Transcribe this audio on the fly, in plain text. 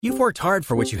You've worked hard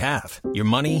for what you have. Your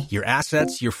money, your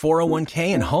assets, your 401k,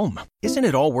 and home. Isn't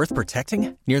it all worth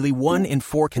protecting? Nearly 1 in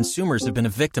 4 consumers have been a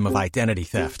victim of identity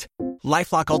theft.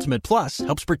 LifeLock Ultimate Plus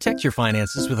helps protect your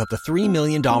finances with up to $3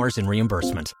 million in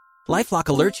reimbursement. LifeLock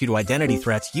alerts you to identity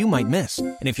threats you might miss.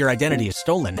 And if your identity is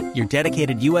stolen, your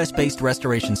dedicated U.S.-based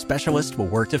restoration specialist will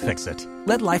work to fix it.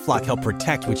 Let LifeLock help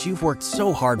protect what you've worked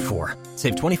so hard for.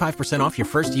 Save 25% off your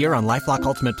first year on LifeLock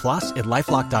Ultimate Plus at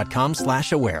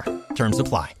LifeLock.com/aware. Terms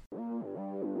apply.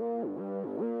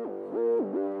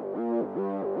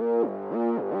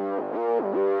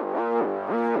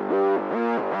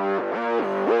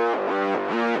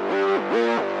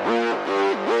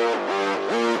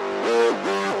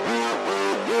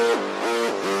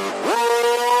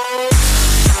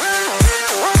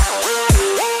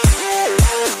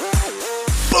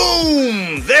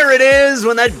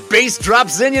 When that bass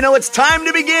drops in, you know it's time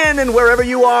to begin. And wherever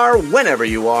you are, whenever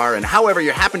you are, and however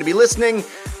you happen to be listening,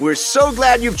 we're so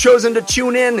glad you've chosen to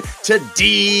tune in to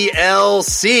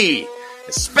DLC.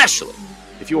 Especially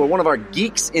if you are one of our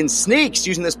geeks in sneaks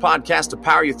using this podcast to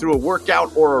power you through a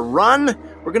workout or a run,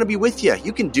 we're going to be with you.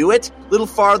 You can do it a little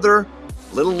farther,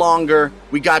 a little longer.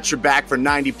 We got your back for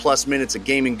 90 plus minutes of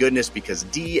gaming goodness because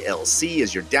DLC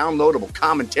is your downloadable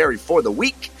commentary for the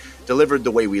week. Delivered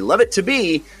the way we love it to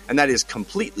be, and that is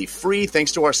completely free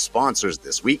thanks to our sponsors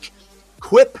this week,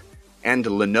 Quip and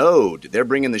Linode. They're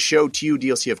bringing the show to you.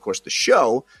 DLC, of course, the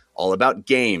show, all about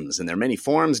games in their many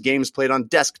forms, games played on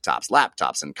desktops,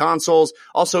 laptops, and consoles,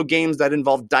 also games that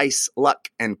involve dice, luck,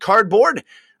 and cardboard.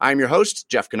 I'm your host,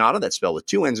 Jeff Cannata, that's spelled with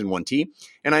 2 N's and 1 T,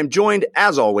 and I'm joined,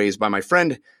 as always, by my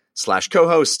friend,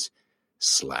 /co-host,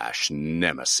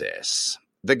 /nemesis,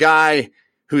 the guy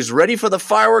who's ready for the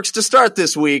fireworks to start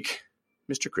this week,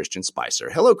 Mr. Christian Spicer.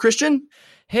 Hello, Christian.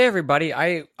 Hey, everybody.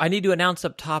 I need to announce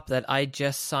up top that I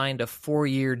just signed a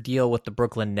 4-year deal with the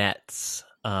Brooklyn Nets.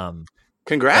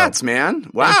 Congrats,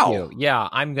 man. Wow. Thank you. Yeah,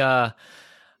 I'm going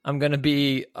to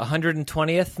be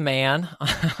 120th man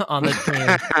on the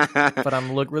team, but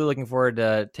I'm really looking forward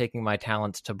to taking my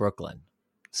talents to Brooklyn.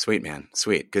 Sweet, man.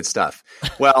 Sweet. Good stuff.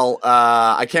 Well,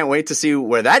 I can't wait to see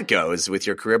where that goes with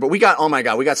your career. But we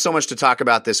got so much to talk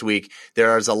about this week.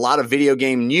 There's a lot of video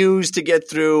game news to get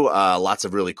through, lots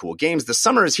of really cool games. The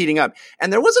summer is heating up.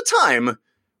 And there was a time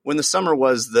when the summer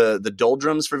was the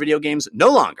doldrums for video games. No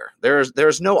longer.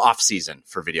 There's no off season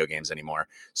for video games anymore.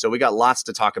 So we got lots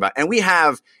to talk about. And we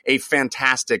have a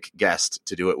fantastic guest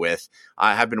to do it with.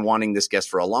 I have been wanting this guest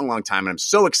for a long, long time, and I'm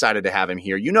so excited to have him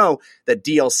here. You know that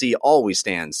DLC always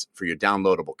stands for your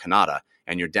downloadable Cannata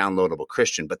and your downloadable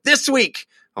Christian. But this week,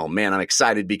 oh man, I'm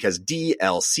excited because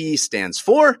DLC stands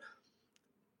for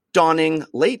Dawning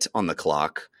Late on the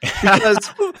Clock, because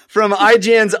from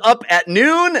IGN's Up at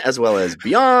Noon, as well as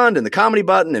Beyond and the Comedy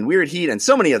Button and Weird Heat and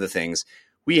so many other things,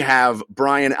 we have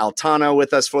Brian Altano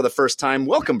with us for the first time.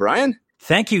 Welcome, Brian.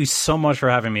 Thank you so much for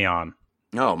having me on.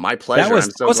 Oh, my pleasure.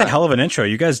 That was a hell of an intro.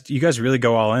 You guys really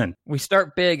go all in. We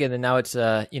start big, and then now it's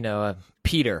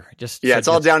Peter. It's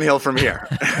all downhill from here.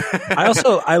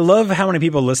 I love how many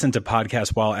people listen to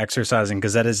podcasts while exercising,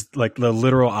 because that is like the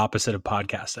literal opposite of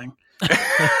podcasting.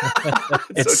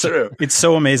 It's so true. It's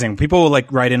so amazing. People will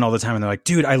like write in all the time and they're like,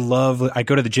 dude, I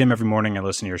go to the gym every morning and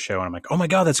listen to your show, and I'm like, oh my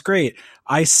God, that's great.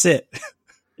 I sit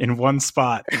in one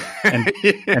spot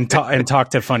and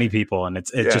talk to funny people, and it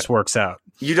just works out.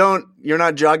 You're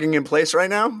not jogging in place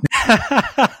right now?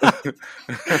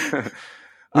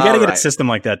 We got to get a system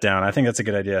like that down. I think that's a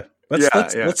good idea.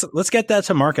 Let's get that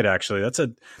to market. Actually, that's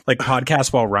a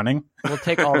podcast while running. We'll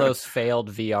take all those failed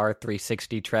VR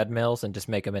 360 treadmills and just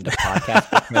make them into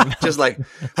podcasts. Just like,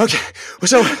 okay,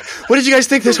 so what did you guys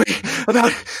think this week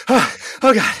about?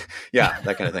 Oh God, yeah,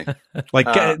 that kind of thing. It's like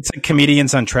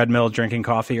comedians on treadmill drinking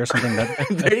coffee or something.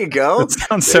 There you go. That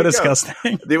sounds so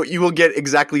disgusting. You will get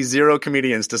exactly 0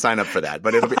 comedians to sign up for that,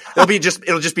 but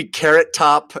it'll just be Carrot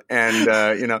Top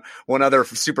and one other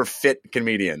super fit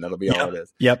comedian. That'll be all it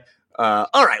is. Yep. All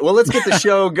right, well, let's get the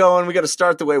show going. We got to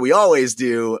start the way we always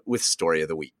do with Story of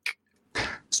the Week.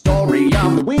 Story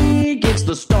of the Week, it's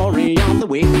the Story of the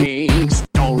Week.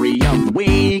 Story of the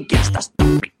Week, it's the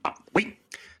Story of the Week.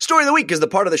 Story of the Week is the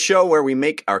part of the show where we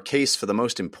make our case for the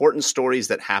most important stories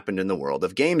that happened in the world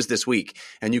of games this week.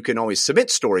 And you can always submit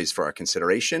stories for our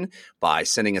consideration by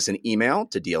sending us an email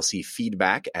to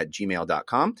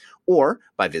dlcfeedback@gmail.com or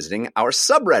by visiting our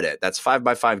subreddit. That's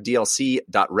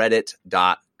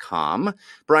 5x5dlc.reddit.com.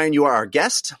 Brian, you are our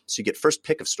guest, so you get first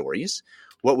pick of stories.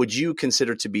 What would you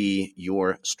consider to be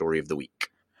your story of the week?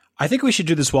 I think we should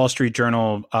do this Wall Street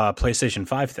Journal PlayStation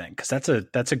 5 thing, because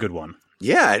that's a good one.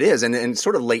 Yeah, it is. And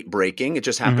sort of late breaking. It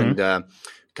just happened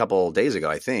couple days ago,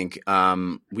 I think,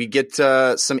 we get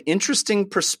some interesting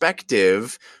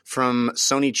perspective from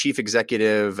Sony chief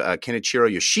executive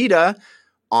Kenichiro Yoshida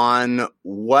on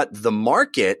what the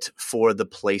market for the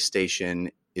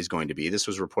PlayStation is going to be. This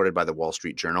was reported by the Wall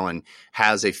Street Journal and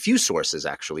has a few sources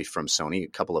actually from Sony, a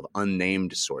couple of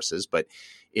unnamed sources, but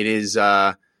it is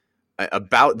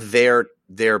about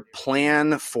their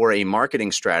plan for a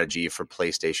marketing strategy for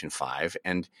PlayStation 5.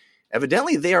 And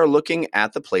evidently they are looking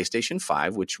at the PlayStation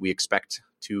 5, which we expect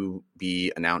to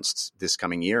be announced this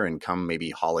coming year and come maybe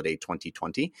holiday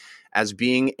 2020, as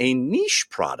being a niche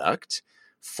product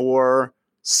for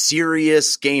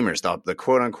serious gamers, the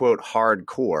quote unquote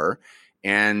hardcore,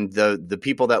 and the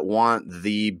people that want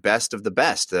the best of the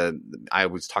best. I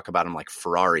always talk about them like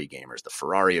Ferrari gamers, the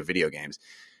Ferrari of video games.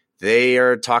 They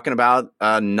are talking about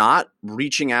not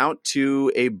reaching out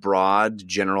to a broad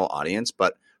general audience,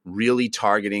 but really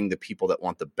targeting the people that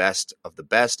want the best of the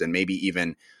best, and maybe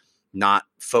even not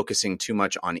focusing too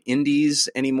much on indies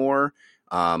anymore,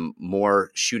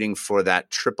 more shooting for that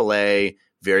AAA,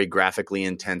 very graphically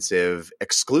intensive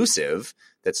exclusive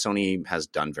that Sony has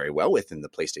done very well with in the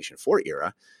PlayStation 4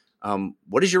 era.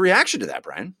 What is your reaction to that,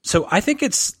 Brian? So I think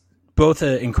it's both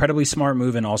an incredibly smart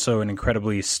move and also an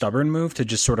incredibly stubborn move to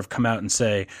just sort of come out and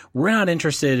say, we're not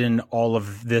interested in all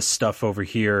of this stuff over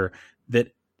here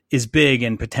that is big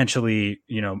and potentially,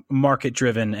 market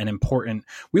driven and important.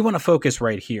 We want to focus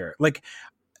right here. Like,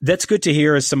 that's good to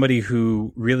hear as somebody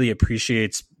who really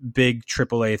appreciates big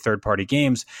AAA third-party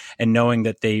games and knowing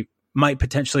that they might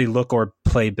potentially look or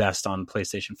play best on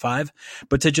PlayStation 5.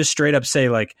 But to just straight up say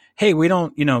like, hey, we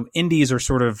don't, indies are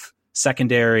sort of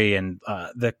secondary and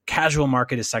the casual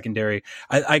market is secondary.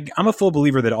 I'm a full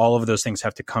believer that all of those things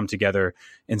have to come together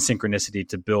in synchronicity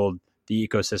to build the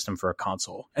ecosystem for a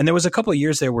console. And there was a couple of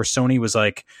years there where Sony was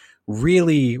like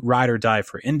really ride or die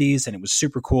for indies, and it was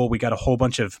super cool. We got a whole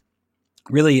bunch of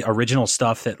really original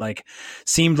stuff that like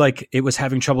seemed like it was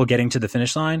having trouble getting to the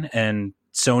finish line, and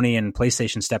Sony and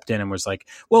PlayStation stepped in and was like,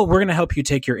 well, we're going to help you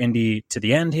take your indie to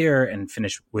the end here and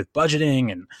finish with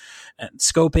budgeting and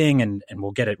scoping, and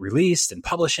we'll get it released and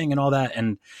publishing and all that.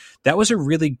 And that was a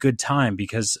really good time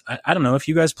because I don't know if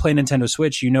you guys play Nintendo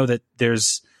Switch, you know that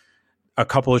there's a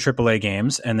couple of AAA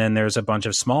games and then there's a bunch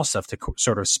of small stuff to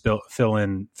sort of fill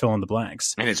in the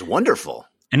blanks. And it's wonderful.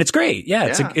 And it's great.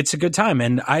 Yeah, it's a good time.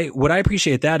 And what I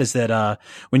appreciate that is that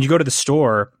when you go to the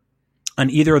store on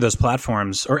either of those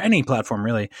platforms or any platform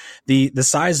really, the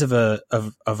size of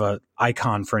a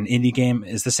icon for an indie game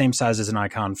is the same size as an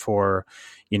icon for,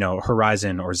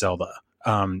 Horizon or Zelda.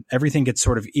 Everything gets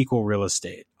sort of equal real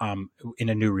estate in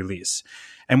a new release.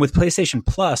 And with PlayStation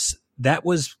Plus, that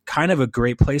was kind of a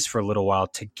great place for a little while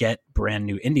to get brand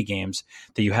new indie games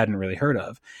that you hadn't really heard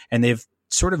of. And they've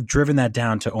sort of driven that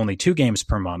down to only 2 games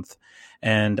per month.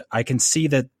 And I can see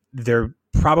that they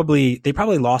probably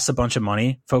lost a bunch of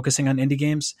money focusing on indie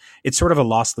games. It's sort of a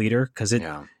lost leader because it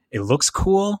looks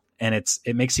cool and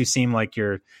it makes you seem like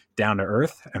you're down to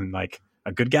earth and like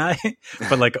a good guy,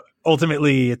 but like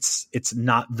ultimately it's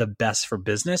not the best for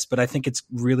business, but I think it's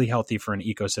really healthy for an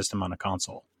ecosystem on a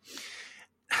console.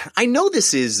 I know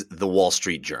this is the Wall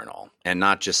Street Journal and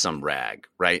not just some rag,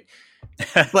 right?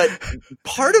 But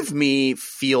part of me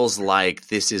feels like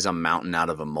this is a mountain out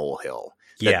of a molehill.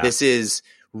 That this is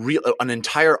an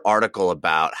entire article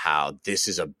about how this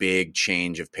is a big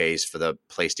change of pace for the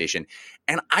PlayStation.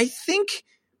 And I think,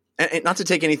 and not to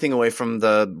take anything away from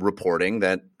the reporting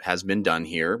that has been done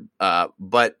here,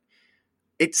 but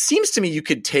it seems to me you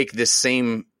could take this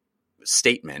same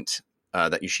statement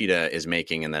that Yoshida is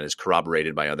making and that is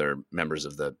corroborated by other members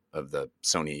of the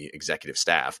Sony executive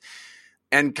staff,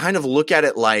 and kind of look at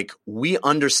it like we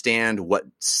understand what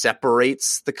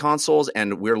separates the consoles,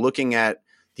 and we're looking at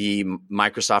the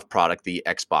Microsoft product, the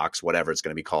Xbox, whatever it's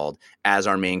going to be called, as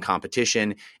our main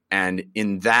competition. And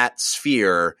in that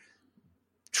sphere,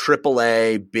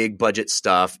 AAA, big budget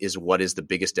stuff is what is the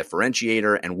biggest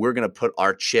differentiator, and we're going to put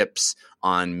our chips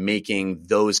on making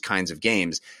those kinds of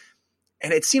games.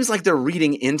 And it seems like they're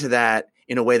reading into that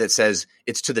in a way that says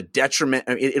it's to the detriment.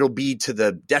 It'll be to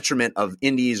the detriment of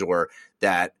indies, or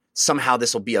that somehow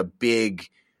this will be a big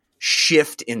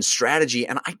shift in strategy.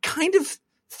 And I kind of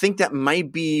think that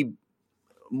might be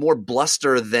more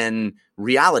bluster than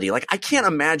reality. Like, I can't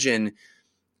imagine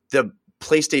the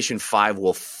PlayStation 5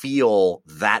 will feel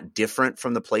that different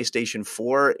from the PlayStation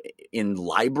 4 in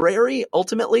library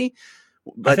ultimately.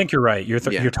 But I think you're right. You're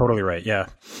totally right. Yeah.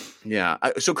 Yeah.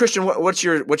 So Christian, what's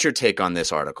your take on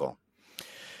this article?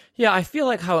 Yeah, I feel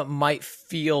like how it might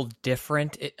feel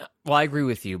different. I agree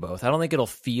with you both. I don't think it'll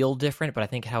feel different, but I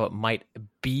think how it might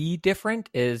be different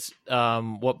is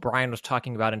what Brian was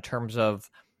talking about in terms of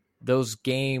those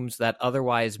games that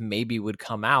otherwise maybe would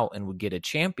come out and would get a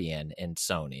champion in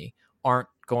Sony aren't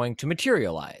going to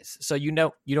materialize. So you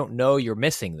don't know you're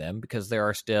missing them because there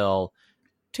are still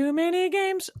too many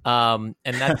games. And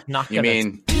that's not You going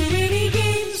to... mean too many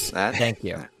games? Thank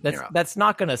you. That's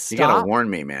not going to stop. You got to warn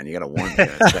me, man. You got to warn me.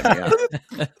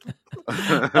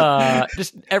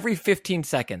 Just every 15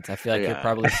 seconds. I feel like you're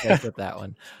probably safe with that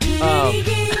one.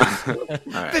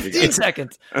 Right, 15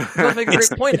 seconds. I'll make a great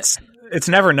point. It's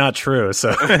never not true.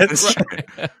 So it's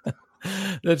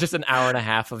There's just an hour and a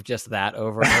half of just that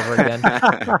over and over again.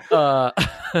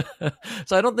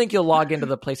 So I don't think you'll log into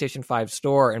the PlayStation 5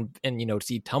 store and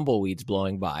see tumbleweeds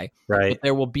blowing by. Right. But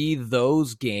there will be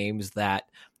those games that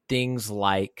things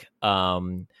like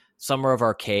Summer of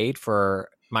Arcade for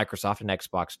Microsoft and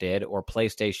Xbox did, or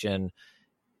PlayStation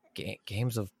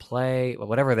Games of Play,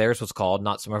 whatever theirs was called,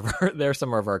 not their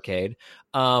Summer of Arcade.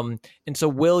 And so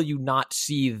will you not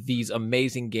see these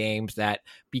amazing games that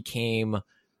became...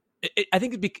 I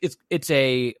think it's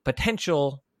a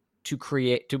potential to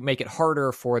make it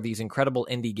harder for these incredible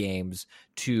indie games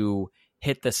to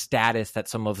hit the status that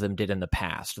some of them did in the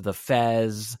past. The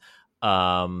Fez,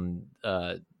 Jonathan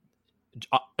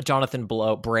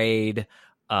Braid,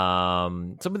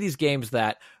 some of these games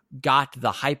that got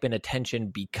the hype and attention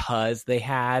because they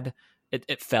had,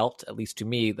 it felt, at least to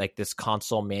me, like this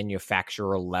console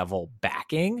manufacturer level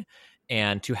backing.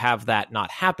 And to have that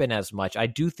not happen as much, I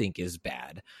do think is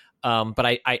bad. But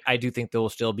I do think there will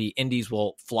still be indies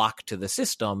will flock to the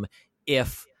system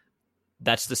if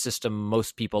that's the system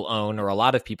most people own or a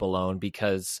lot of people own,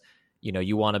 because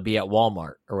you want to be at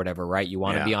Walmart or whatever, right? You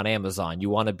want to be on Amazon. You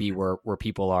want to be where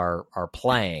people are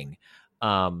playing.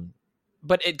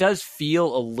 But it does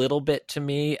feel a little bit to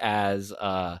me as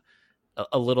a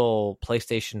little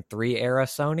PlayStation 3 era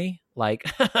Sony. Like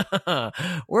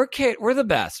we're the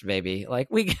best, baby. Like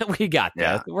we got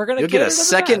this. We're gonna. You'll get a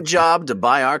second job to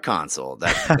buy our console.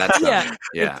 That's yeah.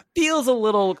 It feels a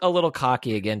little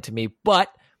cocky again to me, but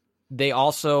they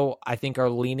also, I think, are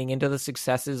leaning into the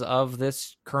successes of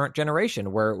this current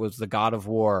generation, where it was the God of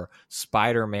War,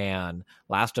 Spider-Man,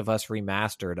 Last of Us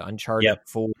Remastered, Uncharted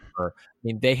 4. I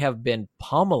mean, they have been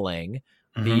pummeling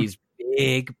these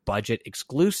big budget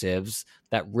exclusives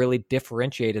that really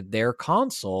differentiated their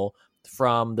console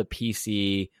from the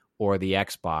PC or the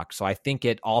Xbox. So I think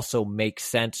it also makes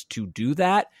sense to do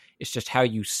that. It's just how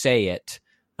you say it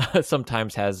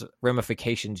sometimes has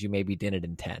ramifications you maybe didn't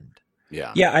intend.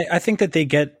 Yeah, I think that they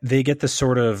get the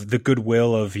sort of the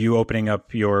goodwill of you opening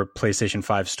up your PlayStation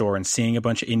 5 store and seeing a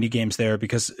bunch of indie games there,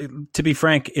 because to be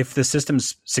frank, if the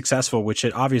system's successful, which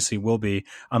it obviously will be,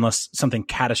 unless something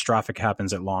catastrophic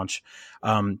happens at launch,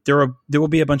 there will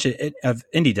be a bunch of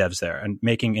indie devs there and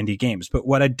making indie games. But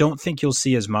what I don't think you'll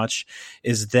see as much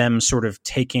is them sort of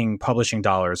taking publishing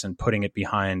dollars and putting it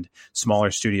behind smaller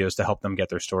studios to help them get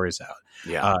their stories out.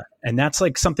 Yeah. And that's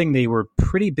like something they were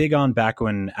pretty big on back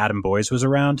when Adam Boyes was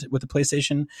around with the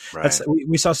PlayStation. Right.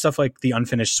 We saw stuff like The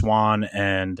Unfinished Swan,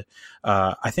 and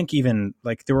I think even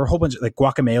like there were a whole bunch of, like,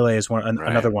 Guacamelee is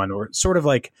another one, or sort of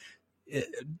like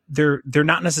they're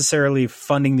not necessarily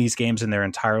funding these games in their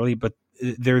entirely, but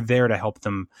they're there to help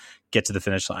them get to the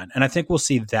finish line. And I think we'll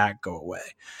see that go away.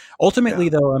 Ultimately,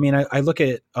 though, I mean, I look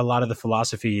at a lot of the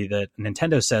philosophy that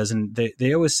Nintendo says, and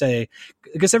they always say,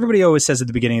 because everybody always says at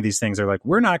the beginning of these things, they're like,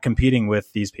 we're not competing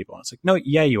with these people. And it's like, no,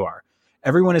 yeah, you are.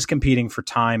 Everyone is competing for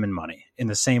time and money in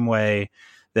the same way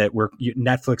that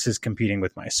Netflix is competing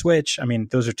with my Switch. I mean,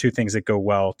 those are two things that go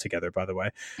well together, by the way.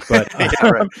 But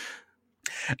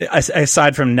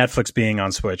aside from Netflix being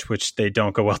on Switch, which they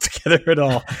don't go well together at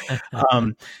all.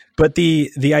 But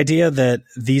the idea that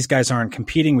these guys aren't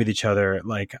competing with each other,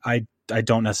 like I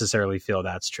don't necessarily feel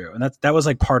that's true. And that was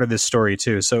like part of this story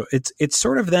too. So it's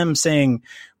sort of them saying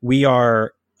we're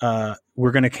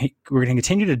going to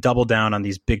continue to double down on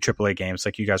these big AAA games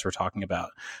like you guys were talking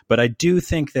about. But I do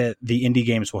think that the indie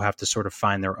games will have to sort of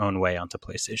find their own way onto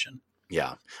PlayStation.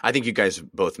 Yeah, I think you guys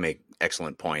both make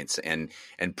excellent points, and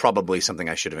probably something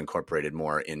I should have incorporated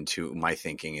more into my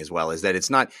thinking as well is that it's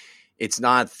not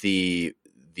the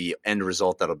end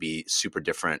result that'll be super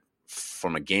different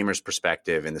from a gamer's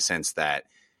perspective, in the sense that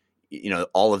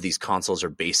all of these consoles are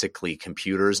basically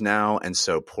computers now, and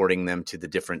so porting them to the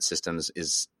different systems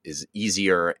is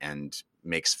easier and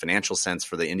makes financial sense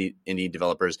for the indie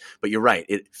developers. But you're right,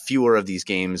 fewer of these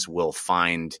games will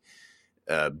find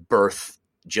birth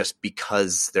just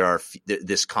because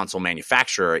this console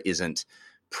manufacturer isn't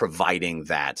providing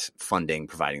that funding,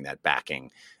 providing that backing.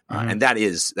 And that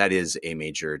is a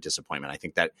major disappointment. I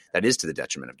think that is to the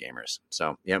detriment of gamers.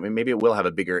 So yeah, I mean, maybe it will have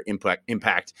a bigger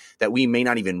impact that we may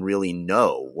not even really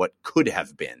know what could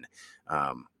have been.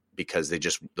 because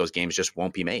those games just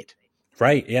won't be made.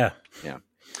 Right. Yeah. Yeah.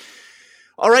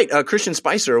 All right. Christian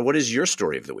Spicer, what is your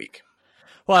story of the week?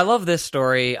 Well, I love this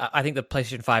story. I think the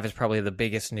PlayStation 5 is probably the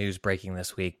biggest news breaking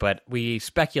this week, but we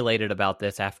speculated about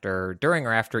this during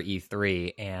or after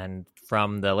E3, and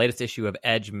from the latest issue of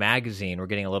Edge magazine, we're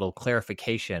getting a little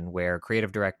clarification where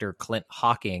creative director Clint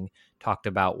Hawking talked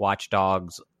about Watch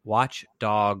Dogs Legion?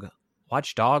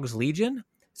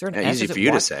 Is there an S? Easy for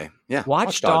you to say. Yeah.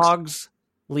 Watch Dogs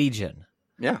Legion.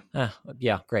 Yeah.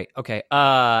 Yeah, great. Okay.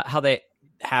 How they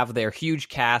have their huge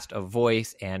cast of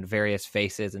voice and various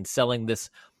faces and selling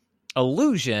this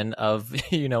illusion of,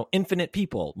 infinite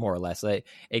people, more or less,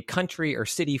 a country or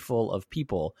city full of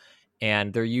people.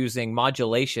 And they're using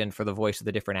modulation for the voice of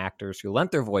the different actors who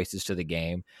lent their voices to the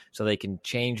game, so they can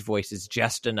change voices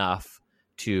just enough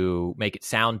to make it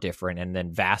sound different and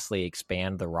then vastly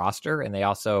expand the roster. And he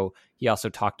also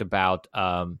talked about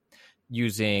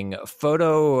using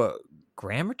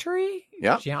photogrammetry.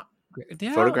 Yeah.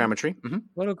 Photogrammetry. Mm-hmm.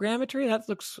 Photogrammetry. That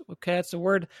looks okay. That's a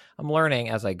word I'm learning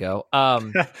as I go.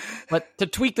 But to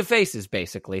tweak the faces,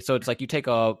 basically. So it's like you take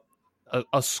a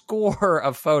score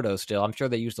of photos still. I'm sure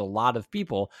they used a lot of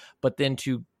people, but then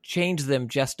to change them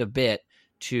just a bit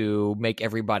to make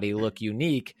everybody look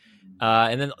unique.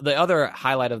 And then the other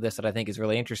highlight of this that I think is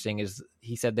really interesting is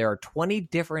he said there are 20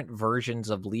 different versions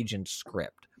of Legion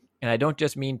script. And I don't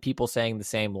just mean people saying the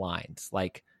same lines,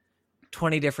 like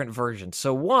 20 different versions.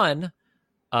 So one,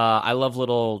 I love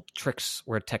little tricks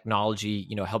where technology,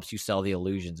 helps you sell the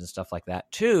illusions and stuff like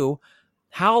that. Two,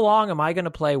 how long am I going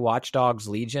to play Watch Dogs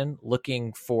Legion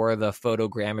looking for the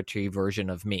photogrammetry version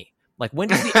of me? Like, when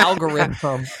does the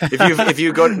algorithm... if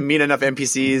you go to meet enough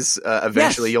NPCs,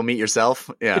 eventually Yes. You'll meet yourself.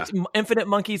 Yeah. It's infinite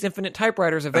monkeys, infinite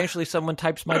typewriters. Eventually someone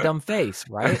types my dumb face,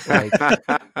 right? Like,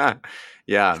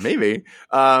 yeah, maybe.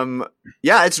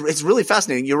 Yeah, it's really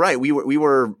fascinating. You're right. We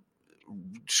were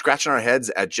scratching our heads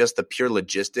at just the pure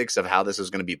logistics of how this is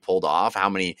going to be pulled off, how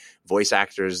many voice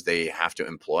actors they have to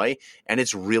employ. And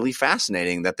it's really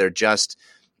fascinating that they're just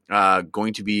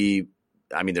going to be,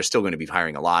 they're still going to be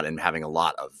hiring a lot and having a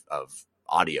lot of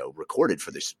audio recorded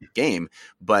for this game,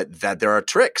 but that there are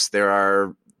tricks, there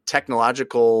are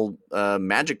technological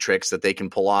magic tricks that they can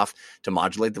pull off to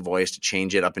modulate the voice, to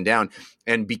change it up and down.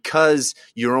 And because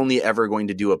you're only ever going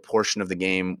to do a portion of the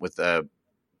game with a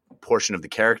portion of the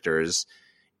characters,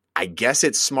 I guess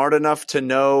it's smart enough to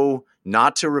know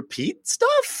not to repeat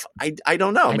stuff. I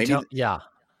don't know.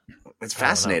 It's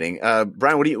fascinating.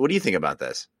 Brian, what do you think about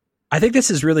this? I think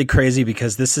this is really crazy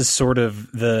because this is sort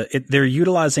of they're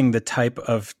utilizing the type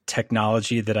of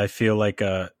technology that I feel like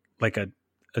a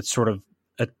sort of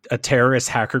a terrorist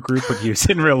hacker group would use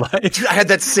in real life. I had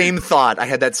that same thought.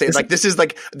 This is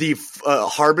like the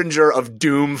harbinger of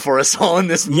doom for us all in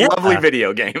this lovely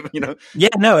video game, Yeah,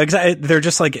 no, exactly. They're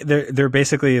just like, they're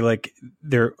basically like,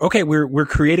 we're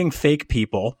creating fake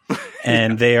people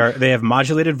and they have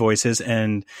modulated voices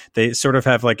and they sort of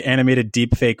have like animated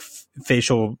deep fake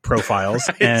facial profiles,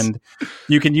 right. And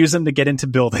you can use them to get into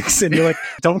buildings and you're like,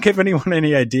 don't give anyone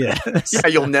any idea. Yeah,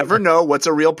 you'll never know what's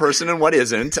a real person and what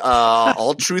isn't.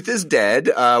 All truth is dead.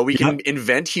 We can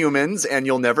invent humans and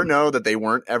you'll never know that they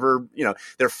weren't ever,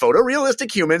 they're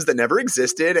photorealistic humans that never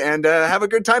existed and have a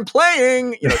good time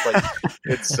playing. When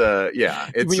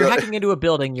you're hacking into a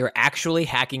building, you're actually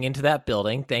hacking into that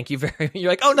building. Thank you very much.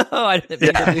 You're like, oh no, I didn't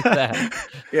mean to do that.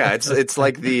 Yeah, it's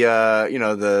like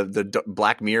the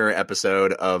Black Mirror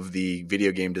episode of the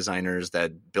video game designers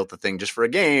that built the thing just for a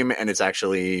game, and it's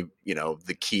actually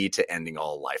the key to ending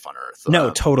all life on Earth.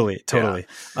 No, totally. Yeah.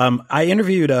 I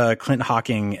interviewed Clint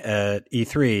Hawking at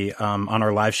E3 on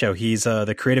our live show. He's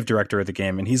the creative director of the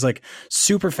game, and he's like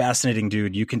super fascinating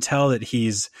dude. You can tell that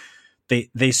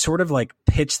they sort of like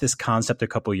pitched this concept a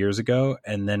couple years ago,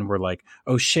 and then we're like,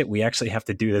 oh shit, we actually have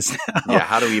to do this now. Yeah,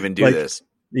 how do we even do this?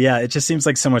 Yeah, it just seems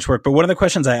like so much work. But one of the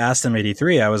questions I asked him at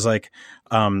E3, I was like,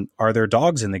 are there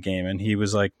dogs in the game? And he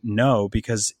was like, no,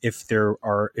 because if there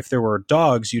were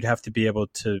dogs, you'd have to be able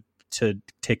to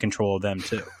take control of them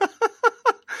too.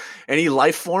 Any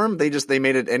life form? They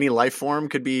made it any life form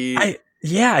could be.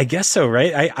 Yeah, I guess so,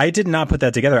 right? I did not put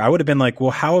that together. I would have been like,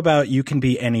 well, how about you can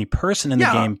be any person in the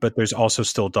game, but there's also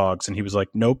still dogs? And he was like,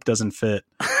 nope, doesn't fit.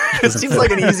 It seems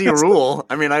like an easy rule.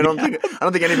 I mean, I don't think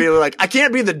anybody would like, I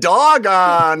can't be the dog.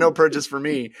 No purchase for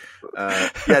me.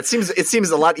 It seems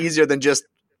a lot easier than just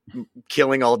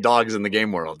killing all dogs in the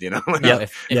game world,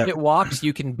 If it walks,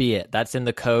 you can be it. That's in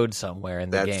the code somewhere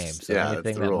in the game. So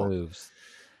anything that moves.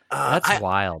 That's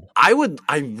wild. I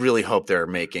really hope they're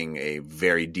making a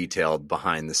very detailed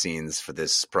behind the scenes for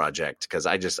this project, because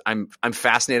I'm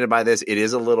fascinated by this. It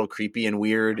is a little creepy and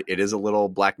weird. It is a little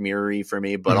Black Mirror-y for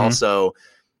me, but also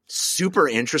super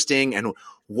interesting. And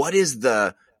what is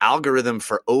the algorithm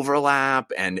for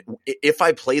overlap? And if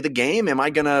I play the game, am I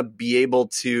going to be able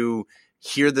to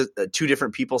hear the two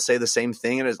different people say the same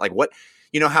thing? And it's like, what,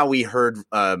 how we heard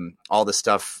all the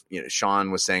stuff,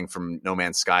 Sean was saying from No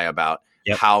Man's Sky about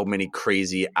how many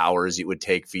crazy hours it would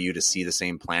take for you to see the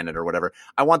same planet or whatever.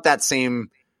 I want that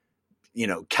same,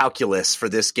 calculus for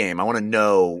this game. I want to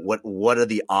know what are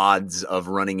the odds of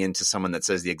running into someone that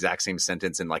says the exact same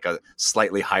sentence in like a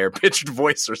slightly higher pitched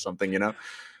voice or something,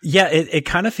 Yeah, it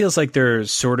kind of feels like they're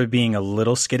sort of being a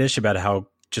little skittish about how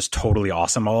just totally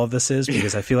awesome all of this is,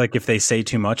 because I feel like if they say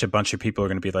too much, a bunch of people are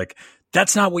going to be like,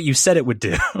 that's not what you said it would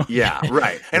do. Yeah,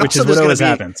 right. And which also is what always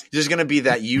happens. There's going to be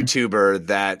that YouTuber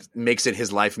that makes it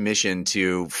his life mission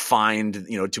to find,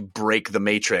 to break the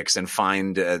matrix and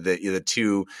find the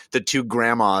two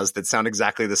grandmas that sound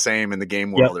exactly the same in the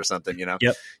game world or something, Yep.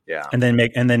 Yeah. And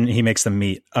then he makes them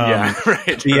meet.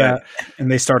 Right. Yeah. Right. And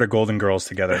they start a Golden Girls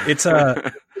together. It's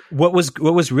what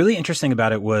was really interesting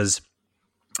about it was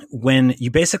when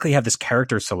you basically have this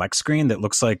character select screen that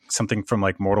looks like something from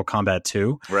like Mortal Kombat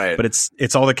 2. Right. But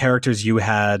it's all the characters you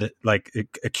had like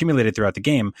accumulated throughout the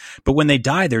game. But when they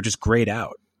die, they're just grayed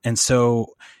out. And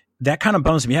so that kind of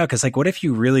bums me out, because like, what if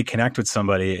you really connect with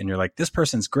somebody and you're like, this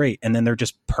person's great, and then they're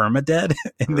just perma-dead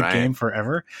in the game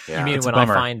forever? Yeah. You mean when I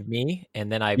find me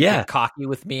and then I get cocky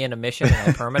with me in a mission and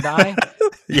I perma-die?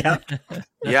 Yeah.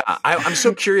 Yeah. I'm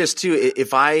so curious too.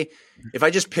 If I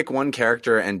just pick one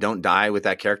character and don't die with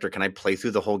that character, can I play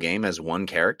through the whole game as one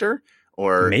character?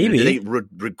 Or maybe do they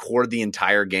record the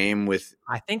entire game with?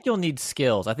 I think you'll need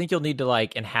skills. I think you'll need to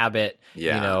like inhabit,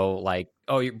 like,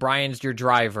 oh, Brian's your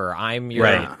driver. I'm your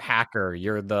hacker.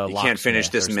 You're the You can't finish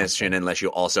this mission unless you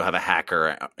also have a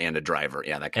hacker and a driver.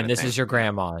 Yeah, that kind of thing. And this is your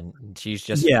grandma, and she's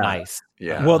just nice.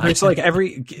 Yeah. Well, there's like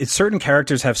certain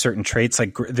characters have certain traits.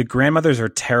 Like the grandmothers are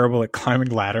terrible at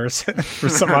climbing ladders for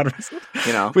some odd reason.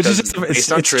 Which is just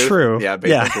it's true. Yeah,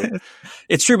 basically.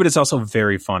 It's true, but it's also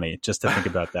very funny just to think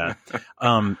about that.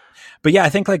 But yeah, I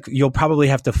think like you'll probably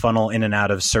have to funnel in and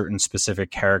out of certain specific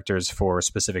characters for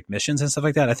specific missions and stuff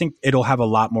like that. I think it'll have a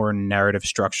lot more narrative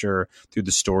structure through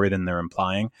the story than they're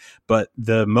implying. But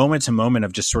the moment to moment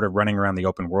of just sort of running around the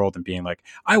open world and being like,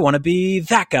 I want to be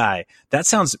that guy. That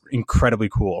sounds incredibly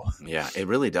cool. Yeah, it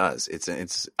really does.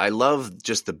 I love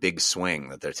just the big swing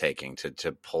that they're taking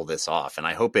to pull this off. And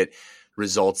I hope it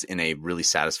results in a really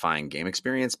satisfying game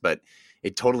experience, but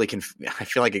it totally can. I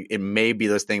feel like it may be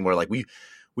this thing where like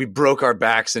we broke our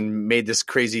backs and made this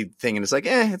crazy thing, and it's like,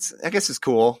 I guess it's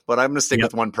cool, but I'm gonna stick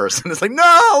with one person. It's like,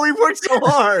 no, we worked so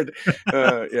hard.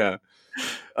 Yeah.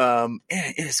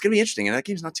 It's gonna be interesting, and that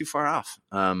game's not too far off.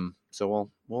 So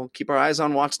we'll keep our eyes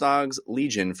on Watch Dogs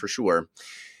Legion for sure.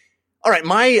 All right,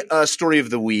 my story of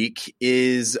the week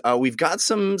is we've got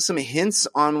some hints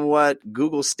on what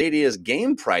Google Stadia's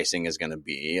game pricing is going to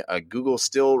be. Google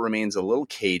still remains a little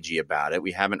cagey about it.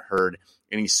 We haven't heard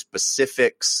any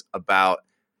specifics about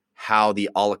how the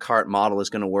a la carte model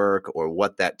is going to work or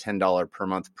what that $10 per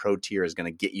month pro tier is going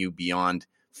to get you beyond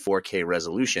 4K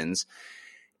resolutions.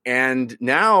 And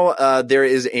now there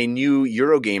is a new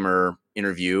Eurogamer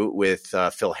interview with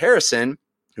Phil Harrison,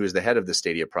 who is the head of the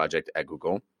Stadia project at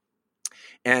Google.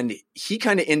 And he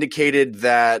kind of indicated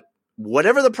that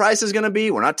whatever the price is going to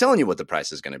be, we're not telling you what the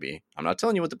price is going to be. I'm not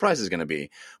telling you what the price is going to be,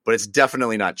 but it's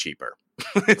definitely not cheaper.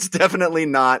 It's definitely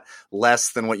not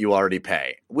less than what you already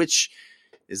pay, which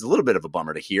is a little bit of a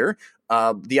bummer to hear.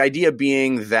 The idea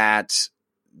being that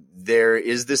there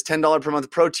is this $10 per month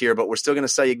pro tier, but we're still going to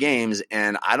sell you games.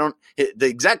 And the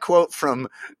exact quote from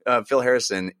Phil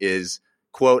Harrison is,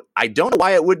 quote, "I don't know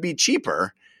why it would be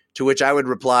cheaper," to which I would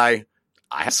reply,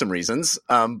 I have some reasons.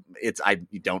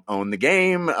 You don't own the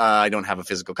game. I don't have a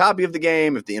physical copy of the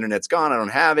game. If the internet's gone, I don't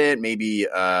have it. Maybe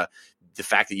the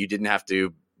fact that you didn't have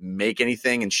to make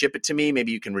anything and ship it to me,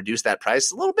 maybe you can reduce that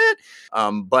price a little bit.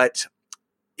 But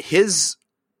his,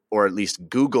 or at least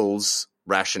Google's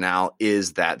rationale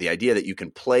is that the idea that you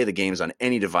can play the games on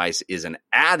any device is an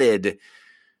added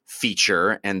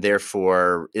feature and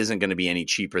therefore isn't going to be any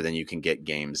cheaper than you can get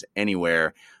games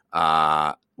anywhere.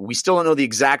 We still don't know the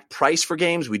exact price for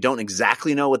games. We don't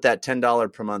exactly know what that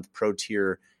 $10 per month pro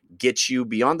tier gets you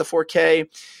beyond the 4K.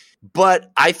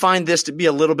 But I find this to be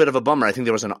a little bit of a bummer. I think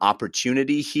there was an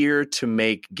opportunity here to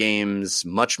make games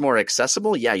much more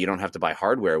accessible. Yeah, you don't have to buy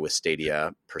hardware with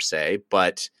Stadia per se,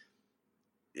 but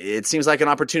it seems like an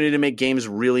opportunity to make games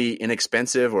really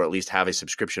inexpensive or at least have a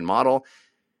subscription model.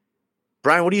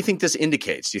 Brian, what do you think this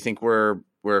indicates? Do you think we're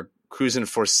cruising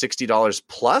for $60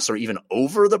 plus or even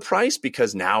over the price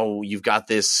because now you've got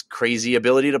this crazy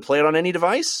ability to play it on any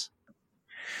device?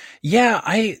 Yeah,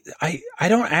 I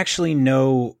don't actually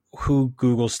know who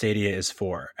Google Stadia is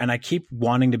for, and I keep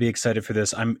wanting to be excited for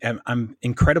this. I'm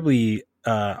incredibly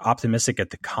optimistic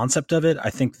at the concept of it. I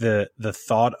think the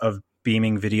thought of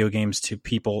beaming video games to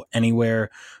people anywhere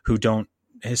who don't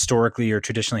historically or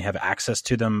traditionally have access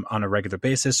to them on a regular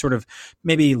basis, sort of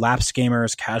maybe lapsed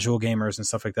gamers, casual gamers and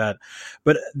stuff like that.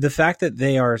 But the fact that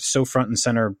they are so front and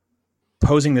center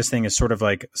posing this thing as sort of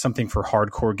like something for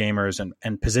hardcore gamers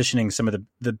and positioning some of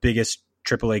the biggest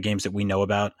AAA games that we know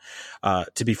about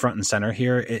to be front and center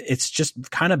here, it's just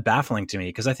kind of baffling to me,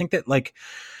 because I think that like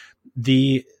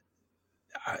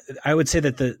I would say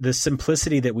that the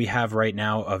simplicity that we have right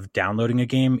now of downloading a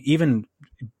game, even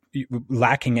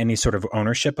lacking any sort of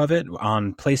ownership of it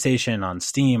on PlayStation, on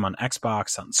Steam, on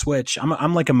Xbox, on Switch.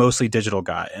 I'm like a mostly digital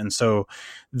guy. And so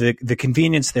the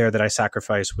convenience there that I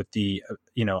sacrifice with the,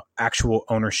 actual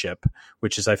ownership,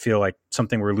 which is, I feel like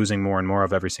something we're losing more and more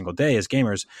of every single day as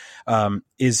gamers,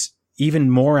 is even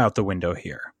more out the window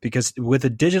here, because with a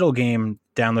digital game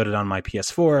downloaded on my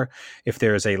PS4, if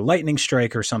there's a lightning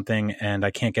strike or something and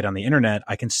I can't get on the internet,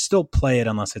 I can still play it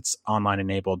unless it's online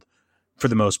enabled for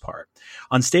the most part.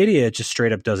 On Stadia, it just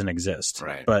straight up doesn't exist.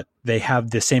 Right. But they have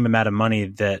the same amount of money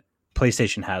that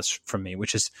PlayStation has from me,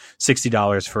 which is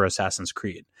 $60 for Assassin's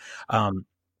Creed. And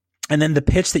then the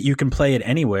pitch that you can play it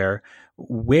anywhere.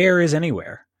 Where is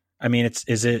anywhere? I mean,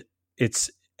 it's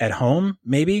at home,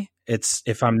 maybe. It's,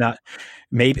 if I'm not,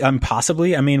 maybe I'm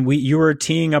possibly. I mean, you were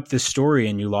teeing up this story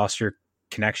and you lost your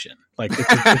connection. Like this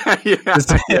is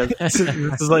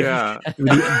like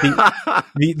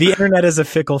the internet is a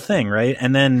fickle thing, right?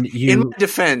 And then in my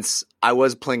defense, I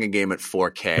was playing a game at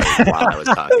 4K while I was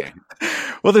talking.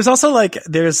 Well, there's also like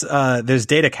there's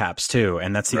data caps too,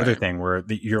 and that's the other thing where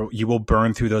you will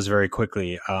burn through those very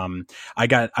quickly.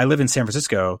 I live in San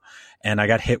Francisco, and I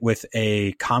got hit with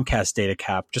a Comcast data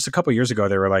cap just a couple years ago.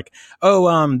 They were like,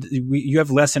 "Oh, you have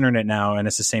less internet now, and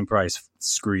it's the same price.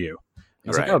 Screw you." I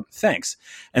was like, "Oh, thanks."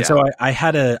 And so I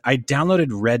downloaded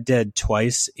Red Dead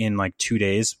twice in like 2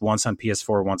 days, once on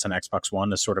PS4, once on Xbox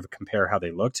One, to sort of compare how they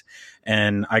looked.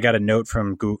 And I got a note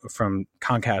from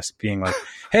Comcast being like,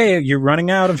 "Hey, you're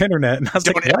running out of internet." And I was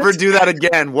Don't ever do that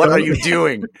again. What are you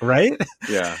doing? Right?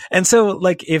 Yeah. And so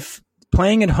like if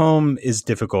playing at home is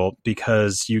difficult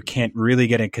because you can't really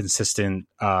get a consistent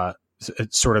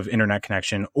sort of internet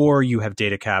connection, or you have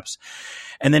data caps,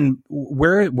 and then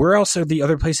where else are the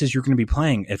other places you're going to be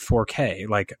playing at 4K,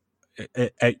 like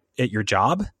at your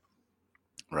job?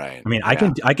 Right. I mean, yeah.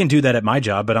 I can do that at my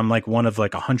job, but I'm like one of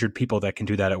like 100 people that can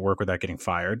do that at work without getting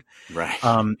fired. Right.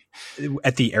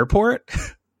 At the airport.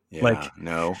 Yeah, like,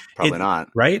 no, probably not.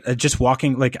 Right. Just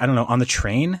walking, like, I don't know, on the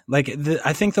train, like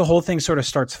I think the whole thing sort of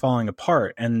starts falling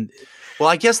apart. And well,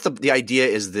 I guess the idea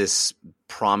is this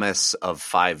promise of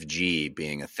 5G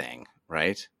being a thing,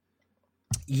 right?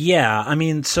 Yeah. I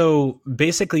mean, so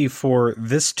basically for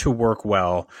this to work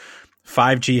well,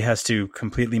 5G has to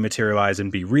completely materialize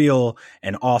and be real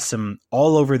and awesome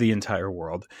all over the entire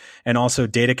world. And also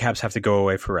data caps have to go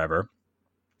away forever.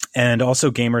 And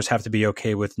also gamers have to be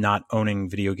okay with not owning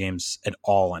video games at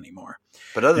all anymore.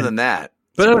 But other than that,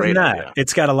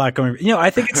 it's got a lot going. I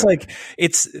think it's like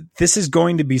this is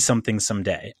going to be something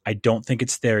someday. I don't think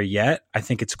it's there yet. I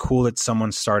think it's cool that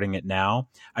someone's starting it now.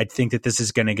 I think that this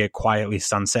is going to get quietly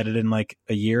sunsetted in like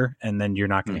a year, and then you're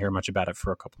not going to hear much about it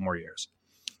for a couple more years.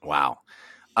 Wow.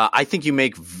 I think you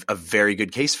make a very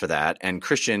good case for that. And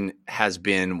Christian has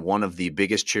been one of the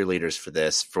biggest cheerleaders for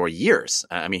this for years.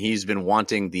 I mean, he's been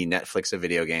wanting the Netflix of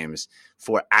video games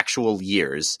for actual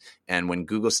years. And when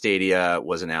Google Stadia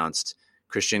was announced,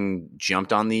 Christian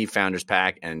jumped on the founders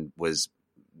pack and was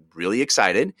really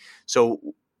excited. So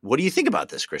what do you think about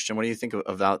this, Christian? What do you think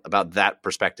about that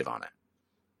perspective on it?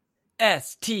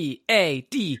 Stadia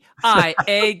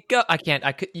go.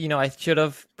 I should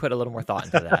have put a little more thought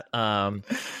into that.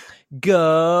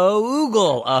 Go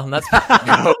Google. That's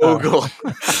Go Google.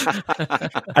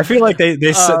 I feel like they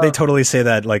totally say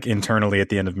that like internally at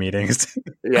the end of meetings.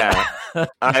 Yeah. All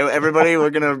right, everybody, we're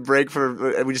gonna break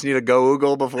we just need a go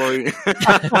Google before we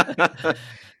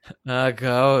go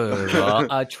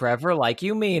Google. Trevor, like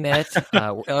you mean it.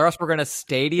 Or else we're gonna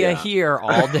Stadia here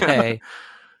all day.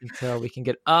 Until we can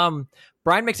get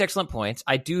Brian makes excellent points.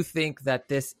 I do think that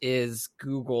this is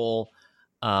Google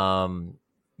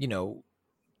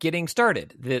getting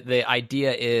started. The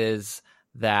idea is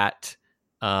that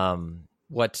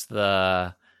what's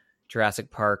the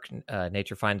Jurassic Park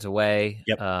Nature Finds a Way.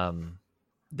 Yep.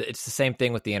 It's the same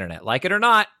thing with the internet. Like it or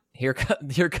not, here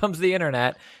comes the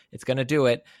internet. It's going to do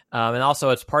it. And also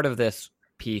it's part of this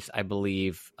piece, I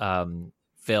believe,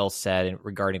 Phil said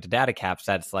regarding to data caps,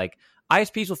 that it's like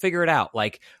ISPs will figure it out.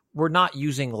 Like we're not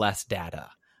using less data.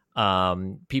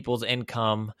 People's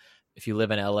income, if you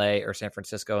live in LA or San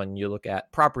Francisco and you look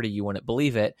at property, you wouldn't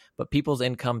believe it, but people's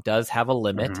income does have a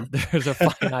limit. There's a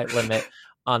finite limit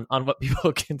on what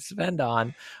people can spend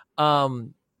on.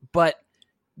 But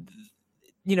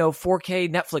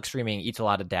 4K Netflix streaming eats a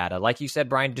lot of data. Like you said,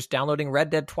 Brian, just downloading Red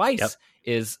Dead twice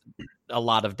is a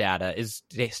lot of data. Is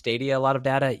Stadia a lot of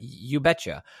data? You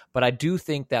betcha. But I do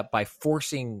think that by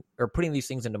forcing or putting these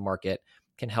things into market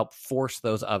can help force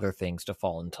those other things to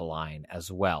fall into line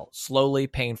as well. Slowly,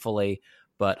 painfully,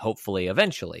 but hopefully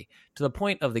eventually. To the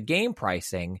point of the game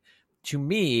pricing, to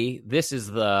me, this is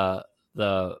the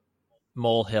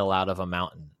molehill out of a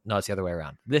mountain. No, it's the other way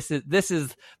around. This is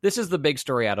the big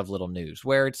story out of little news,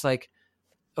 where it's like,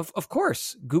 of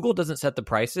course, Google doesn't set the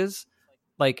prices.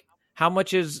 Like, how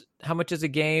much is a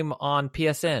game on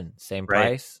PSN? Same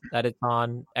price that it's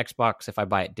on Xbox if I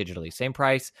buy it digitally. Same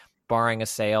price, barring a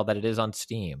sale, that it is on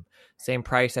Steam. Same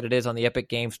price that it is on the Epic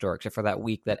Game Store, except for that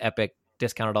week that Epic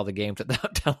discounted all the games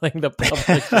without telling the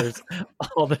publishers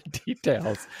all the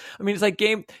details. I mean,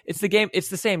 it's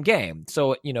the same game.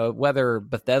 So, whether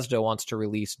Bethesda wants to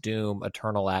release Doom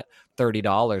Eternal at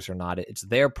 $30 or not, it's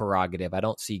their prerogative. I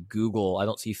don't see Google, I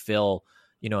don't see Phil,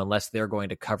 unless they're going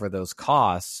to cover those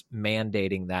costs,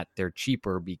 mandating that they're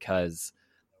cheaper because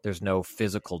there's no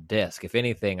physical disc. If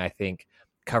anything, I think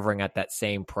covering at that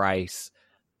same price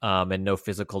and no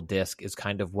physical disc is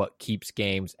kind of what keeps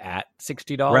games at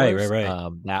 $60.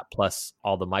 Right. That plus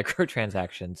all the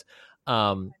microtransactions.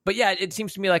 But yeah, it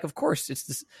seems to me like, of course,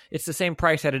 it's the same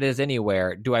price that it is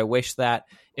anywhere. Do I wish that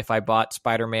if I bought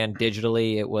Spider-Man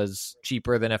digitally, it was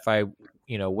cheaper than if I,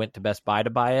 went to Best Buy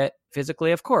to buy it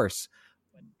physically? Of course,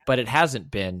 but it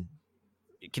hasn't been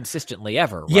consistently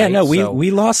ever. Right? Yeah, no,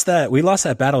 we lost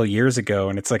that battle years ago,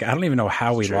 and it's like, I don't even know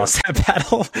how we lost that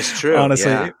battle. It's true.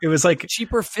 Honestly, it was like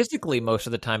cheaper physically most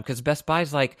of the time because Best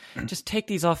Buy's like, just take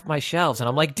these off my shelves, and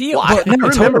I'm like, deal. I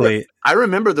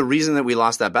remember the reason that we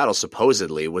lost that battle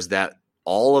supposedly was that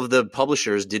all of the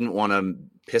publishers didn't want to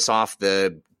piss off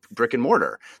the brick and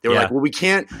mortar. They were like, well, we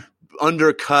can't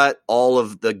undercut all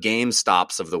of the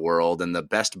GameStops of the world and the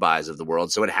Best Buys of the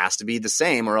world, so it has to be the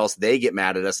same, or else they get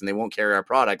mad at us and they won't carry our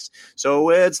products. So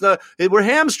we're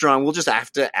hamstrung. We'll just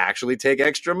have to actually take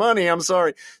extra money. I'm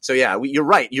sorry. So yeah, you're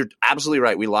right. You're absolutely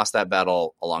right. We lost that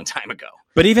battle a long time ago.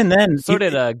 But even then, so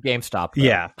did GameStop. Though.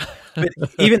 Yeah, but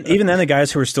even then, the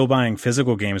guys who were still buying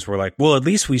physical games were like, "Well, at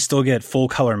least we still get full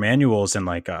color manuals and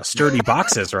like sturdy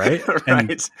boxes, right?"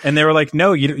 Right. And they were like,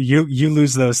 "No, you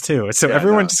lose those too." So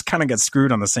everyone just kind of got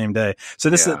screwed on the same day. So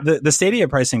the Stadia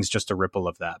pricing is just a ripple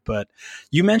of that. But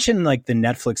you mentioned like the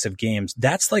Netflix of games.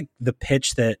 That's like the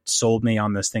pitch that sold me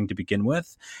on this thing to begin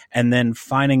with, and then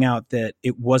finding out that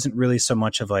it wasn't really so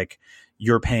much of like,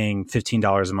 you're paying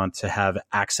 $15 a month to have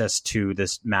access to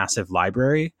this massive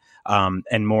library,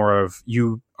 and more of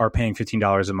you are paying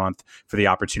 $15 a month for the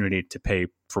opportunity to pay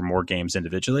for more games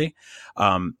individually,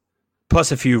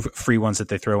 plus a few free ones that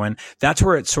they throw in. That's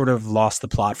where it sort of lost the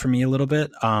plot for me a little bit.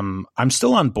 I'm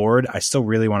still on board. I still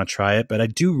really want to try it, but I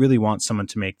do really want someone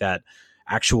to make that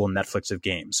actual Netflix of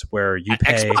games where you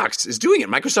pay. Xbox is doing it.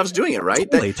 Microsoft's doing it,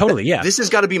 right? Totally. Yeah. This has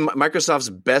got to be Microsoft's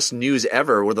best news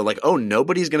ever, where they're like, oh,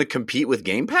 nobody's going to compete with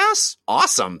Game Pass?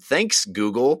 Awesome. Thanks,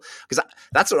 Google. Because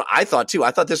that's what I thought too.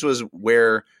 I thought this was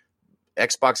where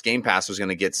Xbox Game Pass was going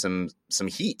to get some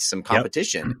heat, some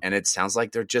competition. Yep. And it sounds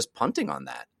like they're just punting on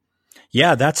that.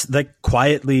 Yeah, that's like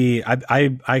quietly.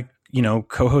 I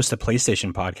co-host a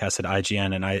PlayStation podcast at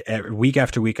IGN, and I week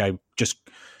after week I just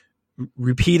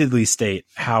repeatedly state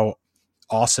how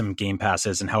awesome Game Pass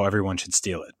is and how everyone should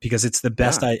steal it, because it's the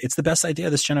best. It's the best idea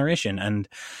of this generation. And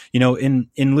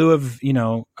in lieu of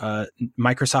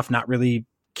Microsoft not really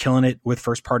killing it with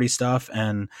first party stuff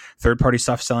and third party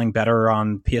stuff selling better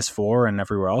on PS4 and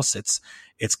everywhere else,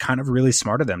 it's kind of really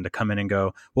smart of them to come in and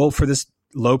go, well, for this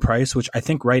low price, which I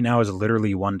think right now is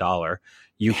literally $1,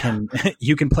 you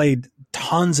can play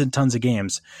tons and tons of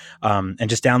games, and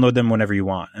just download them whenever you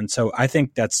want. And so I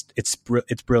think it's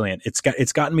brilliant. It's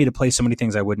gotten me to play so many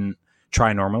things I wouldn't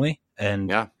try normally. And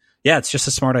yeah, it's just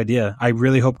a smart idea. I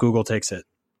really hope Google takes it.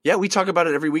 Yeah, we talk about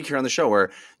it every week here on the show,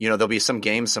 where there'll be some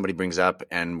games somebody brings up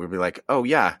and we'll be like, oh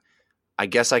yeah, I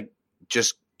guess I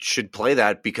just should play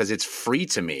that because it's free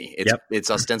to me.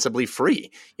 It's ostensibly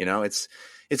free.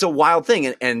 It's a wild thing.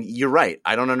 And you're right.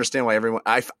 I don't understand why everyone,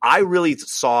 I really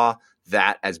saw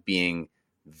that as being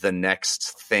the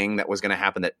next thing that was going to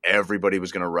happen, that everybody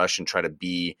was going to rush and try to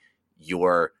be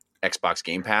your Xbox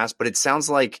Game Pass. But it sounds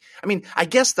like, I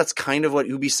guess that's kind of what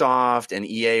Ubisoft and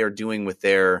EA are doing with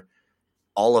their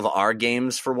all of our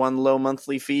games for one low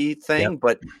monthly fee thing. Yep.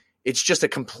 But it's just a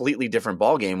completely different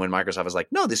ballgame when Microsoft is like,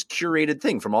 no, this curated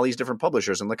thing from all these different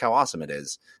publishers, and look how awesome it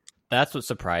is. That's what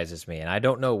surprises me, and I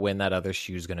don't know when that other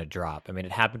shoe is going to drop. I mean,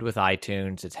 it happened with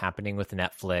iTunes. It's happening with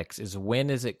Netflix. When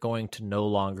is it going to no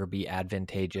longer be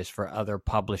advantageous for other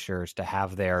publishers to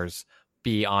have theirs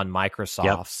be on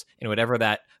Microsoft's? And whatever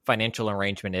that financial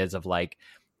arrangement is of like,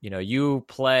 you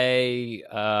play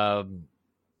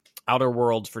Outer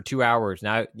Worlds for 2 hours.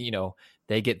 Now,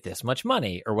 they get this much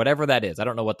money or whatever that is. I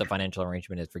don't know what the financial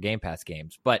arrangement is for Game Pass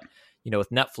games, but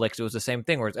with Netflix, it was the same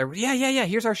thing where it's,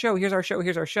 here's our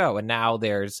show. And now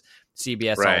there's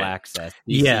CBS All Access,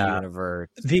 DC Universe,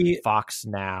 Fox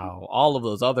Now, all of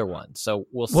those other ones. So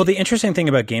we'll see. Well, the interesting thing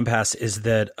about Game Pass is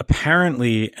that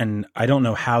apparently, and I don't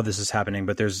know how this is happening,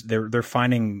 but they're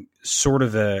finding sort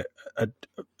of a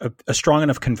strong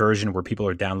enough conversion where people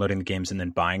are downloading the games and then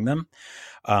buying them.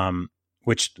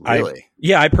 Which really?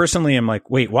 I personally am like,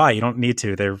 wait, why? You don't need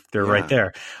to. They're right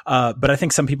there. But I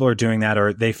think some people are doing that,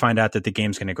 or they find out that the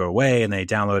game's going to go away and they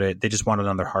download it. They just want it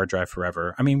on their hard drive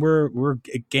forever. I mean, we're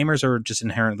gamers are just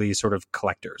inherently sort of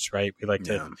collectors, right? We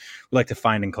like to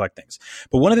find and collect things.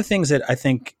 But one of the things that I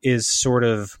think is sort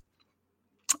of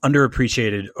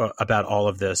underappreciated about all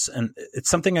of this, and it's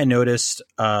something I noticed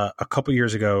a couple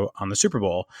years ago on the Super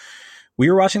Bowl. We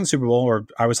were watching the Super Bowl, or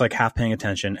I was like half paying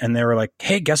attention, and they were like,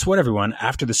 hey, guess what, everyone?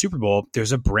 After the Super Bowl,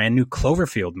 there's a brand new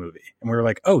Cloverfield movie. And we were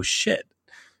like, oh, shit.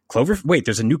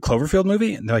 There's a new Cloverfield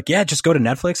movie? And they're like, yeah, just go to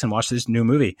Netflix and watch this new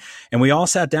movie. And we all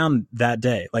sat down that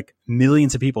day, like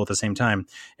millions of people at the same time,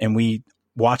 and we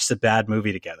watched a bad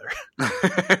movie together.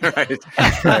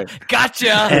 right.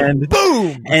 Gotcha. And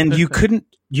boom. And you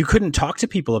couldn't talk to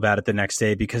people about it the next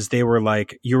day because you were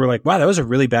like, wow, that was a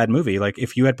really bad movie. Like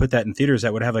if you had put that in theaters,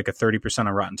 that would have like a 30% on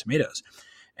Rotten Tomatoes.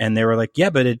 And they were like, yeah,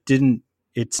 but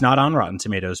it's not on Rotten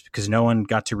Tomatoes because no one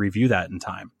got to review that in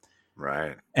time.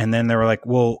 Right. And then they were like,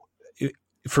 well,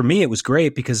 for me, it was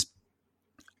great because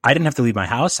I didn't have to leave my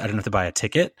house. I didn't have to buy a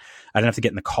ticket. I didn't have to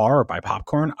get in the car or buy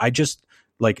popcorn. I just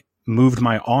like moved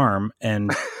my arm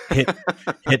and hit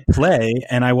play,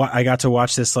 and I got to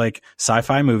watch this like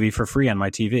sci-fi movie for free on my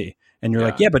TV. And you're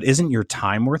like, yeah, but isn't your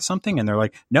time worth something? And they're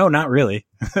like, no, not really.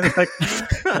 Like,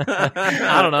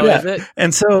 I don't know. Yeah. Is it?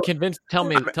 And so tell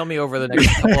me over the next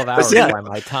couple of hours why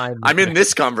my time. I'm in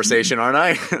this conversation, aren't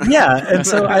I? Yeah. And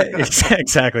so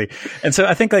exactly. And so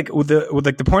I think like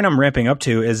the point I'm ramping up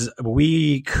to is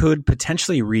we could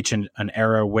potentially reach an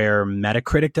era where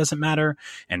Metacritic doesn't matter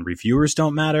and reviewers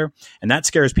don't matter. And that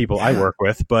scares people I work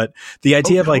with. But the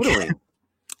idea of like,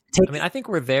 I think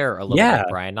we're there a little bit,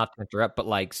 Brian, not to interrupt, but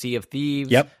like Sea of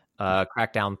Thieves,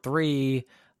 Crackdown 3,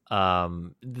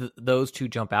 those two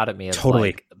jump out at me as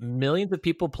like millions of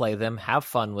people play them, have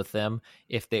fun with them.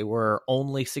 If they were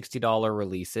only $60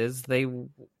 releases, they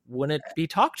wouldn't be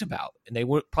talked about, and they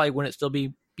probably wouldn't still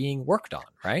be being worked on,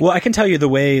 right? Well, I can tell you the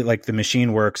way like the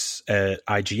machine works at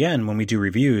IGN when we do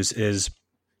reviews is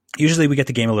usually we get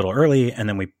the game a little early, and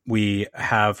then we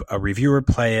have a reviewer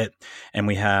play it, and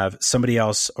we have somebody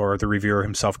else or the reviewer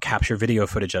himself capture video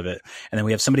footage of it. And then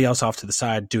we have somebody else off to the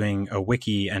side doing a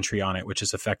wiki entry on it, which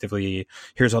is effectively,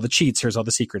 here's all the cheats, here's all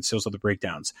the secrets, here's all the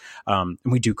breakdowns. And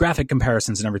we do graphic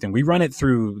comparisons and everything. We run it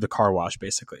through the car wash,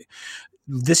 basically.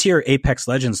 This year, Apex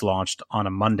Legends launched on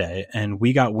a Monday, and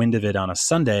we got wind of it on a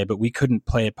Sunday, but we couldn't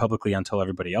play it publicly until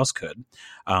everybody else could.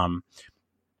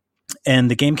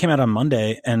 And the game came out on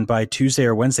Monday, and by Tuesday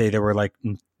or Wednesday, there were like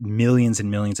millions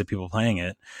and millions of people playing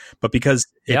it. But because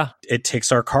it takes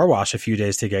our car wash a few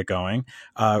days to get going,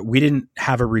 we didn't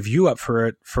have a review up for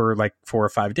it for like 4 or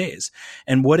 5 days.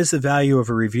 And what is the value of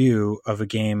a review of a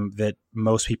game that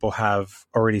most people have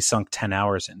already sunk 10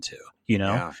 hours into? You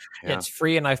know, Yeah. It's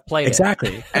free and I've played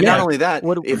exactly. it. And not only that,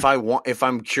 if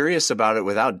I'm curious about it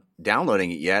without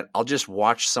downloading it yet, I'll just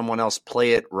watch someone else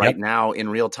play it right now in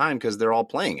real time because they're all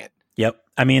playing it. Yep.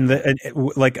 I mean,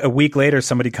 like a week later,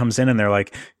 somebody comes in and they're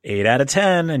like 8 out of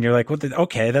 10. And you're like,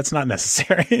 okay, that's not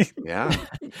necessary. Yeah.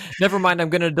 Never mind. I'm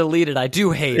going to delete it. I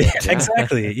do hate it.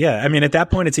 Exactly. Yeah. I mean, at that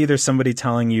point, it's either somebody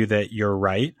telling you that you're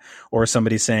right or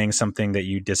somebody saying something that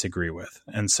you disagree with.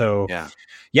 And so,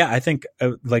 I think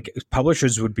like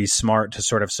publishers would be smart to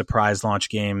sort of surprise launch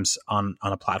games on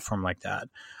a platform like that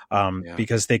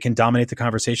because they can dominate the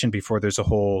conversation before there's a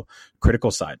whole critical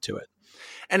side to it.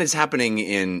 And it's happening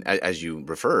in, as you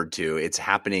referred to, it's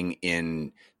happening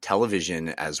in television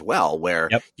as well, where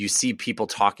you see people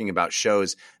talking about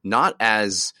shows, not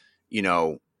as,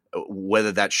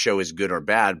 whether that show is good or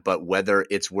bad, but whether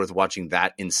it's worth watching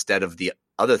that instead of the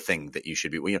other thing that you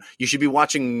should be, you should be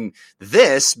watching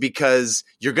this because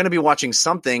you're going to be watching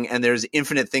something and there's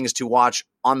infinite things to watch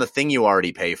on the thing you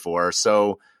already pay for.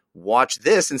 So watch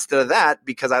this instead of that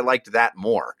because I liked that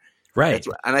more. Right.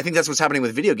 And I think that's what's happening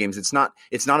with video games. It's not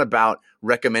about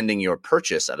recommending your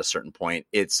purchase at a certain point.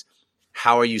 It's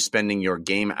how are you spending your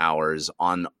game hours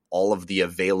on all of the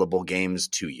available games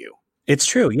to you? It's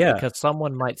true. Yeah. Because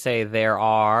someone might say there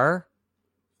are.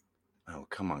 Oh,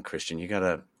 come on, Christian. You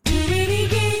gotta.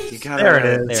 There it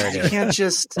is. There it You is. can't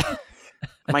just.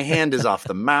 My hand is off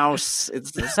the mouse.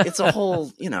 It's a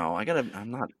whole.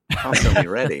 I'm not constantly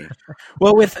ready.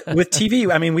 Well, with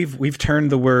TV, I mean, we've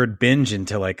turned the word binge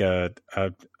into like a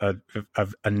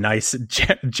nice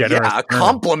generous a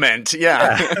compliment.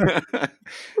 Yeah.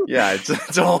 Yeah,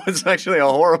 it's actually a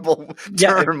horrible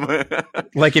term.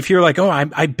 Like if you're like, oh, I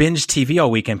binged TV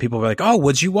all weekend, people were like, oh,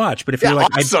 what'd you watch? But if you're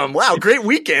like, awesome, wow, great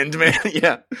weekend, man.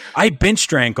 Yeah, I binge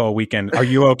drank all weekend. Are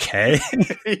you okay?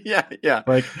 yeah.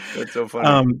 Like that's so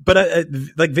funny. But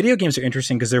like video games are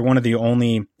interesting because they're one of the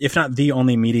only, if not the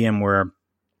only medium where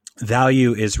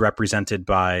value is represented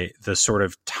by the sort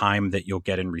of time that you'll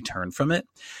get in return from it.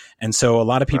 And so a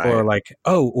lot of people are like,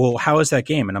 oh, well, how is that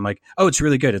game? And I'm like, oh, it's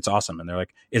really good. It's awesome. And they're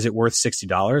like, is it worth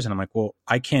 $60? And I'm like, well,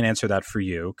 I can't answer that for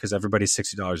you because everybody's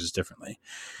 $60 is differently.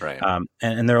 Right.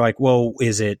 And they're like, well,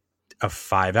 is it a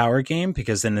 5-hour game?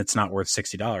 Because then it's not worth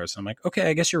 $60. And I'm like, okay,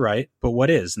 I guess you're right. But what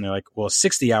is? And they're like, well, a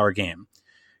 60-hour game.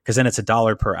 Because then it's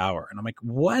 $1 per hour. And I'm like,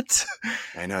 what?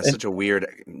 I know. It's such a weird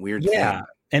thing.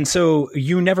 And so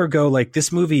you never go like,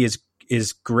 this movie is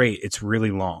great. It's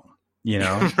really long. You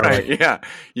know, right? Yeah,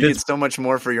 you get so much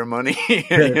more for your money.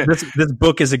 this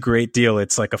book is a great deal.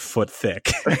 It's like a foot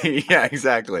thick. Yeah,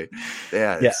 exactly.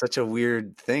 Yeah, it's such a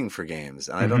weird thing for games.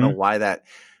 I don't know why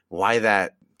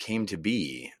that came to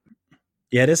be.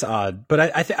 Yeah, it is odd, but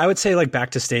I would say like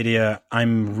back to Stadia.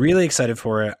 I'm really excited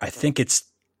for it. I think it's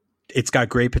got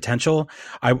great potential.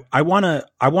 I want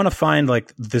to find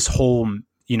like this whole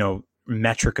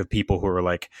metric of people who are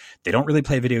like, they don't really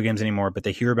play video games anymore, but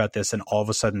they hear about this and all of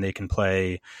a sudden they can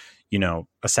play,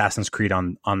 Assassin's Creed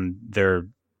on their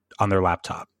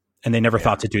laptop. And they never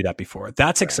thought to do that before.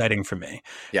 That's exciting for me.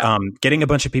 Yeah. Getting a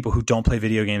bunch of people who don't play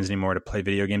video games anymore to play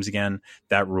video games again,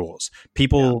 that rules.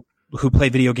 People who play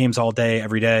video games all day,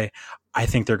 every day, I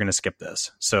think they're going to skip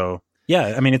this. So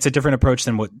yeah, I mean, it's a different approach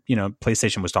than what,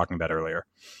 PlayStation was talking about earlier.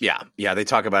 Yeah. Yeah. They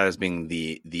talk about it as being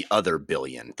the other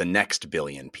billion, the next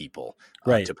billion people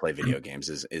to play video games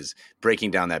is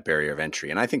breaking down that barrier of entry.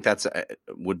 And I think that's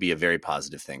would be a very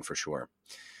positive thing for sure.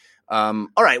 All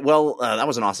right. Well, that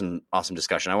was an awesome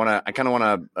discussion. I kind of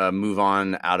want to move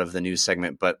on out of the news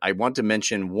segment, but I want to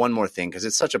mention one more thing because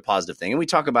it's such a positive thing. And we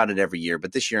talk about it every year,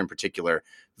 but this year in particular,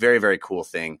 very, very cool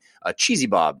thing. Cheesy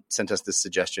Bob sent us this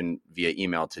suggestion via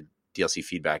email to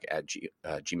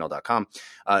dlcfeedback@gmail.com,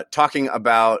 talking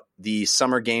about the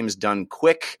Summer Games Done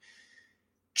Quick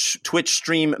Twitch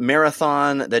stream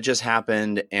marathon that just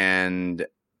happened, and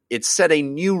it set a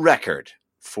new record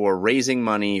for raising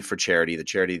money for charity, the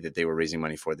charity that they were raising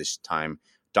money for this time,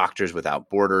 Doctors Without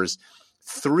Borders.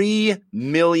 $3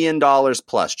 million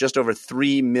plus, just over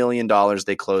 $3 million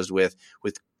they closed with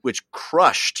which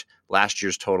crushed last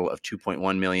year's total of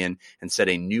 $2.1 million and set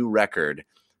a new record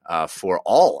for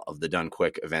all of the Done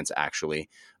Quick events, actually.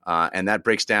 And that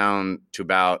breaks down to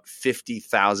about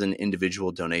 50,000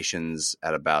 individual donations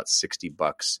at about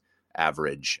 $60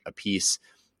 average a piece.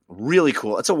 Really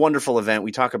cool. It's a wonderful event.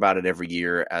 We talk about it every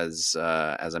year, as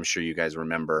I'm sure you guys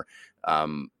remember.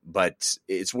 But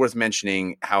it's worth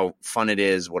mentioning how fun it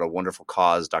is, what a wonderful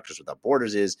cause Doctors Without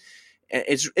Borders is.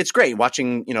 It's great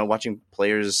watching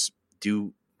players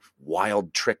do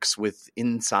wild tricks with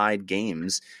inside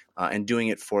games and doing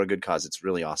it for a good cause. It's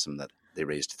really awesome that they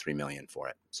raised $3 million for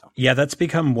it. So yeah, that's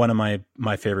become one of my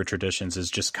favorite traditions, is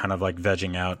just kind of like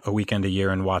vegging out a weekend a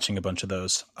year and watching a bunch of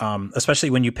those. Especially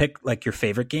when you pick like your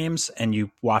favorite games and you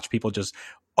watch people just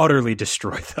utterly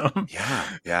destroy them.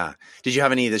 Yeah. Did you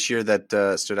have any this year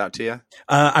that stood out to you?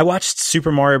 I watched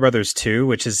Super Mario Brothers 2,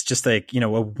 which is just like,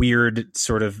 a weird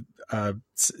sort of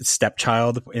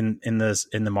stepchild in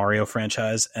the Mario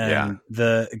franchise. And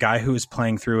the guy who was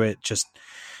playing through it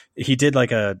he did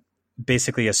like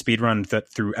basically a speed run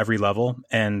through every level.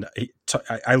 And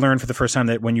I learned for the first time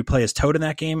that when you play as Toad in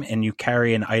that game and you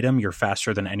carry an item, you're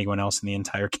faster than anyone else in the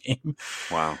entire game.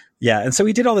 Wow. Yeah. And so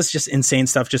he did all this just insane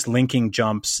stuff, just linking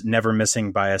jumps, never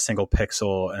missing by a single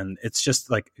pixel. And it's just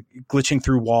like glitching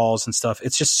through walls and stuff.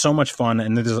 It's just so much fun.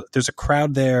 And there's a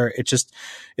crowd there. It's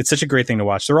such a great thing to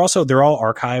watch. They're all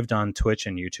archived on Twitch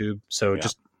and YouTube. So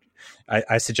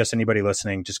I suggest anybody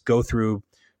listening, just go through,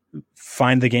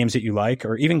 find the games that you like,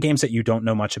 or even games that you don't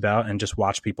know much about, and just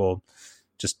watch people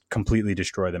just completely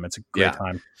destroy them. It's a great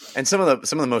time. And some of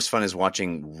the most fun is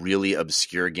watching really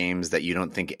obscure games that you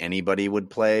don't think anybody would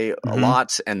play a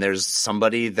lot, and there's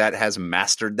somebody that has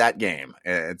mastered that game.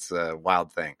 It's a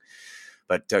wild thing.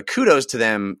 But kudos to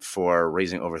them for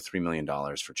raising over $3 million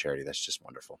for charity. That's just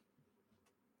wonderful.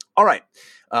 All right,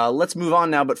 let's move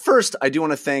on now. But first, I do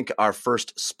want to thank our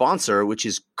first sponsor, which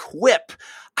is Quip.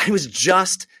 I was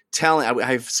just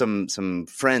I have some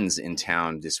friends in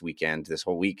town this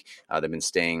whole week. They've been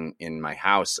staying in my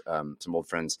house, some old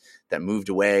friends that moved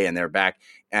away and they're back.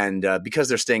 And because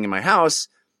they're staying in my house,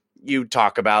 you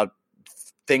talk about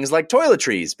things like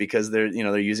toiletries because they're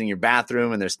using your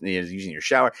bathroom and they're using your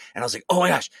shower. And I was like, oh my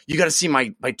gosh, you got to see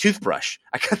my toothbrush.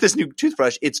 I got this new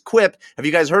toothbrush. It's Quip. Have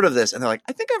you guys heard of this? And they're like,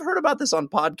 I think I've heard about this on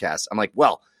podcasts. I'm like,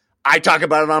 well, I talk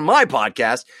about it on my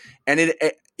podcast. And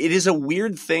it is a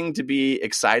weird thing to be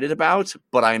excited about,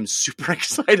 but I'm super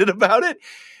excited about it.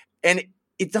 And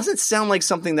it doesn't sound like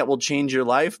something that will change your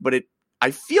life, but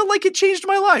I feel like it changed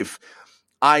my life.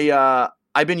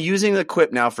 I've been using the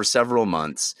Quip now for several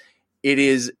months. It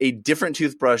is a different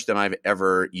toothbrush than I've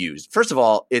ever used. First of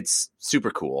all, it's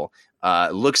super cool.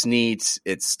 It looks neat.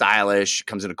 It's stylish.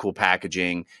 Comes in a cool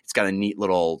packaging. It's got a neat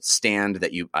little stand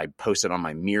that I posted on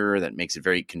my mirror that makes it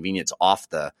very convenient. It's off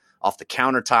the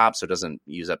countertop, so it doesn't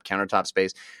use up countertop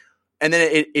space. And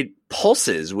then it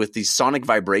pulses with these sonic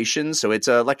vibrations. So it's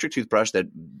an electric toothbrush that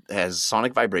has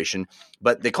sonic vibration,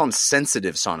 but they call them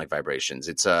sensitive sonic vibrations.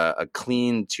 It's a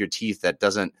clean to your teeth that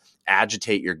doesn't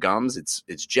agitate your gums.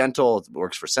 It's gentle. It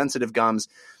works for sensitive gums.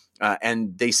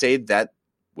 And they say that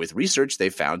with research, they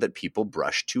found that people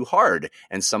brush too hard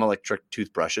and some electric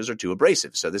toothbrushes are too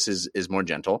abrasive. So this is more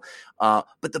gentle.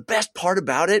 But the best part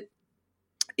about it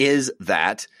is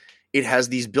that it has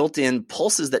these built-in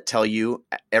pulses that tell you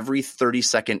every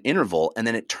 30-second interval, and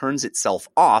then it turns itself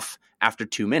off after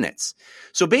 2 minutes.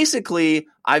 So basically,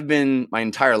 I've been my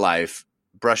entire life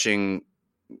brushing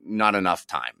not enough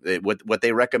time. What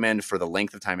they recommend for the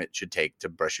length of time it should take to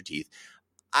brush your teeth,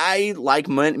 I, like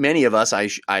many of us,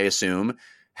 I assume,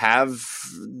 have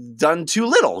done too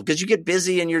little because you get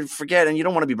busy and you forget and you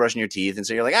don't want to be brushing your teeth, and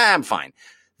so you're like, I'm fine.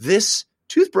 This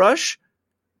toothbrush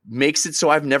makes it so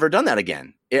I've never done that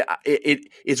again.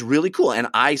 It's really cool. And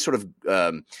I sort of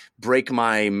break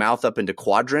my mouth up into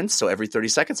quadrants. So every 30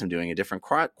 seconds I'm doing a different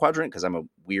quadrant because I'm a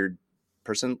weird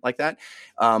person like that.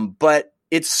 But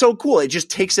it's so cool. It just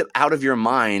takes it out of your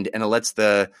mind and it lets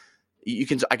I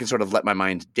can sort of let my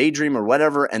mind daydream or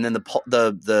whatever. And then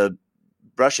the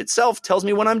brush itself tells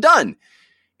me when I'm done.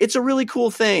 It's a really cool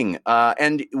thing.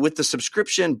 And with the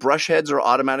subscription, brush heads are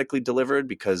automatically delivered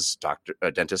because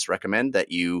dentists recommend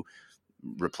that you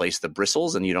replace the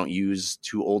bristles and you don't use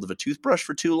too old of a toothbrush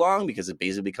for too long because it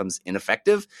basically becomes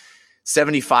ineffective.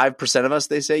 75% of us,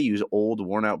 they say, use old,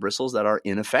 worn-out bristles that are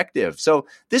ineffective. So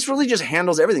this really just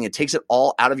handles everything. It takes it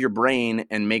all out of your brain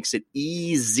and makes it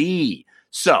easy.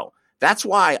 So that's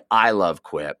why I love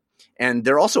Quip. And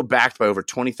they're also backed by over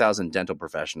 20,000 dental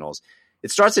professionals.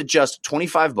 It starts at just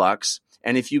 $25.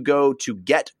 And if you go to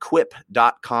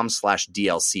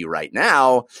getquip.com/DLC right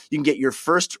now, you can get your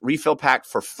first refill pack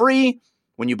for free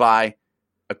when you buy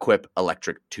a Quip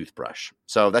electric toothbrush.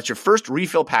 So that's your first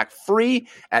refill pack free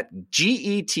at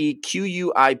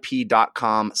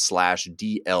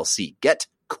getquip.com/DLC.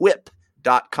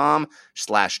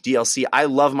 Getquip.com/DLC. I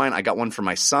love mine. I got one for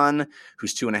my son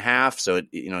who's 2.5. So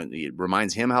it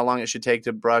reminds him how long it should take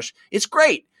to brush. It's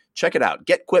great. Check it out.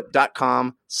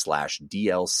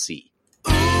 Getquip.com/DLC.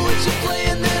 Ooh, what you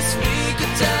playing this week?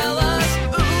 Tell us.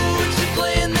 Ooh, what you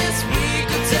playing this week?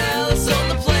 Tell us on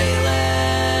the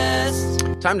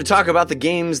playlist. Time to talk about the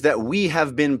games that we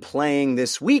have been playing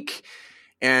this week.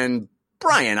 And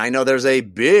Brian, I know there's a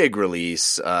big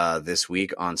release this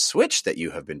week on Switch that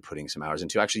you have been putting some hours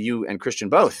into. Actually, you and Christian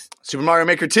both. Super Mario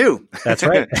Maker 2. That's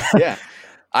right. Yeah.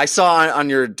 I saw on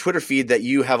your Twitter feed that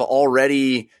you have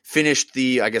already finished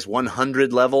the,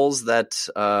 100 levels that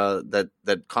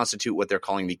constitute what they're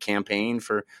calling the campaign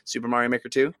for Super Mario Maker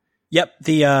 2. Yep.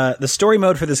 The story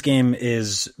mode for this game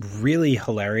is really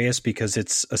hilarious because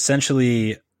it's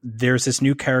essentially there's this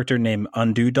new character named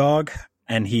Undo Dog,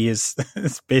 and he is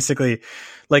it's basically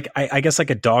like I guess like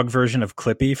a dog version of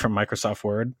Clippy from Microsoft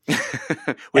Word.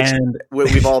 Which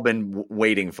we've all been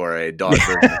waiting for, a dog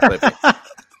version of Clippy.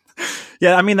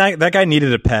 Yeah, I mean that guy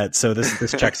needed a pet, so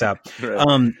this checks out.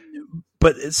 Right.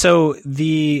 But so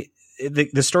the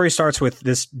story starts with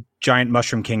this giant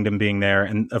mushroom kingdom being there,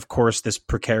 and of course this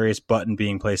precarious button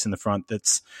being placed in the front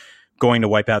that's going to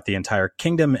wipe out the entire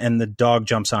kingdom, and the dog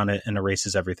jumps on it and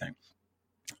erases everything.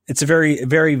 It's a very,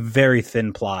 very, very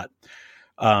thin plot,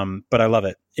 but I love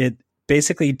it.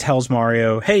 basically tells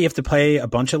Mario, hey, you have to play a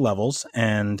bunch of levels,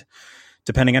 and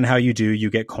depending on how you do, you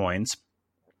get coins.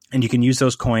 And you can use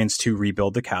those coins to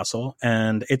rebuild the castle.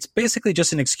 And it's basically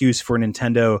just an excuse for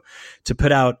Nintendo to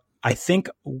put out, I think,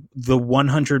 the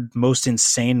 100 most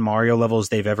insane Mario levels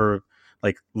they've ever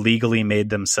like legally made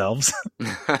themselves.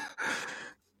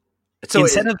 So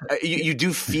you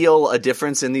do feel a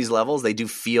difference in these levels? They do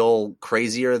feel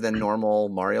crazier than normal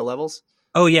Mario levels?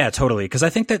 Oh yeah, totally. Because I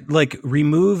think that like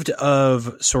removed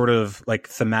of sort of like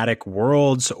thematic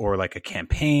worlds or like a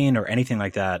campaign or anything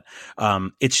like that,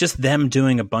 it's just them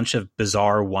doing a bunch of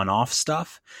bizarre one-off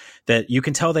stuff that you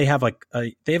can tell they have like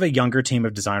they have a younger team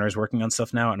of designers working on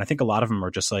stuff now, and I think a lot of them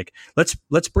are just like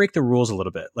let's break the rules a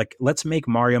little bit. Like let's make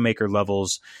Mario Maker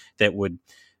levels that would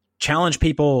challenge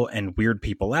people and weird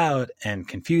people out and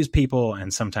confuse people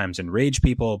and sometimes enrage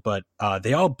people, but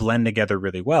they all blend together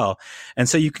really well. And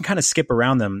so you can kind of skip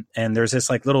around them. And there's this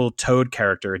like little Toad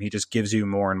character, and he just gives you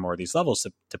more and more of these levels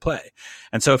to play.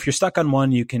 And so if you're stuck on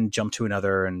one, you can jump to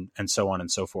another and so on and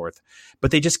so forth.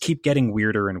 But they just keep getting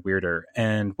weirder and weirder.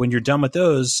 And when you're done with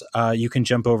those, you can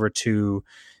jump over to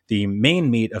the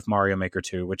main meat of Mario Maker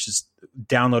 2, which is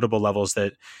downloadable levels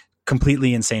that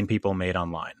completely insane people made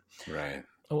online. Right.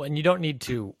 Oh, and you don't need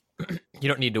to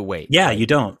wait. Yeah, right? you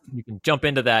don't. You can jump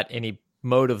into that any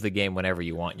mode of the game whenever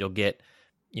you want. You'll get,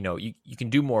 you can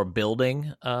do more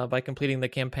building by completing the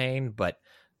campaign, but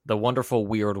the wonderful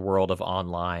weird world of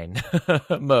online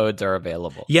modes are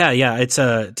available. Yeah. It's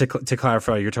to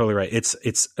clarify, you're totally right.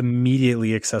 It's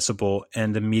immediately accessible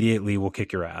and immediately will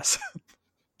kick your ass.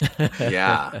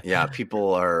 Yeah.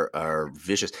 People are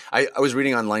vicious. I was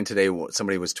reading online today.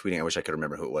 Somebody was tweeting. I wish I could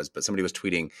remember who it was, but somebody was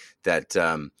tweeting that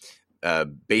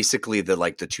basically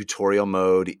the tutorial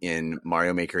mode in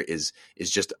Mario Maker is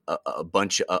just a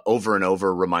bunch over and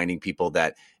over reminding people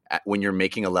that when you're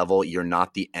making a level, you're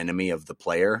not the enemy of the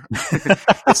player.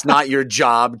 It's not your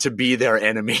job to be their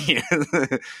enemy,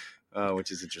 which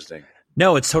is interesting.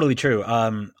 No, it's totally true.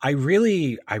 I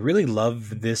really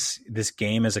love this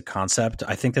game as a concept.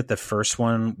 I think that the first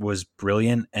one was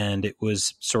brilliant, and it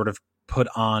was sort of put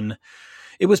on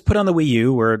the Wii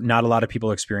U, where not a lot of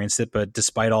people experienced it, but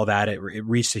despite all that, it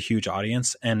reached a huge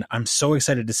audience. And I'm so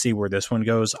excited to see where this one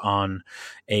goes on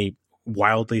a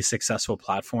wildly successful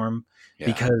platform,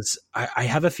 because I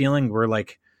have a feeling we're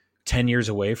like 10 years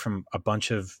away from a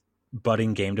bunch of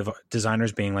budding game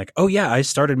designers being like, oh yeah, I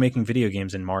started making video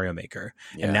games in Mario Maker,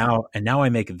 and now I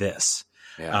make this.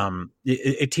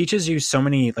 It teaches you so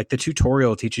many, like the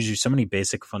tutorial teaches you so many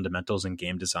basic fundamentals in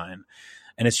game design,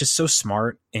 and it's just so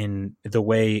smart in the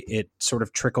way it sort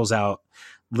of trickles out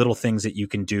little things that you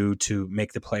can do to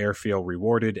make the player feel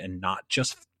rewarded and not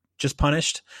just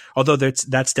punished. Although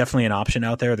that's definitely an option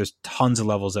out there. There's tons of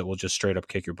levels that will just straight up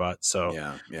kick your butt. So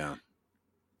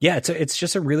yeah, it's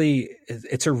just a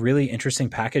really interesting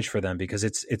package for them, because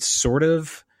it's sort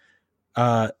of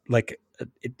like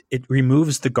it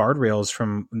removes the guardrails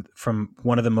from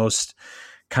one of the most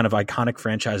kind of iconic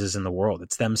franchises in the world.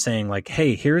 It's them saying like,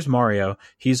 hey, here's Mario.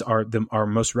 He's our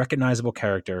most recognizable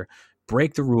character.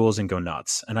 Break the rules and go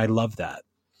nuts. And I love that.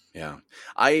 Yeah.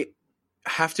 I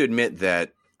have to admit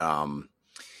that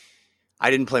I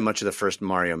didn't play much of the first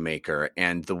Mario Maker,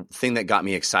 and the thing that got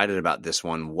me excited about this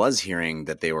one was hearing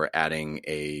that they were adding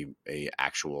a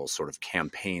actual sort of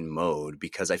campaign mode,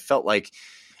 because I felt like,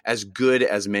 as good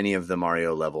as many of the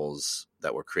Mario levels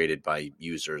that were created by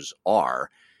users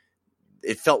are,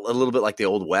 it felt a little bit like the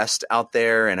Old West out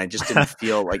there, and I just didn't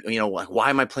feel like, like, why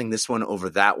am I playing this one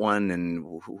over that one,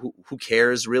 and who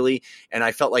cares really? And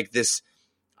I felt like this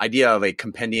idea of a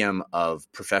compendium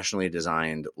of professionally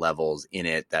designed levels in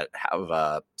it that have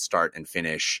a start and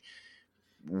finish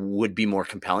would be more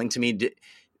compelling to me.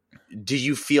 Do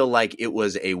you feel like it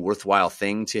was a worthwhile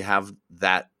thing to have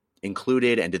that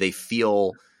included? And do they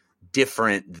feel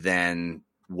different than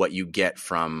what you get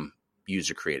from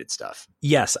user created stuff?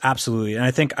 Yes, absolutely. And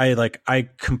I think I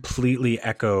completely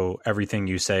echo everything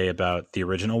you say about the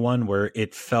original one, where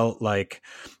it felt like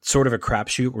sort of a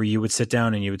crapshoot where you would sit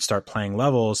down and you would start playing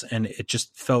levels, and it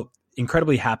just felt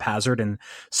incredibly haphazard, and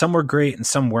some were great and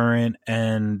some weren't,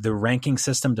 and the ranking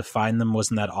system to find them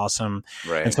wasn't that awesome.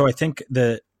 Right. And so I think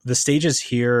the stages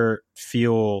here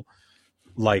feel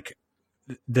like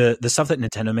the stuff that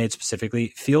Nintendo made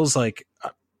specifically feels like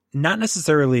not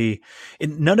necessarily,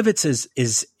 none of it's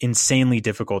is insanely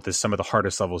difficult as some of the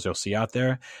hardest levels you'll see out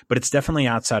there, but it's definitely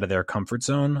outside of their comfort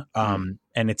zone. And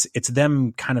it's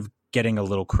them kind of getting a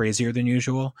little crazier than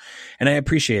usual. And I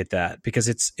appreciate that, because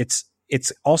it's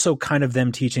it's also kind of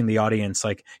them teaching the audience,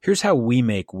 like, here's how we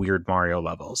make weird Mario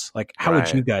levels. Like, how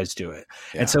would you guys do it?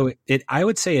 Yeah. And so I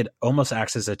would say it almost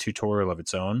acts as a tutorial of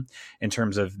its own in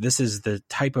terms of this is the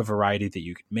type of variety that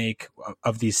you can make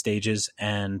of these stages.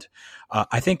 And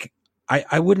I think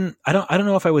I don't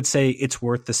know if I would say it's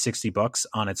worth the $60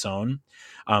 on its own.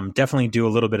 Definitely do a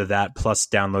little bit of that, plus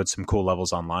download some cool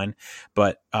levels online.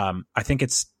 But I think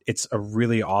it's a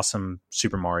really awesome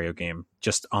Super Mario game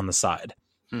just on the side.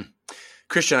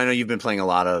 Christian, I know you've been playing a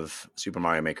lot of Super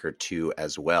Mario Maker 2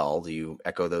 as well. Do you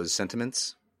echo those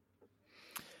sentiments?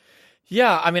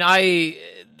 Yeah, I mean,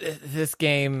 this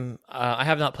game I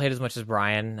have not played as much as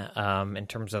Brian in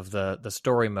terms of the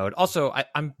story mode. Also,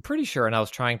 I'm pretty sure, and I was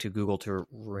trying to Google to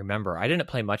remember, I didn't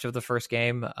play much of the first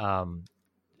game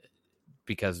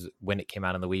because when it came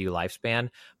out on the Wii U lifespan,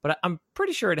 but I'm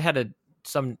pretty sure it had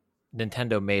some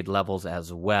Nintendo-made levels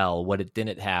as well. What it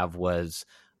didn't have was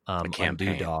a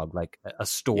dog, like a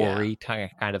story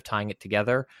kind of tying it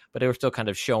together, but they were still kind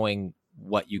of showing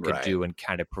what you could do and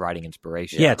kind of providing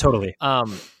inspiration. Yeah, totally.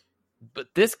 But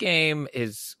this game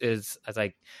is as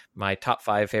my top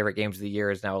 5 favorite games of the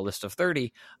year is now a list of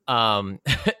 30.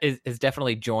 Is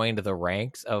definitely joined the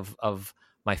ranks of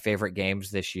my favorite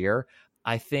games this year.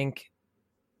 I think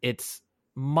it's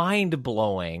mind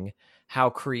blowing how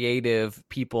creative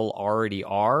people already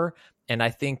are, and I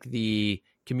think the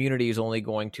community is only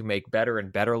going to make better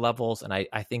and better levels. And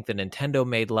I think the Nintendo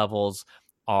made levels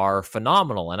are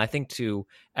phenomenal. And I think, to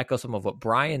echo some of what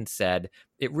Brian said,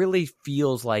 it really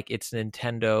feels like it's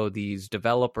Nintendo, these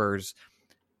developers,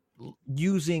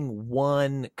 using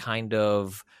one kind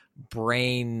of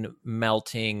brain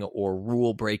melting or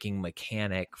rule breaking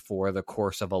mechanic for the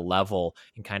course of a level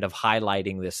and kind of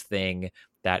highlighting this thing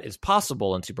that is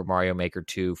possible in Super Mario Maker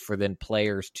 2 for then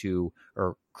players to,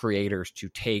 or creators to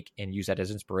take and use that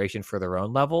as inspiration for their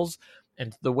own levels.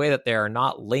 And the way that they are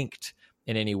not linked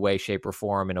in any way, shape, or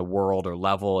form in a world or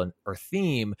level or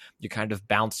theme, you're kind of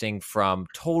bouncing from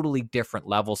totally different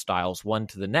level styles one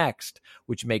to the next,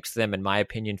 which makes them, in my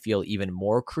opinion, feel even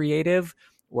more creative.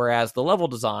 Whereas the level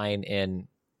design in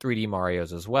 3D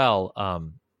Mario's as well,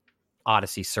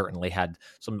 Odyssey certainly had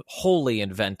some wholly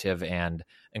inventive and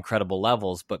incredible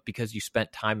levels, but because you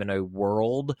spent time in a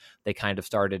world, they kind of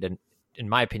started, in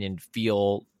my opinion,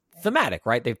 feel thematic,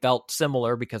 right? They felt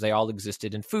similar because they all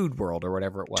existed in Food World or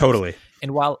whatever it was. Totally.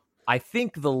 And while I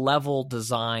think the level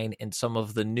design in some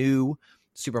of the new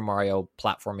Super Mario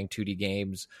platforming 2D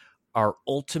games are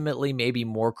ultimately maybe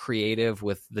more creative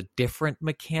with the different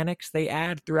mechanics they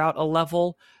add throughout a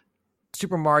level,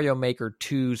 Super Mario Maker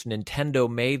 2's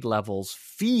Nintendo-made levels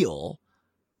feel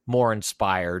more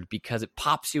inspired because it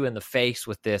pops you in the face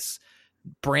with this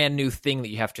brand new thing that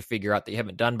you have to figure out that you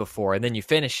haven't done before, and then you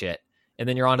finish it, and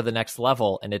then you're on to the next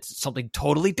level, and it's something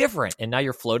totally different, and now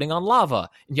you're floating on lava,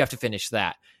 and you have to finish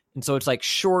that. And so it's like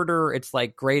shorter, it's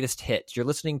like greatest hits. You're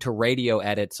listening to radio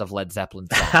edits of Led Zeppelin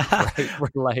songs, right?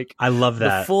 Where like I love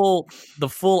that. The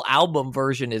full album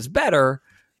version is better,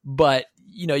 but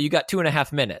you know, you got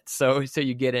 2.5 minutes. So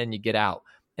you get in, you get out.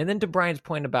 And then to Brian's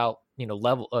point about, you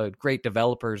know, great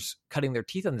developers cutting their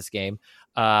teeth on this game,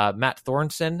 Matt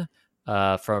Thornton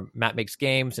from Matt Makes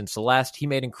Games and Celeste, he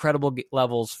made incredible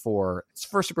levels for his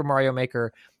first Super Mario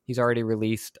Maker. He's already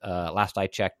released, last I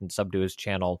checked and subbed to his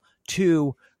channel,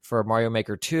 2 for Mario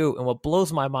Maker 2. And what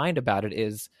blows my mind about it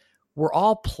is we're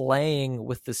all playing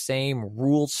with the same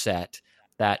rule set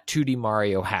that 2D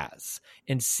Mario has.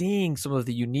 And seeing some of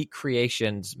the unique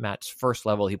creations, Matt's first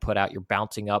level he put out, you're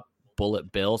bouncing up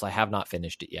bullet bills. I have not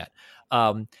finished it yet.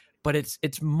 But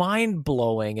it's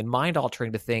mind-blowing and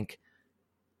mind-altering to think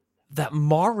that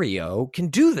Mario can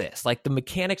do this. Like the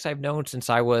mechanics I've known since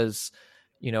I was,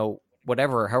 you know,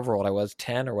 however old I was,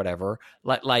 10 or whatever,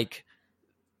 like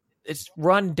it's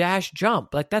run, dash,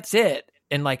 jump. Like that's it.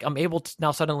 And like I'm able to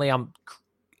now suddenly I'm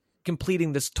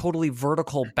completing this totally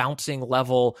vertical bouncing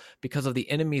level because of the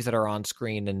enemies that are on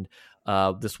screen.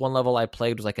 And this one level I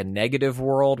played was like a negative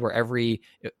world where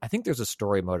I think there's a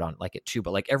story mode on like it too,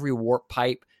 but like every warp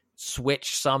pipe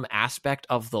switch some aspect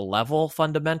of the level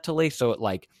fundamentally. So it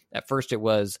like at first it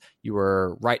was you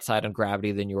were right side on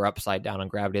gravity, then you were upside down on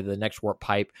gravity. The next warp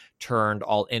pipe turned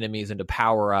all enemies into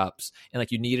power-ups, and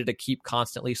like you needed to keep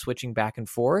constantly switching back and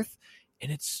forth.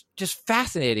 And it's just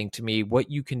fascinating to me what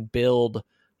you can build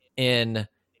in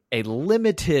a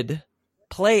limited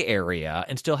play area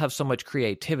and still have so much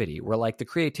creativity, where like the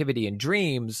creativity in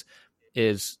Dreams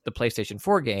is the PlayStation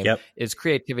 4 game, is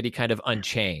creativity kind of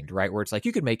unchained, right? Where it's like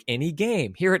you could make any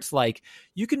game. Here it's like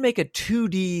you can make a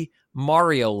 2D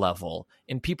Mario level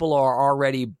and people are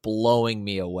already blowing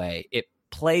me away. It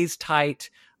plays tight.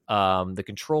 The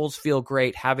controls feel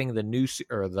great. Having the new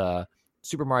or the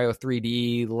Super Mario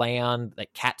 3D Land,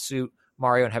 like Catsuit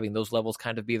Mario, and having those levels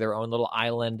kind of be their own little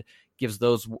island gives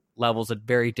those levels a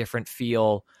very different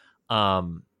feel.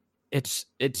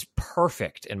 It's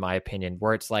perfect in my opinion,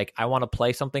 where it's like, I want to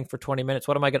play something for 20 minutes.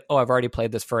 What am I going to, I've already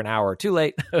played this for an hour. Too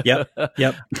late. Yep.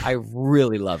 I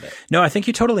really love it. No, I think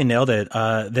you totally nailed it.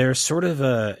 There's sort of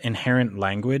a inherent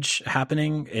language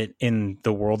happening in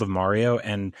the world of Mario,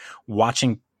 and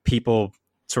watching people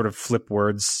sort of flip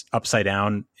words upside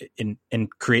down and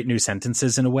create new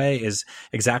sentences in a way is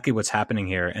exactly what's happening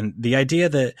here. And the idea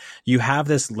that you have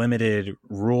this limited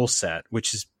rule set,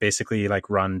 which is basically like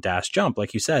run, dash, jump,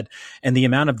 like you said, and the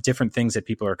amount of different things that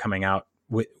people are coming out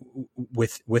with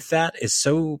that is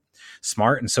so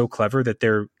smart and so clever that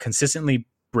they're consistently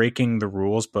breaking the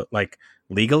rules, but like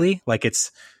legally, like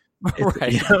it's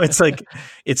Right. it's like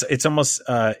it's almost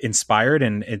inspired,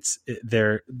 and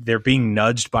they're being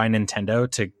nudged by Nintendo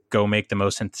to go make the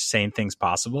most insane things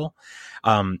possible.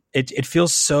 It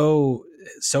feels so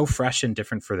fresh and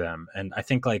different for them, and I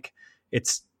think like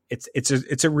it's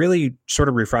a really sort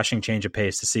of refreshing change of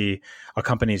pace to see a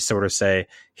company sort of say,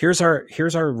 here's our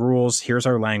rules, here's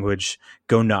our language,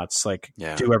 go nuts, like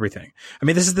do everything. I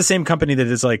mean, this is the same company that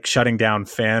is like shutting down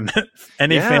fan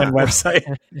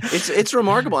website. It's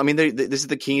remarkable. I mean, this is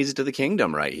the keys to the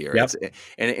kingdom right here. Yep.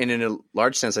 And in a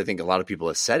large sense, I think a lot of people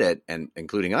have said it, and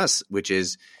including us, which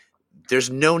is there's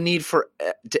no need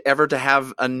to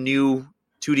have a new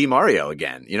 2D Mario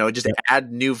again. Just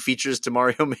add new features to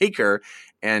Mario Maker,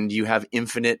 and you have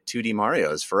infinite 2D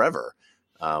Marios forever,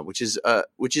 which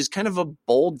is kind of a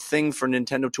bold thing for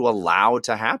Nintendo to allow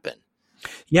to happen.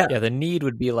 Yeah, the need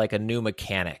would be like a new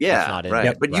mechanic. Yeah, that's not in right.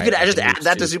 it, But you right? could Like just a new add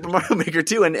that to super- Super Mario Maker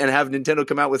 2 and have Nintendo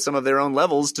come out with some of their own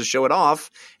levels to show it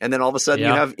off, and then all of a sudden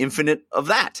you have infinite of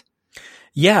that.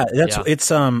 Yeah, it's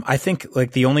I think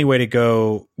like the only way to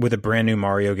go with a brand new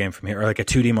Mario game from here, or like a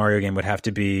 2D Mario game, would have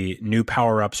to be new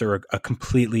power-ups or a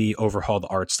completely overhauled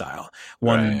art style,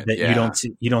 one that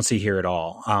you don't see here at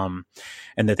all,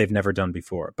 and that they've never done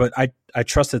before. But I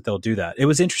trust that they'll do that. It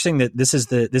was interesting that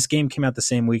this game came out the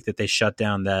same week that they shut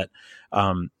down that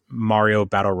Mario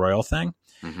Battle Royale thing.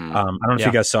 Mm-hmm. I don't know if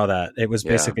you guys saw that. It was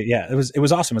basically, it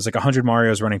was awesome. It was like 100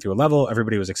 Marios running through a level.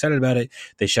 Everybody was excited about it.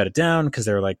 They shut it down because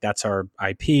they were like, that's our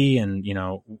IP, and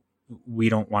we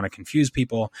don't want to confuse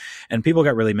people. And people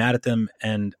got really mad at them.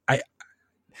 And I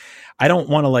don't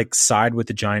want to like side with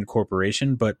the giant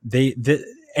corporation, but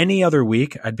any other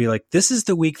week I'd be like, this is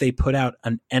the week they put out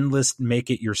an endless make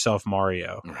it yourself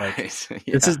Mario. Like,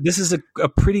 this is a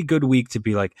pretty good week to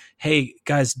be like, hey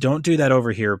guys, don't do that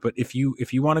over here. But if you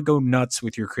want to go nuts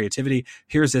with your creativity,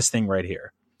 here's this thing right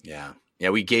here. Yeah.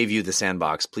 We gave you the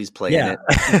sandbox. Please play in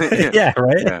it. Yeah.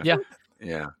 Right.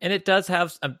 Yeah. And it does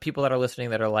have some people that are listening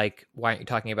that are like, why aren't you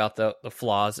talking about the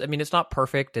flaws? I mean, it's not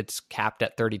perfect. It's capped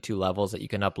at 32 levels that you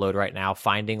can upload right now.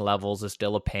 Finding levels is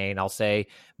still a pain. I'll say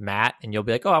Matt, and you'll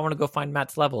be like, oh, I want to go find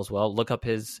Matt's levels. Well, look up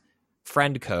his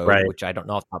friend code, which I don't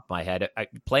know off the top of my head. I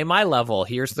play my level.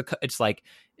 Here's it's like,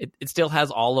 it still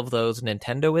has all of those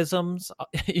Nintendo-isms,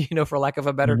 for lack of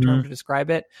a better term to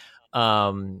describe it.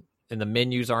 And the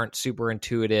menus aren't super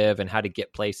intuitive, and how to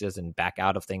get places and back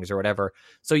out of things or whatever.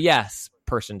 So yes,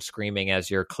 person screaming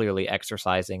as you're clearly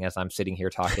exercising as I'm sitting here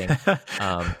talking.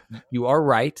 You are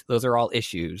right. Those are all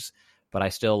issues, but I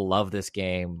still love this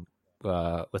game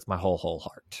with my whole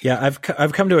heart. Yeah,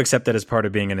 I've come to accept that as part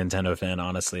of being a Nintendo fan,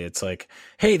 honestly. It's like,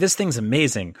 hey, this thing's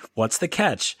amazing. What's the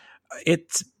catch?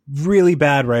 It's really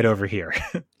bad right over here.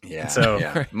 Yeah.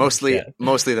 So mostly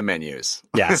the menus.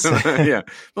 Yes. Yeah.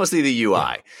 Mostly the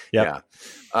UI. Yep.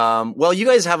 Yeah. Well, you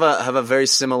guys have a very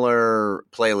similar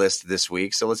playlist this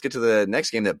week. So let's get to the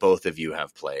next game that both of you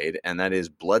have played, and that is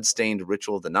Bloodstained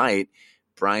Ritual of the Night.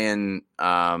 Brian,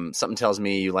 something tells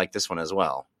me you like this one as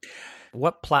well.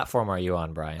 What platform are you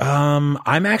on, Brian?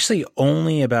 I'm actually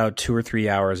only about 2 or 3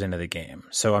 hours into the game.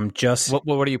 So I'm just What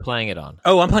are you playing it on?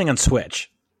 Oh, I'm playing on Switch.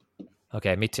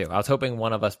 Okay, me too. I was hoping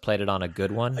one of us played it on a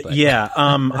good one. But... Yeah,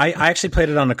 I actually played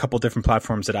it on a couple different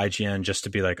platforms at IGN just to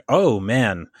be like, oh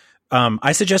man.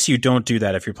 I suggest you don't do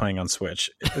that if you're playing on Switch.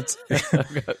 It's,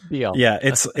 Deal. Yeah,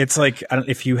 it's like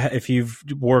if you've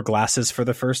wore glasses for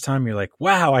the first time, you're like,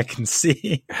 wow, I can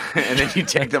see. And then you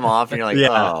take them off, and you're like,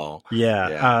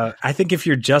 Yeah. I think if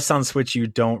you're just on Switch, you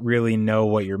don't really know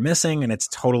what you're missing, and it's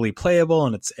totally playable,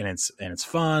 and it's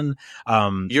fun.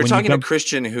 You're talking to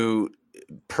Christian who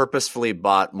purposefully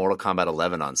bought Mortal Kombat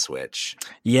 11 on Switch.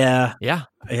 Yeah,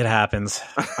 it happens.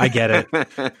 I get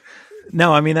it.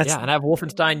 No, I mean that's and I have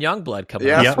Wolfenstein Youngblad coming.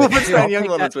 Yeah, out. Yep. Wolfenstein I'll take Youngblood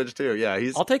on that- Switch too. Yeah,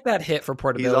 I'll take that hit for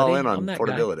portability. he's all in I'm on that guy.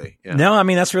 portability. Yeah. No, I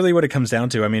mean that's really what it comes down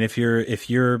to. I mean, if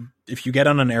you get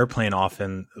on an airplane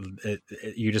often,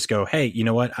 you just go, hey, you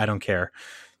know what? I don't care.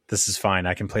 This is fine.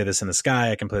 I can play this in the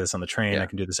sky. I can play this on the train. Yeah. I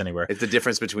can do this anywhere. It's the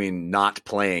difference between not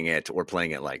playing it or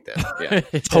playing it like this. Yeah.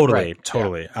 Totally.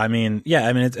 Right. I mean, yeah.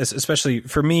 I mean, it's especially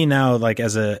for me now. Like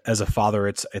as a father,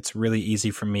 it's really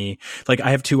easy for me. Like I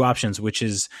have two options, which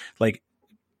is like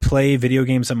play video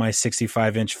games on my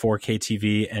 65-inch 4K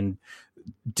TV and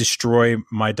destroy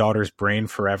my daughter's brain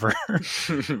forever.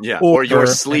 Yeah. Or your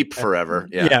sleep forever.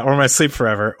 Yeah. Or my sleep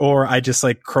forever. Or I just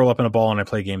like curl up in a ball and I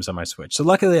play games on my Switch. So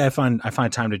luckily I find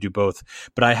time to do both.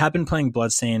 But I have been playing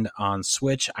Bloodstained on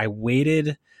Switch. I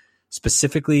waited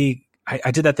specifically. I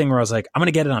did that thing where I was like, I'm going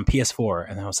to get it on PS4.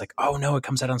 And then I was like, oh no, it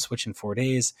comes out on Switch in 4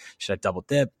 days. Should I double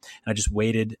dip? And I just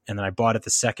waited. And then I bought it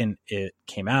the second it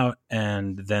came out.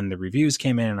 And then the reviews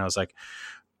came in and I was like,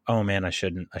 oh man, I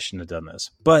shouldn't have done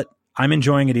this. But I'm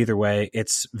enjoying it either way.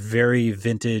 It's very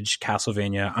vintage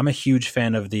Castlevania. I'm a huge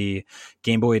fan of the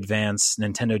Game Boy Advance,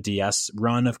 Nintendo DS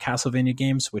run of Castlevania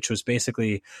games, which was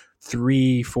basically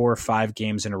 3, 4, 5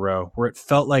 games in a row, where it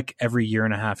felt like every year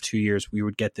and a half, 2 years, we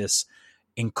would get this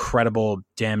incredible,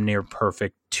 damn near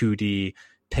perfect 2D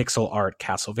pixel art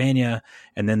Castlevania,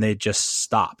 and then they just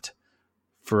stopped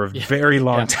for a very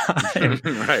long time.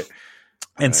 Right.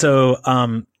 And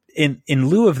so, in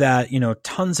lieu of that, you know,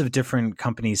 tons of different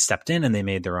companies stepped in and they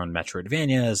made their own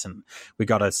Metroidvanias, and we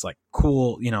got us like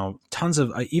cool, you know, tons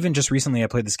of, even just recently I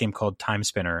played this game called Time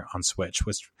Spinner on Switch,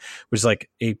 which was like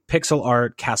a pixel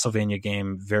art Castlevania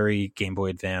game, very Game Boy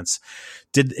Advance.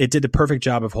 It did the perfect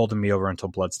job of holding me over until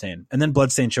Bloodstained. And then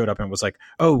Bloodstained showed up and was like,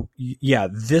 oh yeah,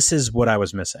 this is what I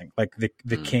was missing. Like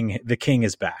the king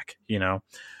is back, you know?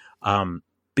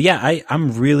 But yeah,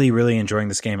 I'm really, really enjoying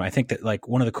this game. I think that like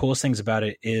one of the coolest things about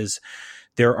it is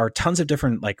there are tons of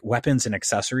different like weapons and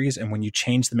accessories. And when you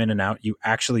change them in and out, you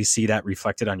actually see that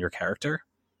reflected on your character.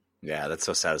 Yeah, that's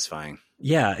so satisfying.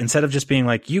 Yeah. Instead of just being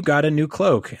like, you got a new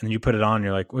cloak and you put it on,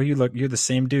 you're like, well, you're the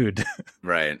same dude.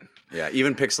 Right. Yeah.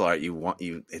 Even pixel art,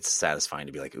 it's satisfying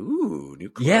to be like, ooh, new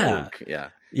cloak. Yeah. Yeah.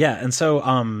 Yeah. And so,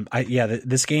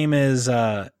 this game is,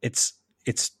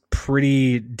 it's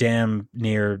pretty damn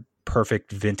near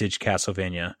perfect vintage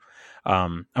Castlevania.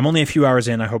 I'm only a few hours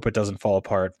in. I hope it doesn't fall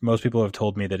apart. Most people have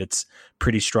told me that it's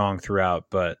pretty strong throughout,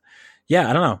 but yeah,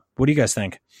 I don't know. What do you guys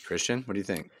think? Christian, what do you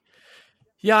think?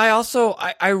 Yeah,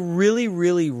 I really,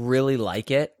 really, really like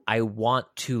it. I want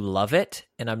to love it,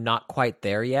 and I'm not quite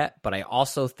there yet, but I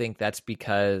also think that's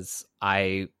because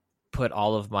I put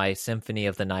all of my Symphony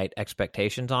of the Night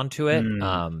expectations onto it.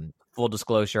 Full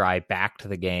disclosure, I backed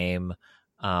the game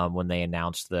when they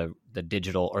announced the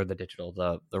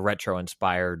retro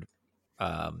inspired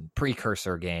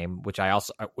precursor game, which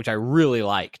I really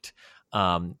liked.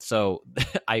 So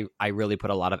I really put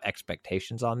a lot of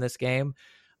expectations on this game.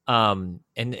 And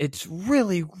it's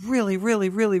really, really, really,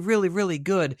 really, really, really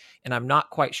good. And I'm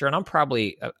not quite sure, and I'm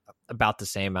probably about the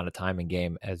same amount of time in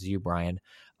game as you, Brian.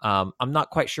 I'm not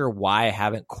quite sure why I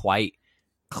haven't quite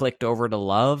clicked over to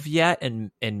love yet,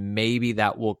 and maybe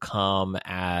that will come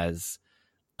as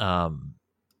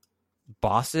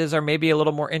bosses are maybe a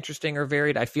little more interesting or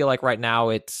varied. I feel like right now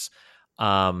it's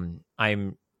I'm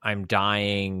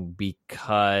dying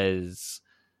because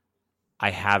I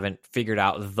haven't figured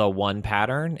out the one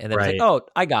pattern, and then it's like, oh,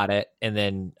 I got it, and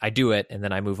then I do it, and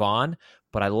then I move on.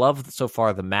 But I love so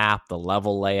far the map, the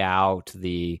level layout,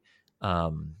 the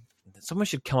someone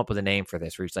should come up with a name for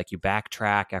this, where it's like you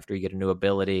backtrack after you get a new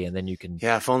ability, and then you can.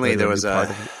 Yeah, if only there was a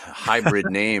hybrid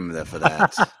name for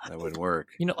that, that would work.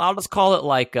 You know, I'll just call it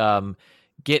like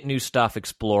get new stuff,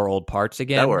 explore old parts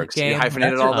again. That works. You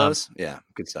hyphenated all those? Yeah,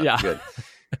 good stuff. Yeah. Good.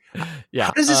 Yeah.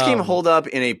 How does this game hold up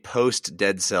in a post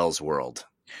Dead Cells world?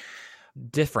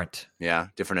 Different. Yeah,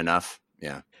 different enough.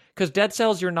 Yeah. Because Dead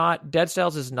Cells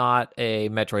is not a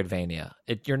Metroidvania.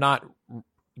 You're not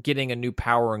getting a new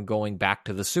power and going back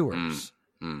to the sewers.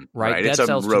 Right? It's Dead a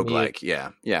Cells roguelike.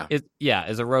 Yeah.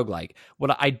 Is a roguelike.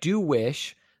 What I do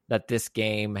wish that this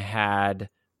game had.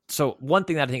 So one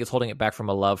thing that I think is holding it back from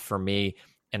a love for me,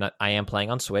 and I am playing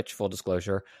on Switch, full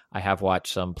disclosure. I have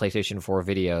watched some PlayStation 4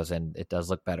 videos, and it does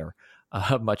look better.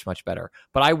 Much, much better.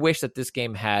 But I wish that this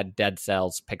game had Dead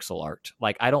Cells pixel art.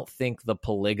 Like, I don't think the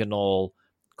polygonal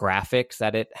graphics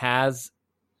that it has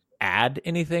add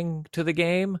anything to the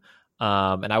game.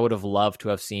 And I would have loved to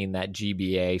have seen that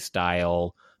GBA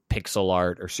style pixel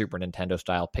art or Super Nintendo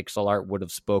style pixel art would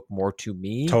have spoke more to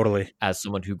me. Totally. As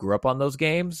someone who grew up on those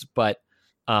games. But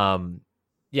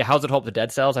yeah, how's it hold the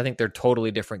Dead Cells? I think they're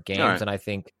totally different games. Right. And I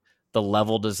think the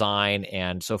level design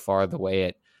and so far the way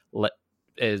it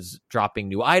is dropping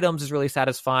new items is really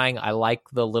satisfying. I like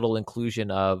the little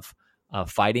inclusion of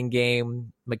fighting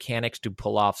game mechanics to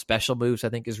pull off special moves. I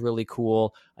think is really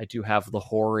cool. I do have the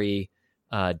Hori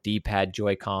D-pad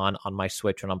Joy-Con on my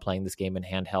Switch when I'm playing this game in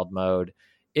handheld mode.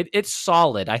 It's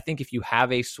solid. I think if you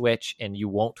have a Switch and you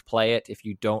won't play it, if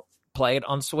you don't play it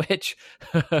on Switch,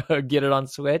 get it on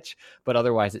Switch. But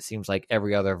otherwise, it seems like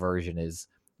every other version is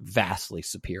vastly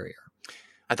superior.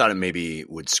 I thought it maybe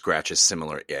would scratch a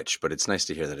similar itch, but it's nice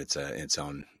to hear that it's its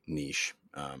own niche.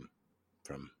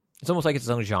 It's almost like it's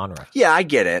its own genre. Yeah, I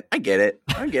get it. I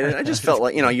just felt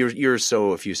like, you're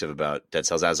so effusive about Dead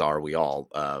Cells, as are we all.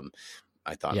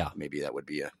 I thought maybe that would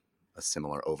be a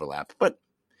similar overlap, but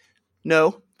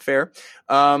no, fair.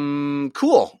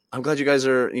 Cool. I'm glad you guys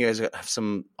have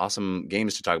some awesome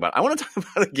games to talk about. I want to talk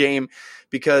about a game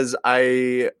because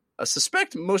I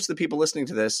suspect most of the people listening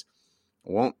to this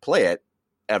won't play it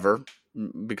ever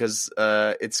because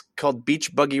it's called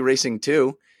Beach Buggy Racing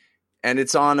 2, and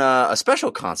it's on a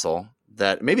special console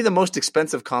that maybe the most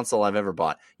expensive console I've ever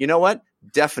bought. You know what?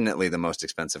 Definitely the most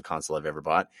expensive console I've ever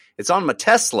bought. It's on my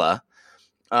Tesla.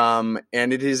 And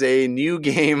it is a new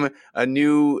game, a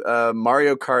new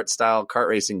Mario Kart style kart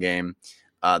racing game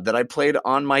that I played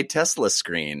on my Tesla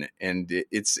screen, and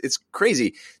it's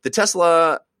crazy. The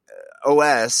Tesla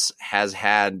OS has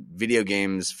had video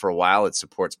games for a while. It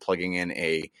supports plugging in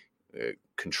a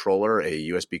controller, a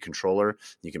USB controller.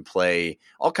 You can play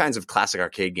all kinds of classic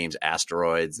arcade games,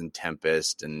 Asteroids and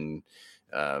Tempest, and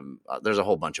there's a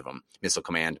whole bunch of them, Missile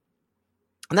Command.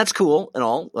 And that's cool and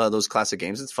all, those classic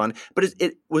games. It's fun. But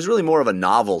it was really more of a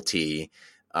novelty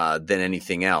than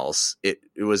anything else. It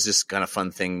was just kind of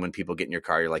fun thing when people get in your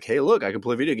car. You're like, hey, look, I can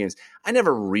play video games. I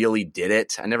never really did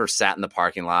it. I never sat in the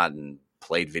parking lot and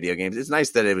played video games. It's nice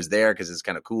that it was there because it's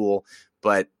kind of cool.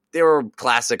 But they were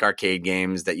classic arcade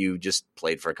games that you just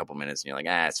played for a couple minutes. And you're like,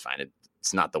 it's fine.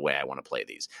 It's not the way I want to play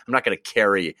these. I'm not going to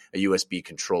carry a USB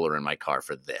controller in my car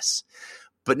for this.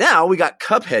 But now we got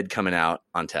Cuphead coming out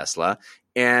on Tesla.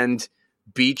 And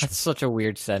That's such a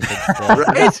weird sentence.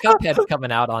 Right? Cuphead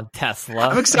coming out on Tesla.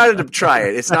 I'm excited to try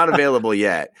it. It's not available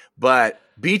yet, but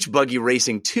Beach Buggy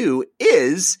Racing 2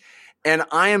 is, and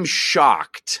I am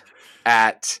shocked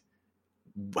at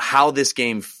how this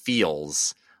game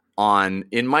feels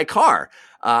in my car.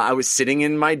 I was sitting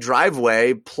in my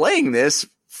driveway playing this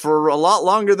for a lot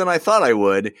longer than I thought I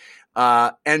would,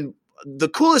 and the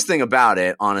coolest thing about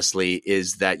it, honestly,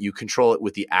 is that you control it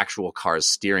with the actual car's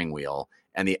steering wheel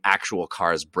and the actual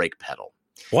car's brake pedal.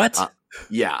 What?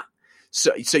 Yeah.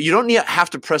 So you don't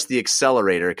have to press the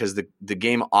accelerator because the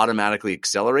game automatically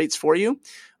accelerates for you.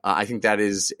 I think that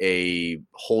is a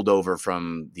holdover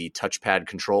from the touchpad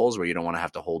controls where you don't want to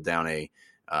have to hold down an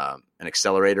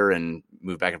accelerator and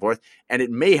move back and forth. And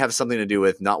it may have something to do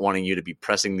with not wanting you to be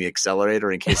pressing the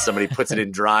accelerator in case somebody puts it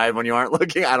in drive when you aren't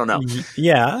looking. I don't know.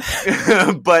 Yeah.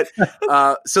 But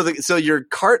so your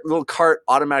little cart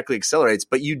automatically accelerates,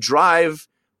 but you drive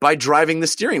by driving the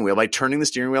steering wheel, by turning the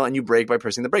steering wheel, and you brake by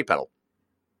pressing the brake pedal.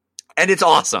 And it's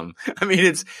awesome. I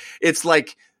mean, it's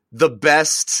like the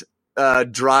best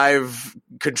drive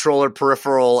controller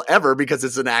peripheral ever because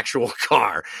it's an actual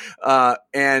car.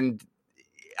 And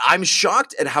I'm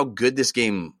shocked at how good this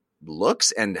game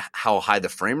looks and how high the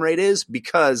frame rate is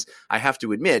because I have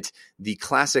to admit the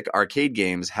classic arcade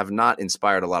games have not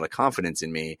inspired a lot of confidence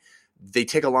in me. They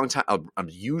take a long time,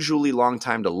 usually long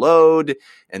time to load,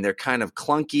 and they're kind of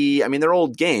clunky. I mean, they're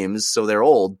old games, so they're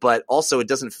old, but also it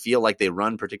doesn't feel like they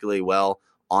run particularly well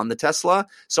on the Tesla.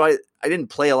 So I didn't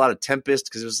play a lot of Tempest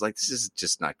because it was like, this is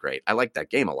just not great. I like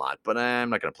that game a lot, but I'm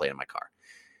not going to play it in my car.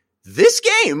 This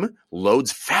game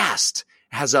loads fast.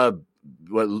 Has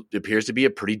what appears to be a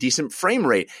pretty decent frame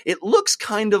rate. It looks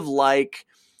kind of like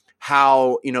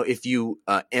how, if you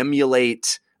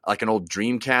emulate like an old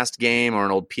Dreamcast game or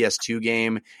an old PS2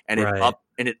 game and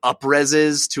it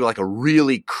up-reses to like a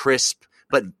really crisp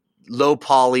but low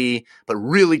poly, but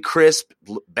really crisp,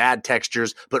 bad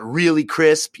textures, but really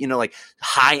crisp, like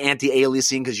high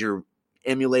anti-aliasing because you're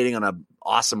emulating on an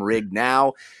awesome rig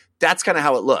now. That's kind of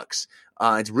how it looks.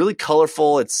 It's really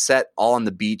colorful. It's set all on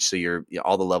the beach, so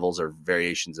all the levels are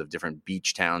variations of different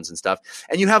beach towns and stuff.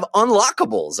 And you have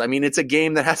unlockables. I mean, it's a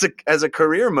game that has a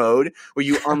career mode where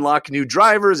you unlock new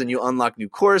drivers and you unlock new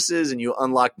courses and you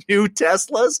unlock new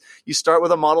Teslas. You start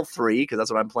with a Model 3 because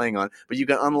that's what I'm playing on, but you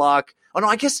can unlock. Oh no,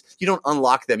 I guess you don't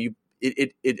unlock them.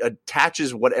 It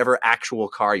attaches whatever actual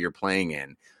car you're playing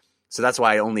in. So that's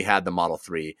why I only had the Model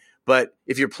 3. But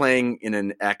if you're playing in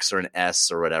an X or an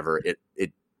S or whatever, it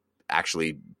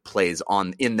actually plays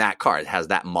in that car. It has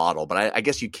that model, but I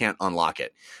guess you can't unlock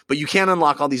it. But you can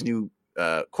unlock all these new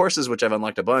courses, which I've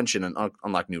unlocked a bunch, and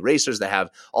unlocked new racers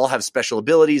that all have special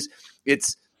abilities.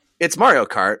 It's Mario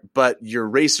Kart, but your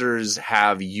racers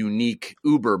have unique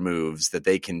uber moves that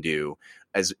they can do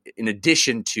as in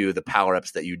addition to the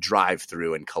power-ups that you drive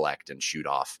through and collect and shoot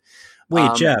off.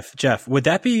 Wait, Jeff, would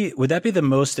that be the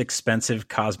most expensive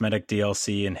cosmetic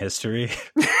DLC in history?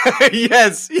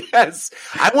 Yes.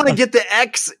 I want to get the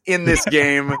X in this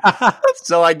game,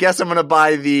 so I guess I'm going to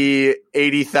buy the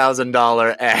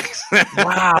 $80,000 X.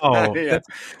 Wow. Yeah.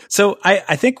 So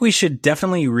I think we should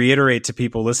definitely reiterate to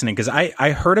people listening, because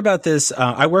I heard about this.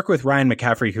 I work with Ryan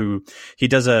McCaffrey, who he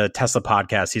does a Tesla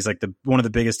podcast. He's like one of the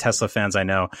biggest Tesla fans I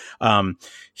know.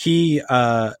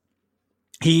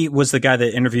 He was the guy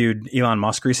that interviewed Elon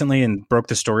Musk recently and broke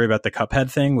the story about the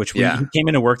Cuphead thing, which he came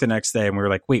into work the next day and we were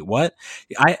like, wait, what?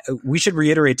 We should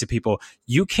reiterate to people,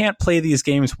 you can't play these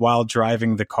games while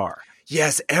driving the car.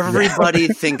 Yes, everybody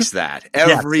thinks that.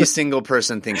 Every single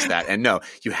person thinks that. And no,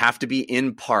 you have to be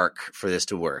in park for this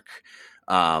to work.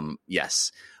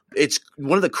 Yes. It's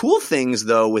one of the cool things,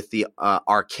 though, with the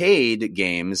arcade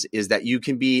games is that you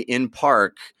can be in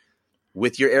park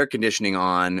with your air conditioning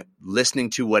on, listening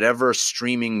to whatever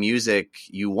streaming music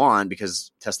you want,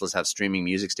 because Teslas have streaming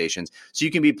music stations. So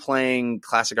you can be playing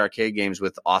classic arcade games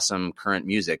with awesome current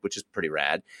music, which is pretty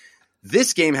rad.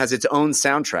 This game has its own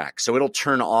soundtrack, so it'll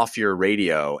turn off your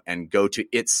radio and go to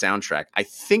its soundtrack. I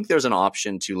think there's an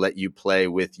option to let you play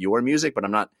with your music, but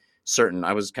I'm not certain.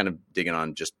 I was kind of digging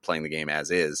on just playing the game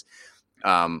as is.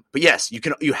 But yes,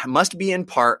 you must be in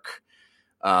park.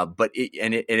 But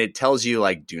it tells you,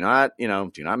 like, do not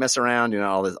mess around,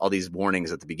 all these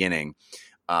warnings at the beginning.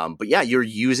 But yeah, you're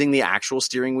using the actual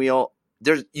steering wheel.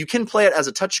 You can play it as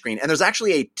a touchscreen, and there's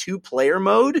actually a 2-player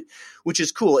mode, which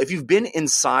is cool. If you've been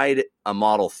inside a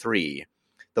Model 3,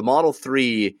 the Model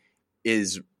 3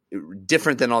 is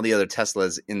different than all the other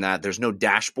Teslas in that there's no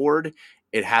dashboard.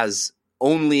 It has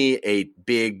only a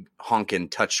big honkin'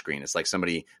 touchscreen. It's like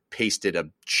somebody pasted a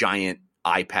giant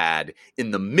iPad in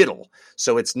the middle.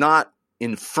 So it's not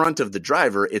in front of the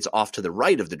driver. It's off to the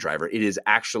right of the driver. It is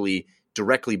actually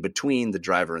directly between the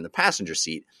driver and the passenger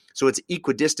seat. So it's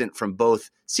equidistant from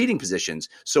both seating positions.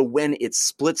 So when it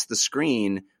splits the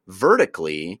screen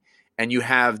vertically and you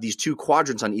have these two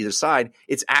quadrants on either side,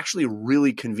 it's actually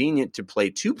really convenient to play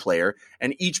 2-player,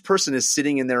 and each person is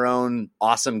sitting in their own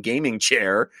awesome gaming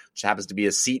chair, which happens to be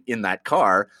a seat in that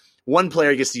car. One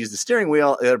player gets to use the steering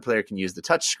wheel. The other player can use the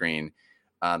touch screen.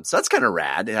 So that's kind of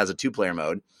rad. It has a 2-player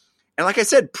mode. And like I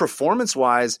said,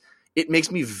 performance-wise, it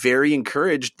makes me very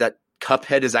encouraged that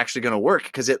Cuphead is actually going to work,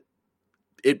 because it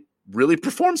really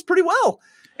performs pretty well,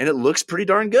 and it looks pretty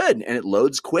darn good, and it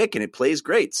loads quick, and it plays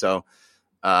great. So,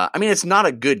 I mean, it's not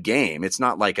a good game. It's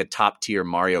not like a top-tier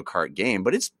Mario Kart game,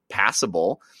 but it's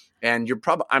passable. And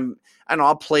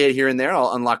I'll play it here and there.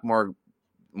 I'll unlock more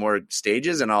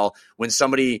stages, and when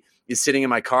somebody is sitting in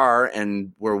my car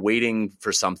and we're waiting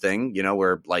for something,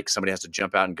 where like somebody has to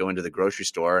jump out and go into the grocery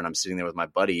store, and I'm sitting there with my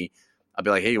buddy, I'll be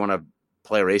like, hey, you want to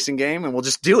play a racing game? And we'll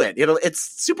just do it. It's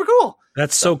super cool.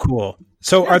 That's so cool.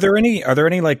 So are there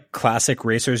any like classic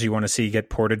racers you want to see get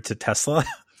ported to Tesla?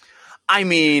 I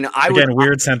mean,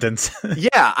 weird sentence.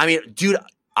 Yeah. I mean, dude,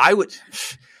 I would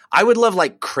love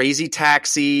like Crazy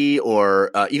Taxi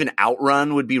or even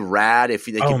Outrun would be rad if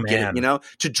they could get it,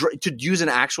 to use an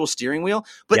actual steering wheel.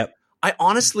 But I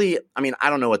honestly, I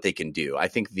don't know what they can do. I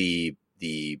think the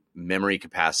memory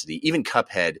capacity, even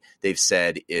Cuphead, they've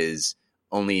said is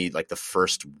only like the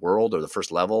first world or the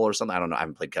first level or something. I don't know. I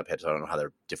haven't played Cuphead, so I don't know how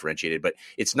they're differentiated, but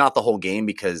it's not the whole game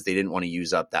because they didn't want to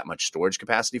use up that much storage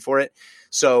capacity for it.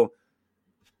 So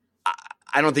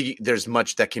I don't think there's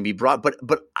much that can be brought, but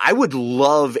I would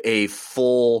love a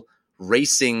full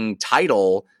racing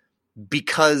title,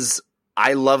 because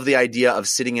I love the idea of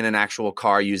sitting in an actual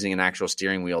car using an actual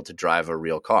steering wheel to drive a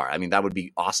real car. I mean, that would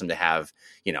be awesome to have,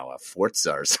 a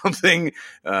Forza or something.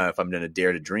 If I'm going to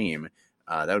dare to dream,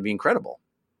 that would be incredible.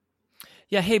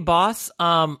 Yeah. Hey, boss.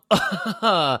 I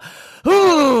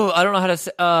don't know how to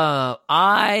say.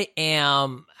 I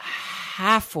am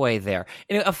halfway there.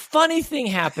 And a funny thing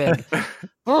happened.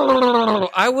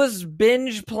 I was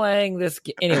binge playing this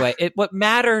game. Anyway, what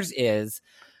matters is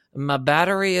my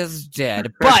battery is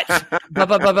dead. But let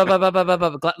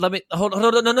me hold on.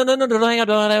 No,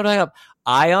 don't hang up.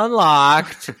 I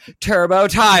unlocked turbo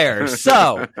tires.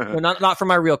 So not for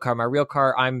my real car. My real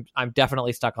car, I'm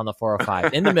definitely stuck on the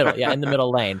 405 in the middle. Yeah, in the middle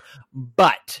lane.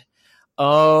 But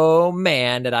oh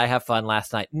man, did I have fun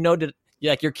last night?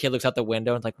 Like your kid looks out the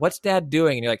window and it's like, what's dad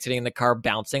doing? And you're like sitting in the car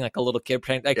bouncing like a little kid,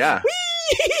 playing like, yeah.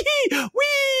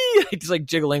 Wee! Just like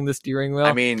jiggling the steering wheel.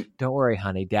 I mean, don't worry,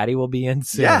 honey, daddy will be in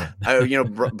soon. Yeah.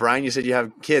 Brian, you said you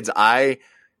have kids.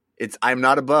 I'm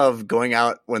not above going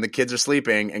out when the kids are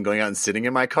sleeping and going out and sitting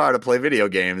in my car to play video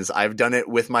games. I've done it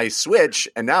with my Switch,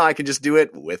 and now I can just do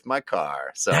it with my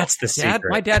car. So That's the secret.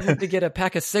 My dad went to get a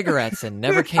pack of cigarettes and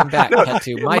never came back.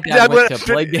 My dad went to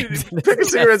play games. Pick of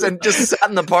cigarettes and just sat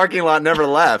in the parking lot, never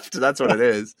left. That's what it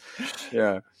is.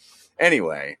 Yeah.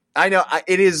 Anyway, I know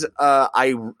it is.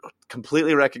 I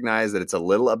completely recognize that it's a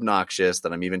little obnoxious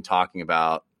that I'm even talking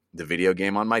about the video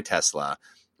game on my Tesla.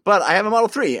 But I have a Model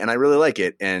 3, and I really like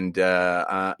it. And,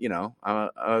 I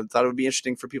thought it would be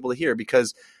interesting for people to hear,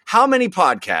 because how many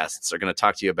podcasts are going to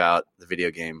talk to you about the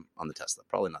video game on the Tesla?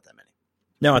 Probably not that many.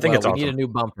 No, I think it's we awesome. need a new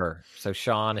bumper. So,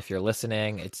 Sean, if you're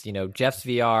listening, it's, Jeff's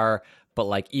VR, but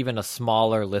like even a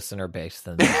smaller listener base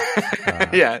than that.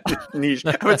 Yeah, niche.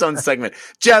 Have its own segment.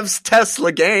 Jeff's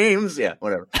Tesla games. Yeah,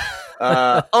 whatever.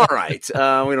 All right.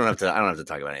 I don't have to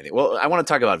talk about anything. Well, I want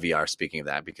to talk about VR, speaking of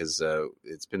that, because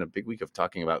it's been a big week of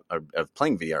talking about of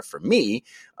playing VR for me.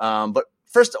 But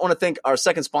first, I want to thank our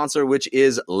second sponsor, which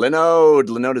is Linode.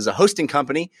 Linode is a hosting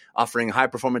company offering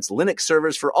high-performance Linux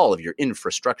servers for all of your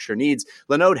infrastructure needs.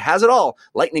 Linode has it all.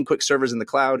 Lightning-quick servers in the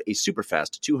cloud, a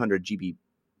super-fast 200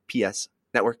 Gbps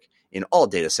network in all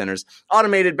data centers,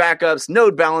 automated backups,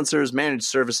 node balancers, managed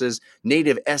services,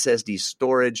 native SSD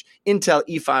storage, Intel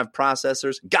E5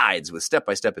 processors, guides with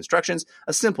step-by-step instructions,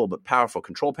 a simple but powerful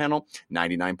control panel,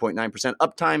 99.9%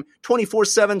 uptime,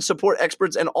 24/7 support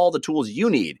experts, and all the tools you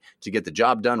need to get the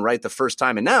job done right the first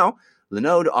time. And now,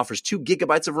 Linode offers 2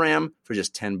 gigabytes of RAM for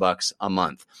just $10 a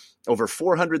month. Over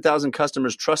 400,000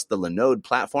 customers trust the Linode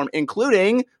platform,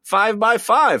 including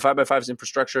 5x5. 5x5's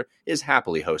infrastructure is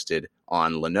happily hosted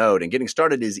on Linode. And getting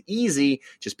started is easy.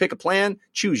 Just pick a plan,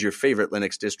 choose your favorite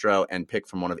Linux distro, and pick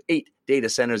from one of 8 data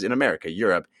centers in America,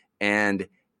 Europe, and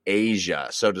Asia.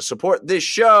 So to support this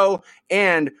show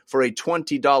and for a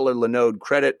 $20 Linode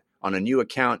credit on a new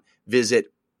account, visit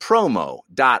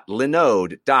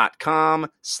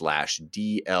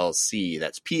promo.linode.com/DLC.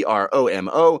 That's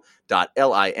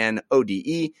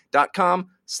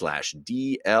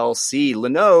promo.linode.com/DLC.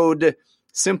 Linode,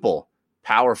 simple,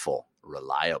 powerful,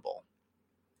 reliable.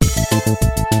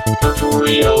 Virtual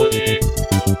reality.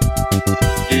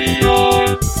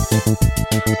 VR.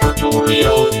 Virtual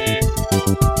reality.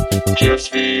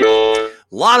 Just VR.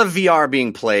 A lot of VR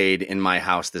being played in my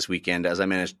house this weekend. As I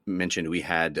mentioned, we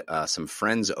had some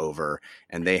friends over,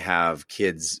 and they have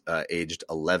kids aged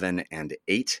 11 and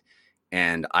 8,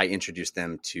 and I introduced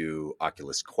them to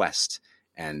Oculus Quest,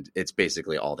 and it's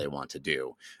basically all they want to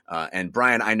do. And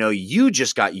Brian, I know you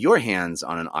just got your hands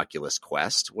on an Oculus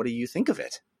Quest. What do you think of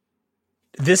it?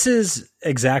 This is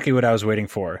exactly what I was waiting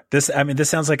for. This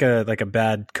sounds like a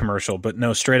bad commercial, but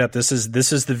no, straight up, this is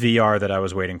the VR that I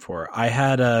was waiting for. I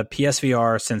had a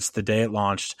PSVR since the day it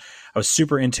launched. I was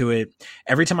super into it.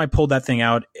 Every time I pulled that thing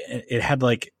out, it had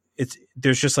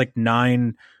there's just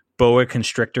 9 boa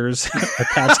constrictors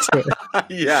attached to it.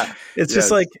 Yeah, it's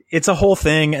just it's a whole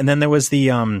thing. And then there was the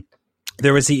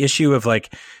issue of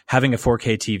having a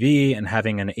 4K TV and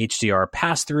having an HDR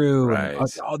pass through. Right. And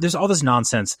there's all this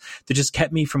nonsense that just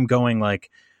kept me from going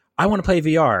I want to play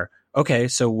VR. Okay,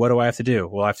 so what do I have to do?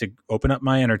 Well, I have to open up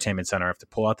my entertainment center. I have to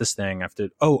pull out this thing. I have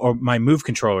to, or my Move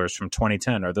controllers from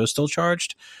 2010. Are those still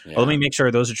charged? Yeah. Oh, let me make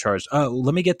sure those are charged.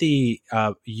 Let me get the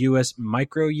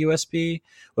micro USB.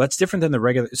 Well, that's different than the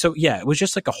regular. So yeah, it was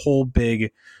just a whole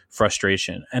big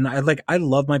frustration. And I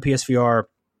love my PSVR.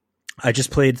 I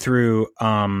just played through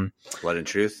Blood and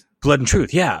Truth.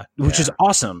 Yeah, which is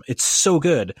awesome. It's so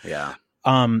good. Yeah.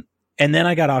 And then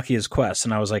I got Oculus Quest,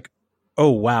 and I was like,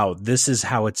 oh wow, this is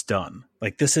how it's done.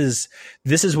 This is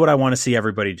what I want to see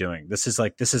everybody doing. This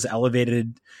is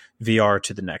elevated VR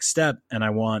to the next step, and I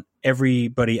want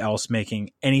everybody else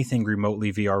making anything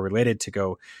remotely VR related to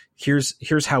go, here's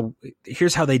how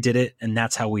they did it, and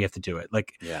that's how we have to do it.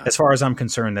 As far as I'm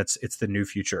concerned, it's the new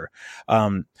future.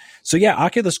 So yeah,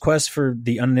 Oculus Quest for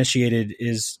the uninitiated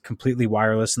is completely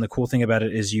wireless, and the cool thing about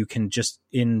it is you can just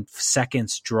in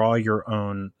seconds draw your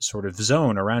own sort of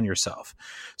zone around yourself.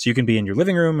 So you can be in your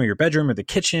living room or your bedroom or the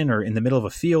kitchen or in the middle of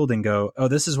a field and go, oh,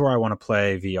 this is where I want to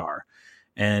play VR.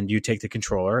 And you take the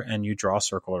controller and you draw a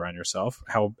circle around yourself,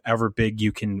 however big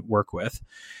you can work with.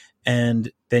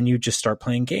 And then you just start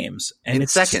playing games. And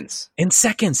it's seconds.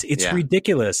 It's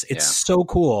ridiculous. It's so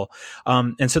cool.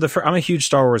 And so I'm a huge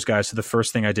Star Wars guy. So the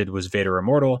first thing I did was Vader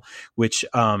Immortal, which,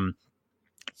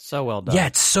 so well done. Yeah,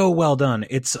 it's so well done.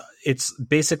 It's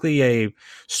basically a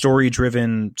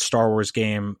story-driven Star Wars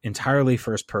game, entirely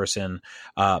first person.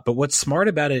 But what's smart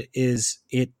about it is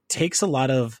it takes a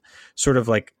lot of sort of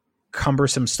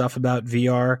cumbersome stuff about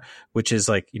VR, which is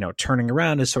turning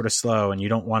around is sort of slow, and you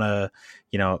don't want to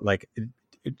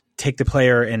take the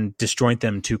player and disjoint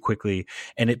them too quickly,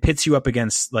 and it pits you up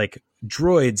against like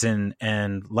droids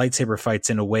and lightsaber fights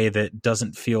in a way that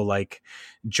doesn't feel like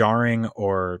jarring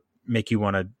or make you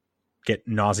want to get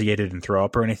nauseated and throw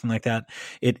up or anything like that.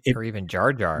 Or even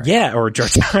Jar Jar. Yeah, or Jar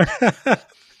Jar.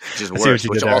 Which is worse,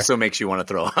 which also makes you want to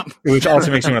throw up. Which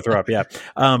also makes you want to throw up, yeah.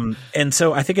 And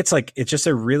so I think it's just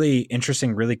a really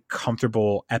interesting, really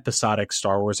comfortable, episodic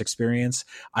Star Wars experience.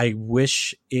 I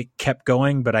wish it kept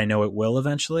going, but I know it will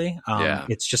eventually.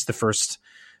 It's just the first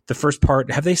part.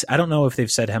 I don't know if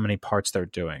they've said how many parts they're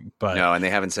doing, but no, and they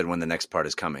haven't said when the next part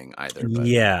is coming either.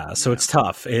 But, so it's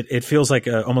tough. It feels like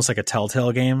almost like a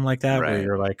Telltale game like that, where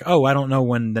you're like, oh, I don't know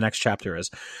when the next chapter is.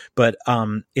 But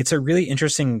it's a really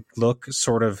interesting look,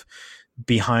 sort of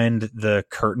behind the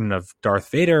curtain of Darth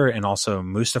Vader and also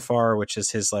Mustafar, which is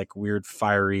his like weird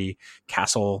fiery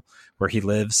castle where he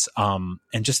lives. And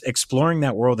just exploring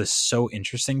that world is so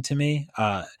interesting to me.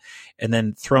 And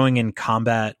then throwing in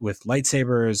combat with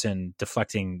lightsabers and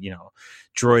deflecting,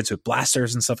 droids with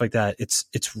blasters and stuff like that.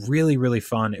 It's really, really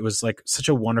fun. It was like such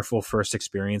a wonderful first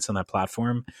experience on that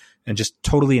platform and just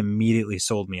totally immediately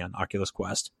sold me on Oculus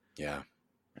Quest. Yeah.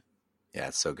 Yeah,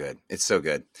 it's so good. It's so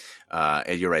good.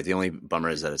 And you're right. The only bummer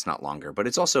is that it's not longer, but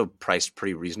it's also priced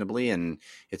pretty reasonably, and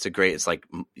it's like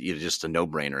just a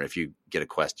no-brainer. If you get a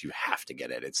Quest, you have to get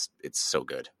it. It's so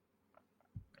good.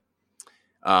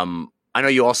 I know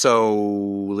you also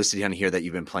listed down here that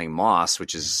you've been playing Moss,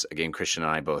 which is a game Christian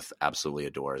and I both absolutely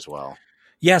adore as well.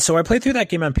 Yeah, so I played through that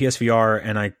game on PSVR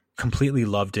and I completely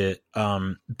loved it.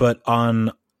 But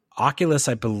on Oculus,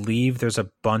 I believe there's a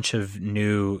bunch of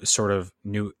new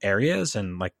areas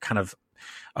and like kind of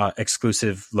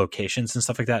exclusive locations and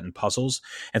stuff like that and puzzles.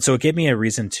 And so it gave me a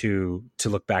reason to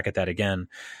look back at that again.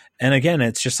 And again,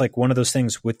 it's just like one of those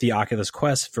things with the Oculus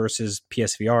Quest versus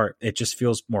PSVR. It just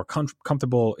feels more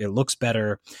comfortable. It looks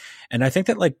better. And I think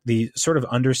that like the sort of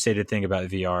understated thing about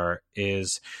VR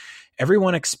is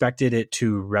everyone expected it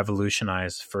to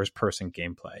revolutionize first-person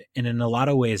gameplay. And in a lot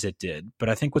of ways it did. But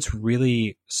I think what's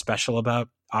really special about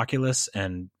Oculus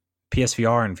and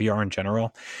PSVR and VR in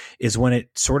general is when it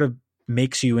sort of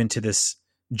makes you into this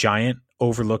giant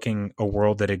overlooking a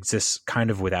world that exists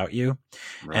kind of without you.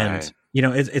 Right. And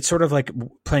it's sort of like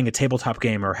playing a tabletop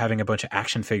game or having a bunch of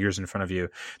action figures in front of you.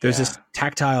 There's this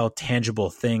tactile, tangible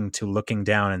thing to looking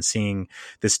down and seeing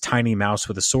this tiny mouse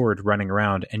with a sword running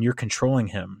around, and you're controlling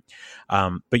him.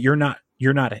 But you're not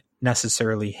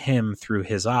necessarily him through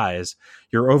his eyes.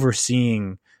 You're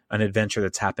overseeing an adventure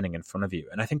that's happening in front of you.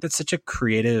 And I think that's such a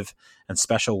creative and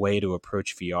special way to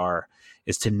approach VR,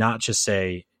 is to not just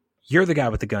say, you're the guy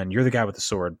with the gun, you're the guy with the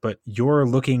sword, but you're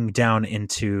looking down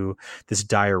into this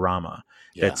diorama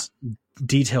that's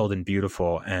detailed and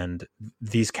beautiful, and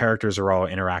these characters are all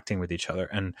interacting with each other.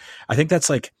 And I think that's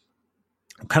like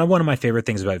kind of one of my favorite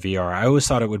things about VR. I always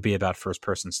thought it would be about first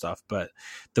person stuff, but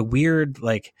the weird,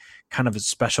 like kind of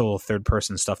special third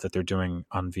person stuff that they're doing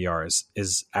on VR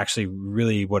is actually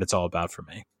really what it's all about for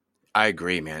me. I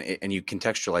agree, man. And you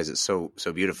contextualize it so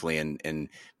beautifully, and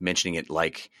mentioning it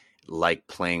like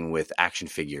playing with action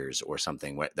figures or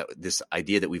something. This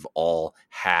idea that we've all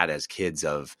had as kids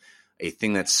of a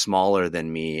thing that's smaller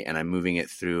than me, and I'm moving it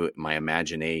through my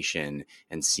imagination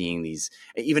and seeing these,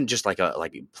 even just like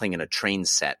playing in a train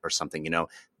set or something,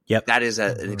 Yep. That is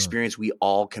an experience we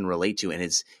all can relate to, and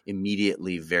it's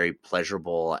immediately very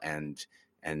pleasurable and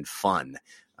fun.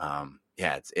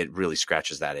 It really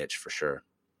scratches that itch for sure.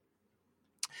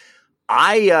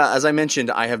 As I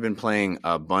mentioned, I have been playing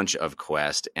a bunch of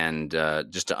Quest, and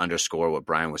just to underscore what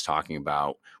Brian was talking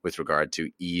about with regard to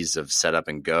ease of setup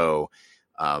and go,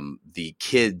 the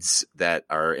kids that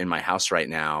are in my house right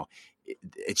now,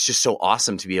 it's just so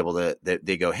awesome to be able to,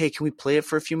 they go, hey, can we play it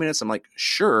for a few minutes? I'm like,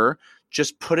 sure,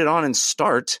 just put it on and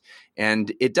start.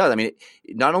 And it does. I mean,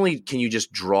 not only can you just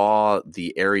draw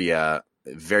the area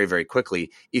very, very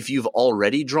quickly, if you've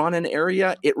already drawn an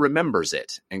area, it remembers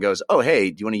it and goes, oh,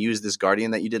 hey, do you want to use this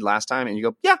Guardian that you did last time? And you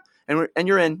go, yeah. And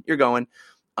you're going.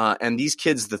 And these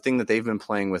kids, the thing that they've been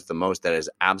playing with the most that has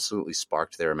absolutely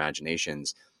sparked their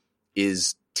imaginations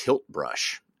is tilt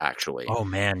brush, actually. Oh,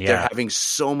 man, yeah. They're having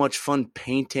so much fun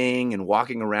painting and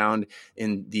walking around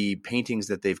in the paintings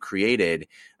that they've created.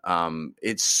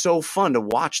 It's so fun to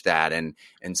watch that and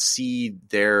see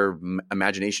their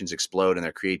imaginations explode and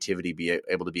their creativity be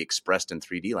able to be expressed in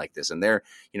 3D like this. And they're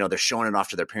showing it off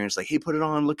to their parents, like, hey, put it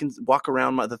on, look and walk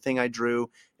around the thing I drew.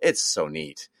 It's so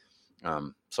neat.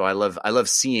 So I love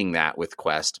seeing that with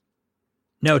Quest.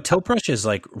 No, Tilt Brush is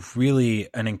like really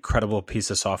an incredible piece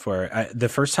of software. The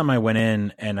first time I went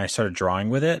in and I started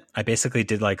drawing with it, I basically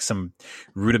did like some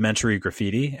rudimentary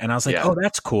graffiti, and I was like, oh,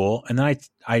 that's cool. And then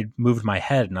I moved my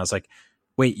head and I was like,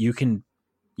 wait, you can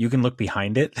look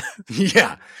behind it.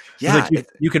 Yeah. Like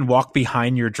you can walk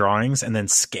behind your drawings and then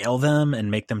scale them and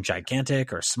make them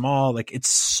gigantic or small. Like it's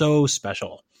so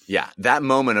special. Yeah. That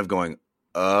moment of going,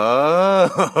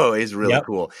 oh, is really Yep.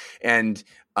 cool. And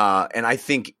I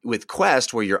think with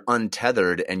Quest, where you're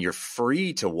untethered and you're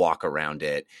free to walk around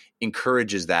it,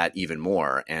 encourages that even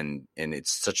more. And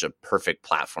it's such a perfect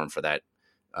platform for that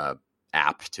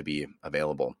app to be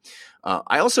available.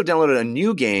 I also downloaded a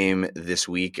new game this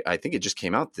week. I think it just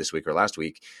came out this week or last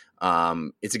week.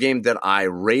 It's a game that I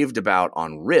raved about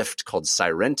on Rift called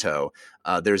Sairento.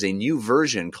 There's a new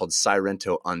version called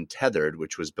Sairento Untethered,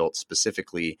 which was built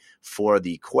specifically for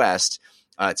the Quest.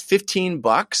 It's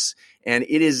 $15, and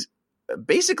it is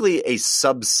basically a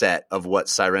subset of what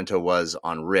Sairento was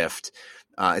on Rift.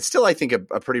 It's still, I think,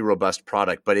 a pretty robust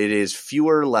product, but it is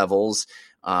fewer levels,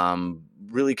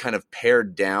 really kind of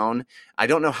pared down. I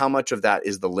don't know how much of that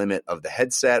is the limit of the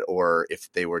headset, or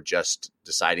if they were just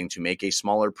deciding to make a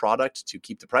smaller product to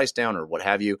keep the price down or what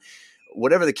have you.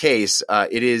 Whatever the case,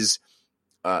 it is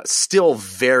still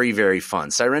very, very fun.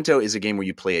 Sairento is a game where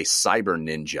you play a cyber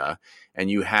ninja, and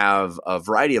you have a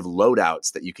variety of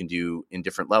loadouts that you can do in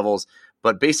different levels.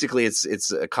 But basically,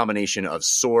 it's a combination of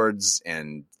swords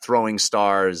and throwing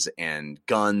stars and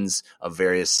guns of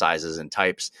various sizes and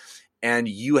types. And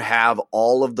you have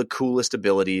all of the coolest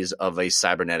abilities of a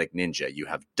cybernetic ninja. You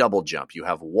have double jump, you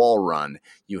have wall run,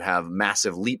 you have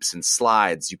massive leaps and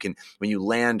slides. You can, when you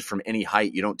land from any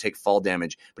height, you don't take fall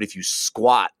damage. But if you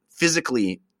squat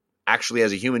physically, actually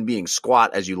as a human being,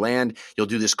 squat as you land, you'll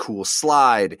do this cool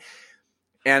slide.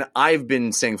 And I've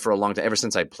been saying for a long time, ever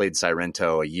since I played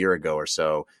Sairento a year ago or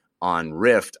so on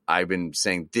Rift, I've been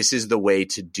saying this is the way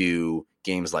to do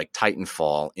games like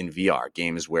Titanfall in VR,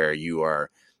 games where you are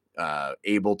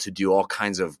able to do all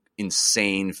kinds of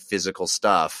insane physical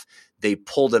stuff. They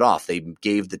pulled it off. They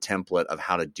gave the template of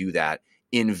how to do that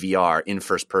in VR, in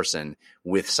first person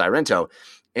with Sairento.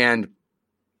 And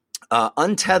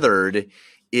Untethered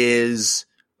is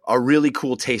a really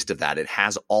cool taste of that. It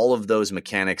has all of those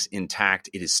mechanics intact.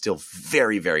 It is still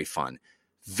very, very fun.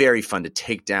 Very fun to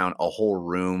take down a whole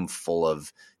room full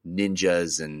of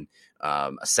ninjas and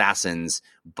assassins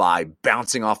by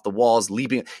bouncing off the walls,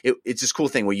 leaping. It's this cool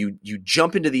thing where you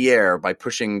jump into the air by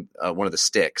pushing one of the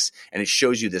sticks, and it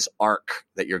shows you this arc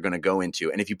that you're going to go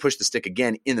into. And if you push the stick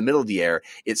again in the middle of the air,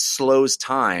 it slows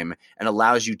time and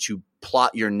allows you to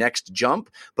plot your next jump,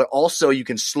 but also you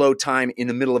can slow time in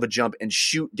the middle of a jump and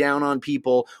shoot down on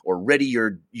people, or ready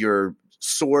your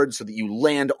sword so that you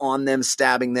land on them,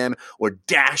 stabbing them, or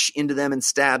dash into them and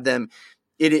stab them.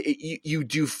 You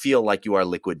do feel like you are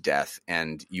Liquid Death,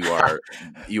 and you are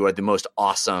the most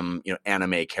awesome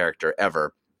anime character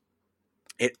ever.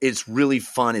 It's really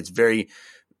fun. It's very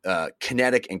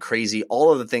kinetic and crazy.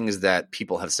 All of the things that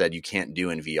people have said you can't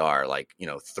do in VR, like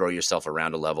throw yourself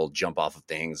around a level, jump off of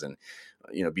things, and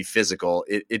be physical.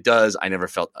 It does. I never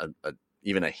felt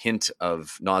even a hint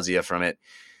of nausea from it.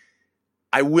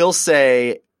 I will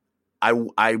say,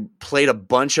 I played a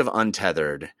bunch of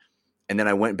Untethered. And then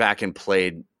I went back and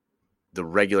played the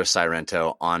regular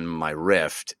Sairento on my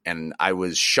Rift, and I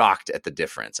was shocked at the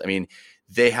difference. I mean,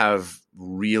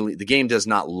 the game does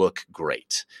not look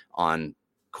great on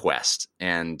Quest,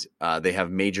 and they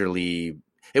have it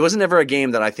wasn't ever a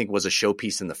game that I think was a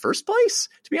showpiece in the first place,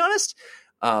 to be honest.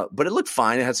 But it looked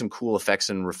fine. It had some cool effects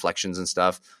and reflections and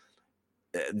stuff.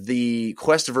 The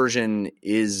Quest version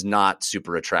is not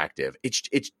super attractive.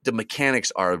 The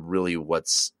mechanics are really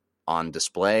what's on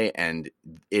display, and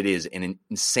it is an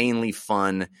insanely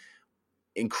fun,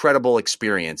 incredible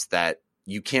experience that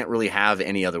you can't really have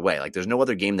any other way. Like, there's no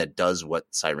other game that does what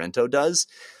Sairento does.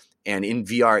 And in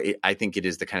VR, I think it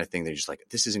is the kind of thing that you're just like,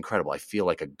 this is incredible. I feel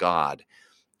like a god,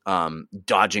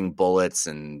 dodging bullets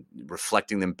and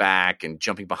reflecting them back and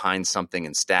jumping behind something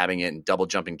and stabbing it and double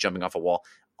jumping off a wall,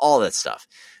 all that stuff.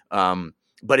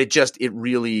 But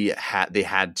they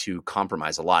had to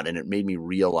compromise a lot, and it made me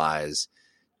realize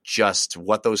just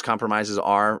what those compromises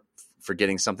are for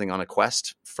getting something on a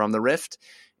Quest from the Rift.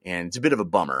 And it's a bit of a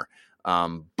bummer.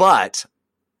 But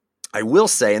I will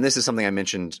say, and this is something I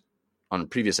mentioned on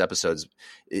previous episodes,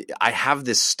 I have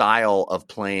this style of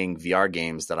playing VR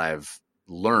games that I've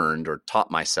learned or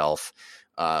taught myself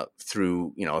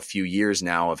through, a few years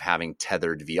now of having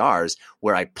tethered VRs,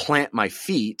 where I plant my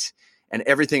feet, and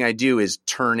everything I do is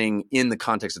turning in the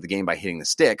context of the game by hitting the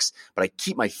sticks, but I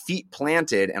keep my feet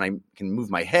planted, and I can move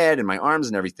my head and my arms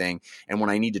and everything. And when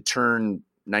I need to turn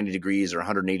 90 degrees or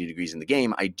 180 degrees in the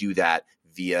game, I do that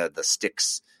via the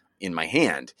sticks in my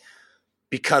hand,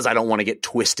 because I don't want to get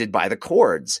twisted by the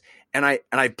cords. And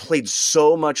I played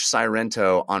so much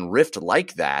Sairento on Rift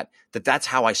like that's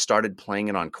how I started playing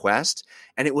it on Quest.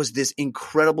 And it was this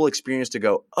incredible experience to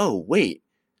go, oh, wait,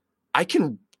 I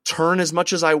can turn as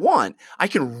much as I want. I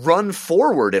can run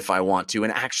forward if I want to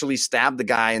and actually stab the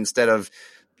guy instead of,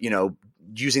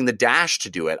 using the dash to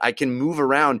do it. I can move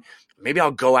around. Maybe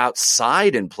I'll go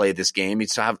outside and play this game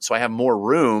so I have more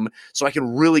room so I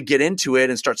can really get into it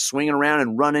and start swinging around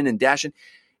and running and dashing.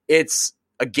 It's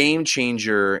a game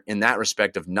changer in that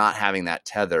respect of not having that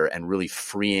tether and really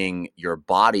freeing your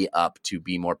body up to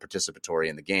be more participatory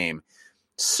in the game.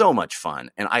 So much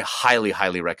fun. And I highly,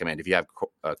 highly recommend, if you have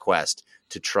a Quest,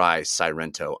 to try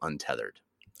Sairento Untethered.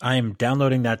 I am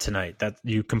downloading that tonight. That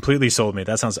you completely sold me.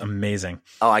 That sounds amazing.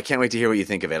 Oh, I can't wait to hear what you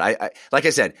think of it. I like I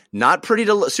said, not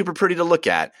super pretty to look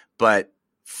at, but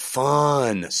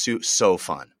fun. So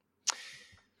fun.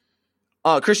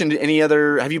 Christian,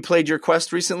 have you played your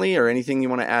Quest recently or anything you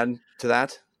want to add to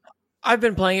that? I've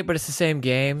been playing it, but it's the same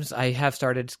games. I have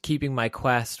started keeping my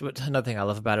Quest. Another thing I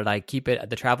love about it, I keep it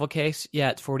at the travel case. Yeah,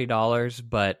 it's $40,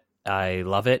 but I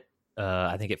love it.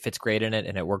 I think it fits great in it,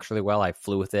 and it works really well. I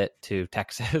flew with it to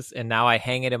Texas, and now I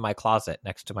hang it in my closet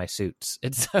next to my suits.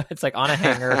 It's like on a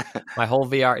hanger. My whole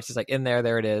VR, it's just like in there.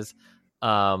 There it is.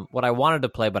 What I wanted to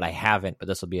play, but I haven't. But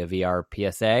this will be a VR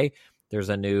PSA. There's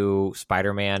a new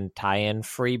Spider-Man tie-in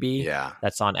freebie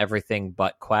that's on everything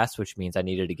but Quest, which means I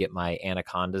needed to get my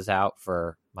Anacondas out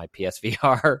for my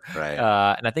PSVR.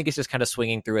 Right. And I think it's just kind of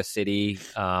swinging through a city.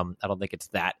 I don't think it's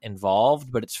that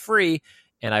involved, but it's free,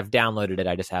 and I've downloaded it.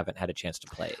 I just haven't had a chance to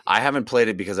play it. I haven't played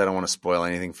it because I don't want to spoil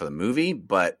anything for the movie,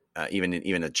 but even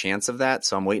a chance of that.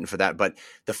 So I'm waiting for that. But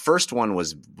the first one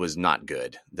was not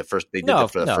good. They did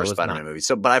it for the first Spider-Man movie.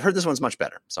 But I've heard this one's much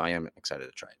better. So I am excited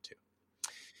to try it too.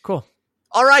 Cool.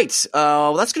 All right.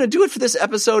 Well, that's going to do it for this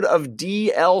episode of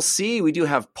DLC. We do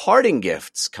have parting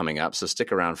gifts coming up, so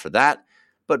stick around for that.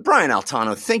 But Brian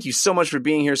Altano, thank you so much for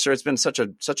being here, sir. It's been such a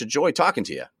joy talking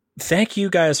to you. Thank you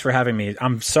guys for having me.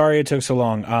 I'm sorry it took so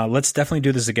long. Let's definitely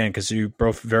do this again because you're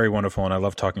both very wonderful, and I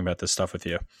love talking about this stuff with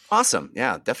you. Awesome.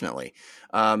 Yeah, definitely.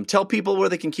 Tell people where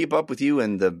they can keep up with you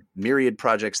and the myriad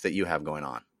projects that you have going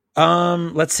on.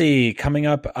 Let's see. Coming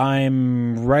up,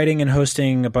 I'm writing and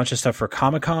hosting a bunch of stuff for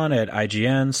Comic-Con at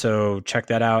IGN, so check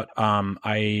that out.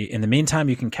 In the meantime,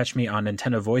 you can catch me on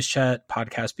Nintendo Voice Chat,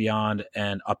 Podcast Beyond,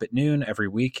 and Up at Noon every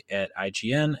week at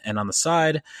IGN. And on the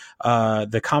side,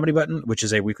 the Comedy Button, which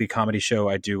is a weekly comedy show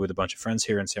I do with a bunch of friends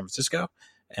here in San Francisco.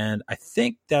 And I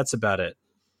think that's about it.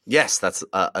 Yes, that's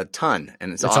a ton,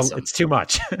 and it's awesome. It's too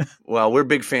much. Well, we're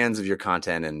big fans of your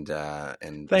content, and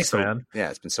thanks, man.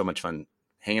 Yeah, it's been so much fun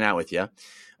hanging out with you.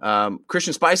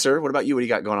 Christian Spicer, what about you? What do you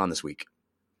got going on this week?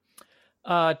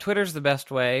 Twitter's the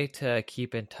best way to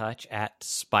keep in touch at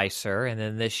Spicer. And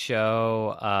then this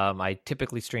show, I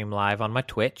typically stream live on my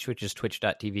Twitch, which is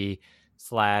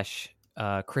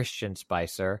twitch.tv/Christian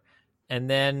Spicer. And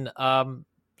then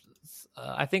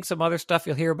I think some other stuff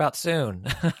you'll hear about soon.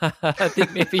 I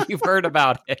think maybe you've heard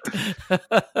about it.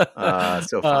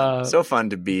 So fun. So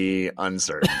fun to be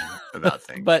uncertain about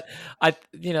things. But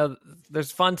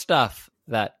there's fun stuff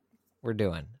that we're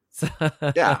doing.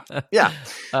 Yeah.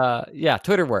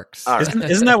 Twitter works. Right.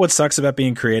 Isn't that what sucks about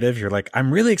being creative? You're like,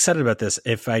 I'm really excited about this.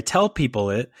 If I tell people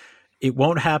it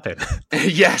won't happen.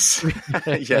 Yes.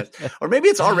 Yes. Or maybe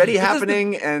it's already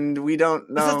happening and we don't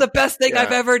know. This is the best thing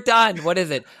I've ever done. What is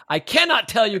it? I cannot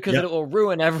tell you because it will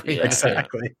ruin everything.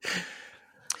 Exactly.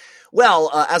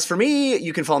 Well, as for me,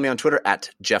 you can follow me on Twitter at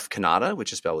Jeff Kanata,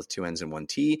 which is spelled with 2 N's and 1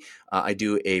 T. I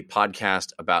do a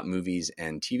podcast about movies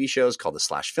and TV shows called the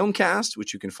 /Filmcast,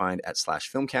 which you can find at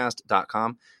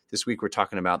 /filmcast.com. This week, we're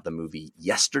talking about the movie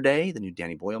Yesterday, the new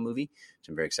Danny Boyle movie, which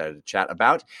I'm very excited to chat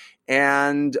about.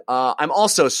 And I'm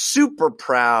also super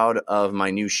proud of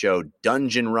my new show,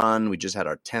 Dungeon Run. We just had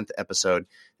our 10th episode.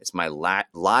 It's my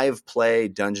live play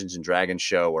Dungeons & Dragons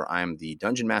show where I'm the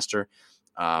dungeon master.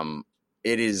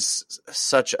 It is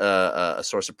such a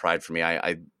source of pride for me.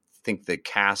 I think the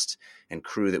cast and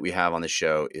crew that we have on the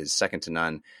show is second to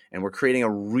none, and we're creating a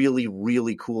really,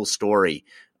 really cool story.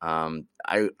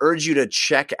 I urge you to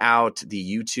check out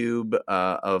the YouTube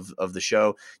of the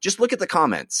show. Just look at the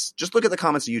comments. Just look at the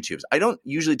comments of YouTube's. I don't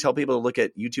usually tell people to look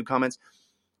at YouTube comments.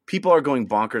 People are going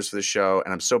bonkers for the show,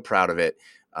 and I'm so proud of it.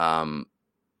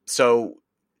 So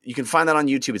you can find that on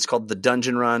YouTube. It's called The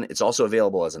Dungeon Run. It's also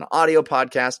available as an audio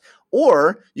podcast,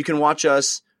 or you can watch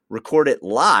us record it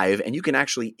live, and you can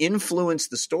actually influence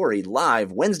the story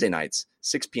live Wednesday nights,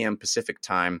 6 p.m. Pacific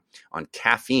time on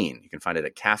Caffeine. You can find it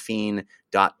at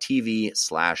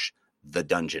caffeine.tv/The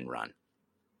Dungeon Run.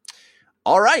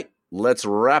 All right, let's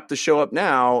wrap the show up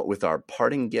now with our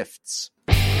parting gifts.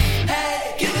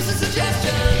 Hey, give us a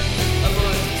suggestion.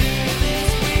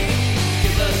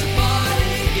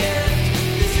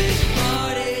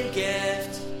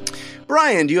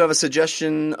 Brian, do you have a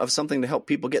suggestion of something to help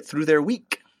people get through their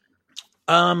week?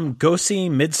 Go see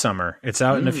Midsummer. It's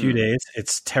out in a few days.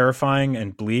 It's terrifying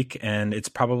and bleak, and it's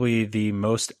probably the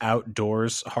most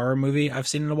outdoors horror movie I've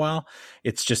seen in a while.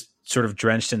 It's just sort of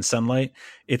drenched in sunlight.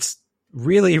 It's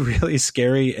really, really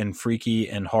scary and freaky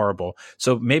and horrible.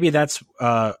 So maybe that's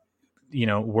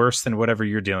worse than whatever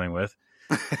you're dealing with.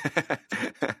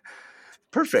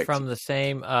 Perfect. From the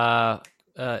same not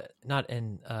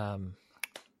in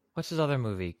what's his other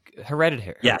movie?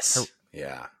 Hereditary. Yes.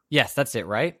 Yeah. Yes, that's it,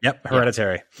 right? Yep.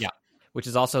 Hereditary. Yeah. Which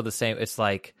is also the same. It's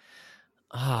like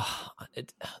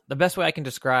the best way I can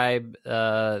describe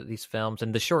these films,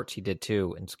 and the shorts he did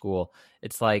too in school,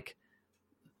 it's like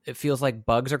it feels like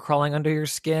bugs are crawling under your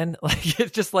skin. Like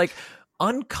it's just like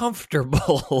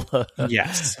uncomfortable.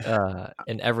 Yes.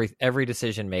 In every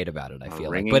decision made about it, I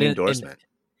feel like. But endorsement.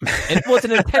 It was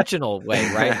an intentional way,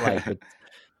 right? Like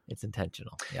it's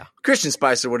intentional. Yeah. Christian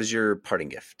Spicer, what is your parting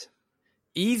gift?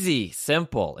 Easy,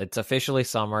 simple. It's officially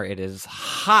summer. It is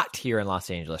hot here in Los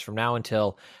Angeles. From now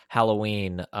until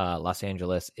Halloween, Los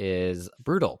Angeles is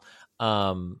brutal.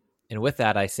 And with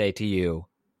that, I say to you,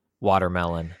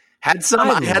 watermelon. Had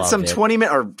some 20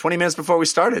 minutes before we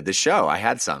started the show. I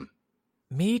had some.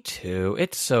 Me too.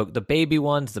 It's so the baby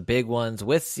ones, the big ones,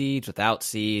 with seeds, without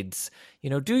seeds.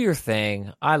 Do your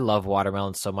thing. I love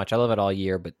watermelon so much. I love it all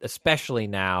year, but especially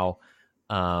now.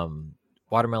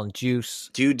 Watermelon juice.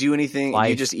 Do you do anything? Life.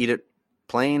 Do you just eat it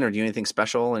plain, or do you anything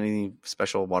special? Any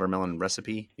special watermelon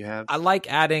recipe you have? I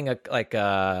like adding a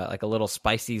little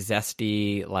spicy,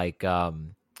 zesty, like a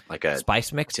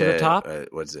spice mix to the top.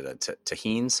 What's it? A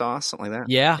tahini sauce, something like that.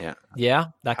 Yeah.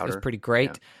 That Powder. is pretty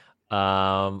great. Yeah.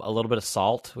 A little bit of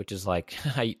salt, which is like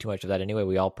I eat too much of that anyway.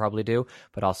 We all probably do,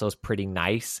 but also is pretty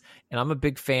nice. And I'm a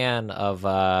big fan of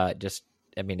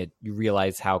you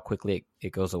realize how quickly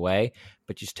it goes away,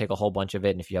 but you just take a whole bunch of it,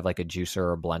 and if you have like a juicer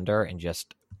or a blender and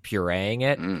just pureeing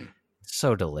it, it's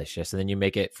so delicious. And then you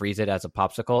freeze it as a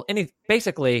popsicle. And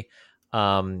basically,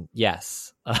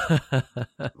 yes.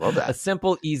 Love that. A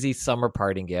simple, easy summer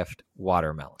parting gift,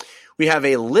 watermelon. We have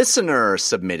a listener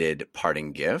submitted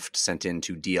parting gift sent in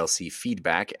to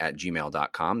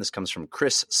dlcfeedback@gmail.com. This comes from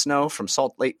Chris Snow from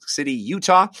Salt Lake City,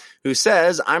 Utah, who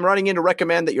says, I'm writing in to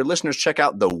recommend that your listeners check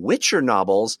out the Witcher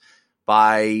novels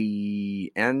by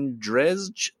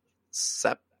Andrzej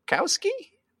Sapkowski.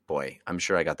 Boy, I'm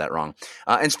sure I got that wrong.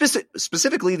 And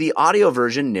specifically the audio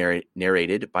version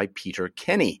narrated by Peter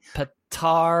Kenny.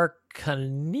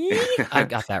 I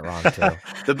got that wrong too.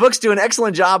 The books do an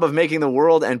excellent job of making the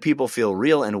world and people feel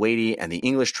real and weighty, and the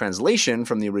English translation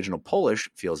from the original Polish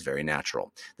feels very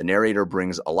natural. The narrator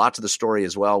brings a lot to the story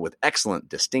as well, with excellent,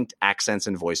 distinct accents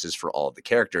and voices for all of the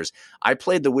characters. I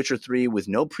played The Witcher 3 with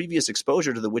no previous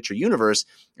exposure to the Witcher universe,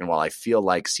 and while I feel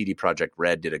like CD Projekt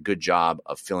Red did a good job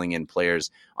of filling in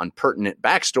players' unpertinent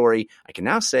backstory, I can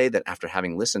now say that after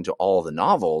having listened to all the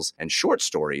novels and short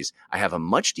stories, I have a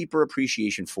much deeper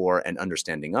appreciation for and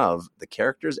understanding of the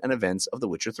characters and events of The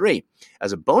Witcher 3.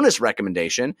 As a bonus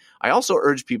recommendation, I also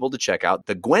urge people to check out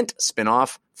the Gwent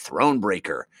spin-off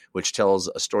Thronebreaker, which tells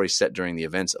a story set during the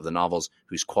events of the novels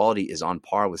whose quality is on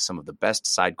par with some of the best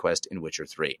side quests in Witcher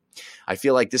 3. I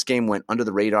feel like this game went under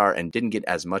the radar and didn't get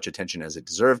as much attention as it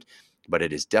deserved, but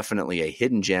it is definitely a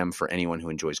hidden gem for anyone who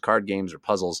enjoys card games or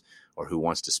puzzles or who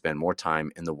wants to spend more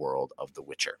time in the world of The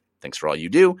Witcher. Thanks for all you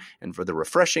do and for the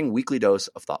refreshing weekly dose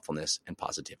of thoughtfulness and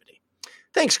positivity.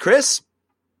 Thanks, Chris.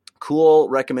 Cool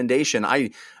recommendation.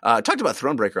 I talked about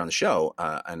Thronebreaker on the show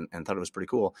and thought it was pretty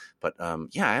cool. But I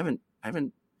haven't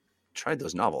tried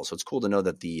those novels, so it's cool to know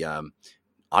that the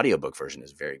audiobook version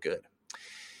is very good.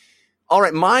 All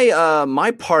right,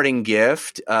 my parting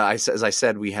gift. As I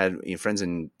said, we had friends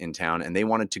in town, and they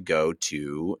wanted to go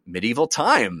to medieval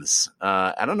times.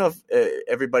 I don't know if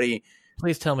everybody.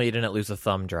 Please tell me you didn't lose a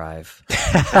thumb drive.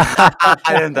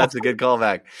 That's a good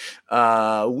callback.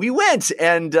 We went,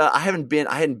 and I hadn't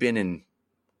been in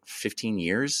 15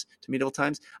 years to medieval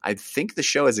times. I think the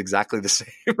show is exactly the same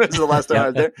as the last time I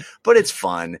was there, but it's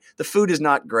fun. The food is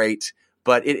not great,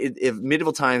 but if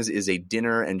medieval times is a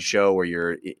dinner and show where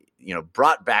you're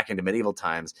brought back into medieval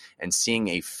times and seeing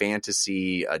a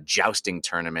fantasy jousting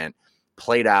tournament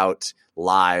played out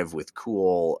live with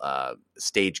cool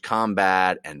stage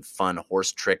combat and fun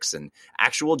horse tricks and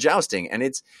actual jousting, and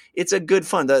it's a good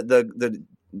fun. The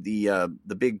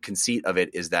big conceit of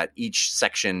it is that each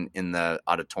section in the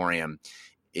auditorium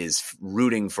is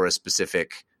rooting for a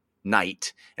specific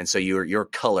knight, and so your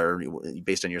color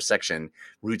based on your section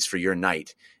roots for your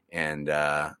knight, and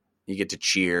you get to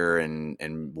cheer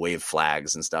and wave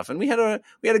flags and stuff. And we had a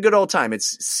good old time.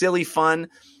 It's silly fun.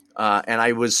 And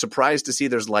I was surprised to see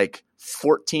there's like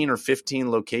 14 or 15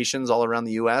 locations all around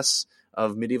the U.S.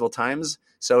 of medieval times.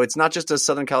 So it's not just a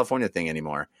Southern California thing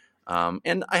anymore.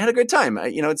 And I had a good time.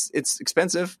 It's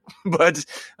expensive, but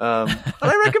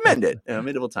I recommend it.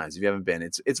 Medieval Times, if you haven't been,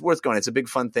 it's worth going. It's a big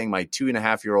fun thing. My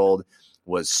 2.5-year-old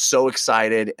was so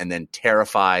excited and then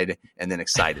terrified and then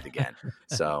excited again.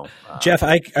 So, Jeff,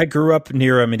 I grew up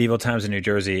near Medieval Times in New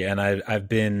Jersey, and I've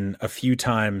been a few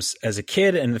times as a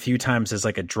kid and a few times as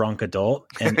like a drunk adult.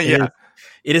 And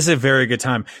it is a very good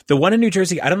time. The one in New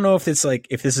Jersey, I don't know if it's like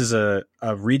if this is a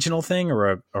regional thing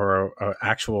or a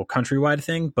actual countrywide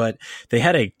thing, but they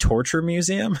had a torture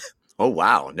museum. Oh,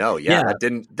 wow. No,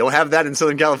 don't have that in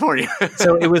Southern California.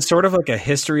 So it was sort of like a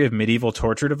history of medieval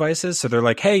torture devices. So they're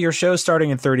like, hey, your show's starting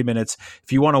in 30 minutes.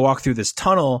 If you want to walk through this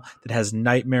tunnel that has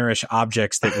nightmarish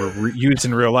objects that were used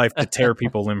in real life to tear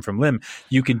people limb from limb,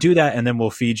 you can do that, and then we'll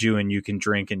feed you and you can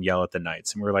drink and yell at the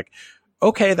knights. And we're like,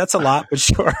 okay, that's a lot, but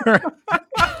sure.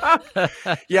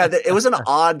 It was an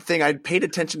odd thing. I paid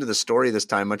attention to the story this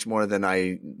time much more than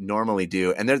I normally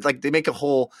do. And there's like, they make a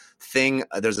whole thing.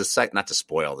 There's a not to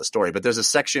spoil the story, but there's a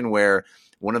section where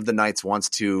one of the knights wants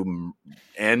to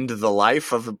end the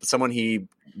life of someone he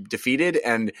defeated,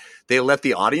 and they let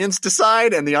the audience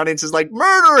decide, and the audience is like,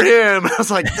 murder him. I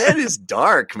was like, that is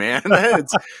dark, man.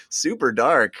 That's super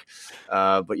dark.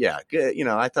 But yeah, good.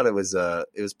 I thought it was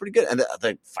pretty good. And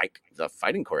the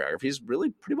fighting choreography is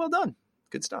really pretty well done.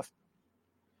 Good stuff.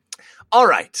 All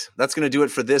right. That's going to do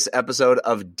it for this episode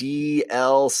of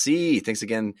DLC. Thanks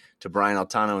again to Brian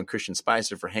Altano and Christian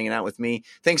Spicer for hanging out with me.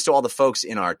 Thanks to all the folks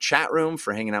in our chat room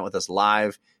for hanging out with us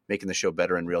live, making the show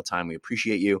better in real time. We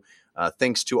appreciate you.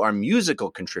 Thanks to our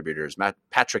musical contributors,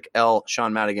 Patrick L.,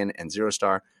 Sean Madigan, and Zero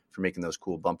Star for making those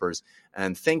cool bumpers.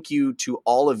 And thank you to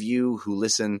all of you who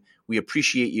listen. We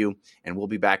appreciate you, and we'll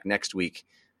be back next week.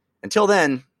 Until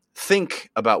then, think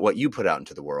about what you put out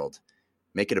into the world.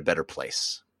 Make it a better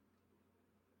place.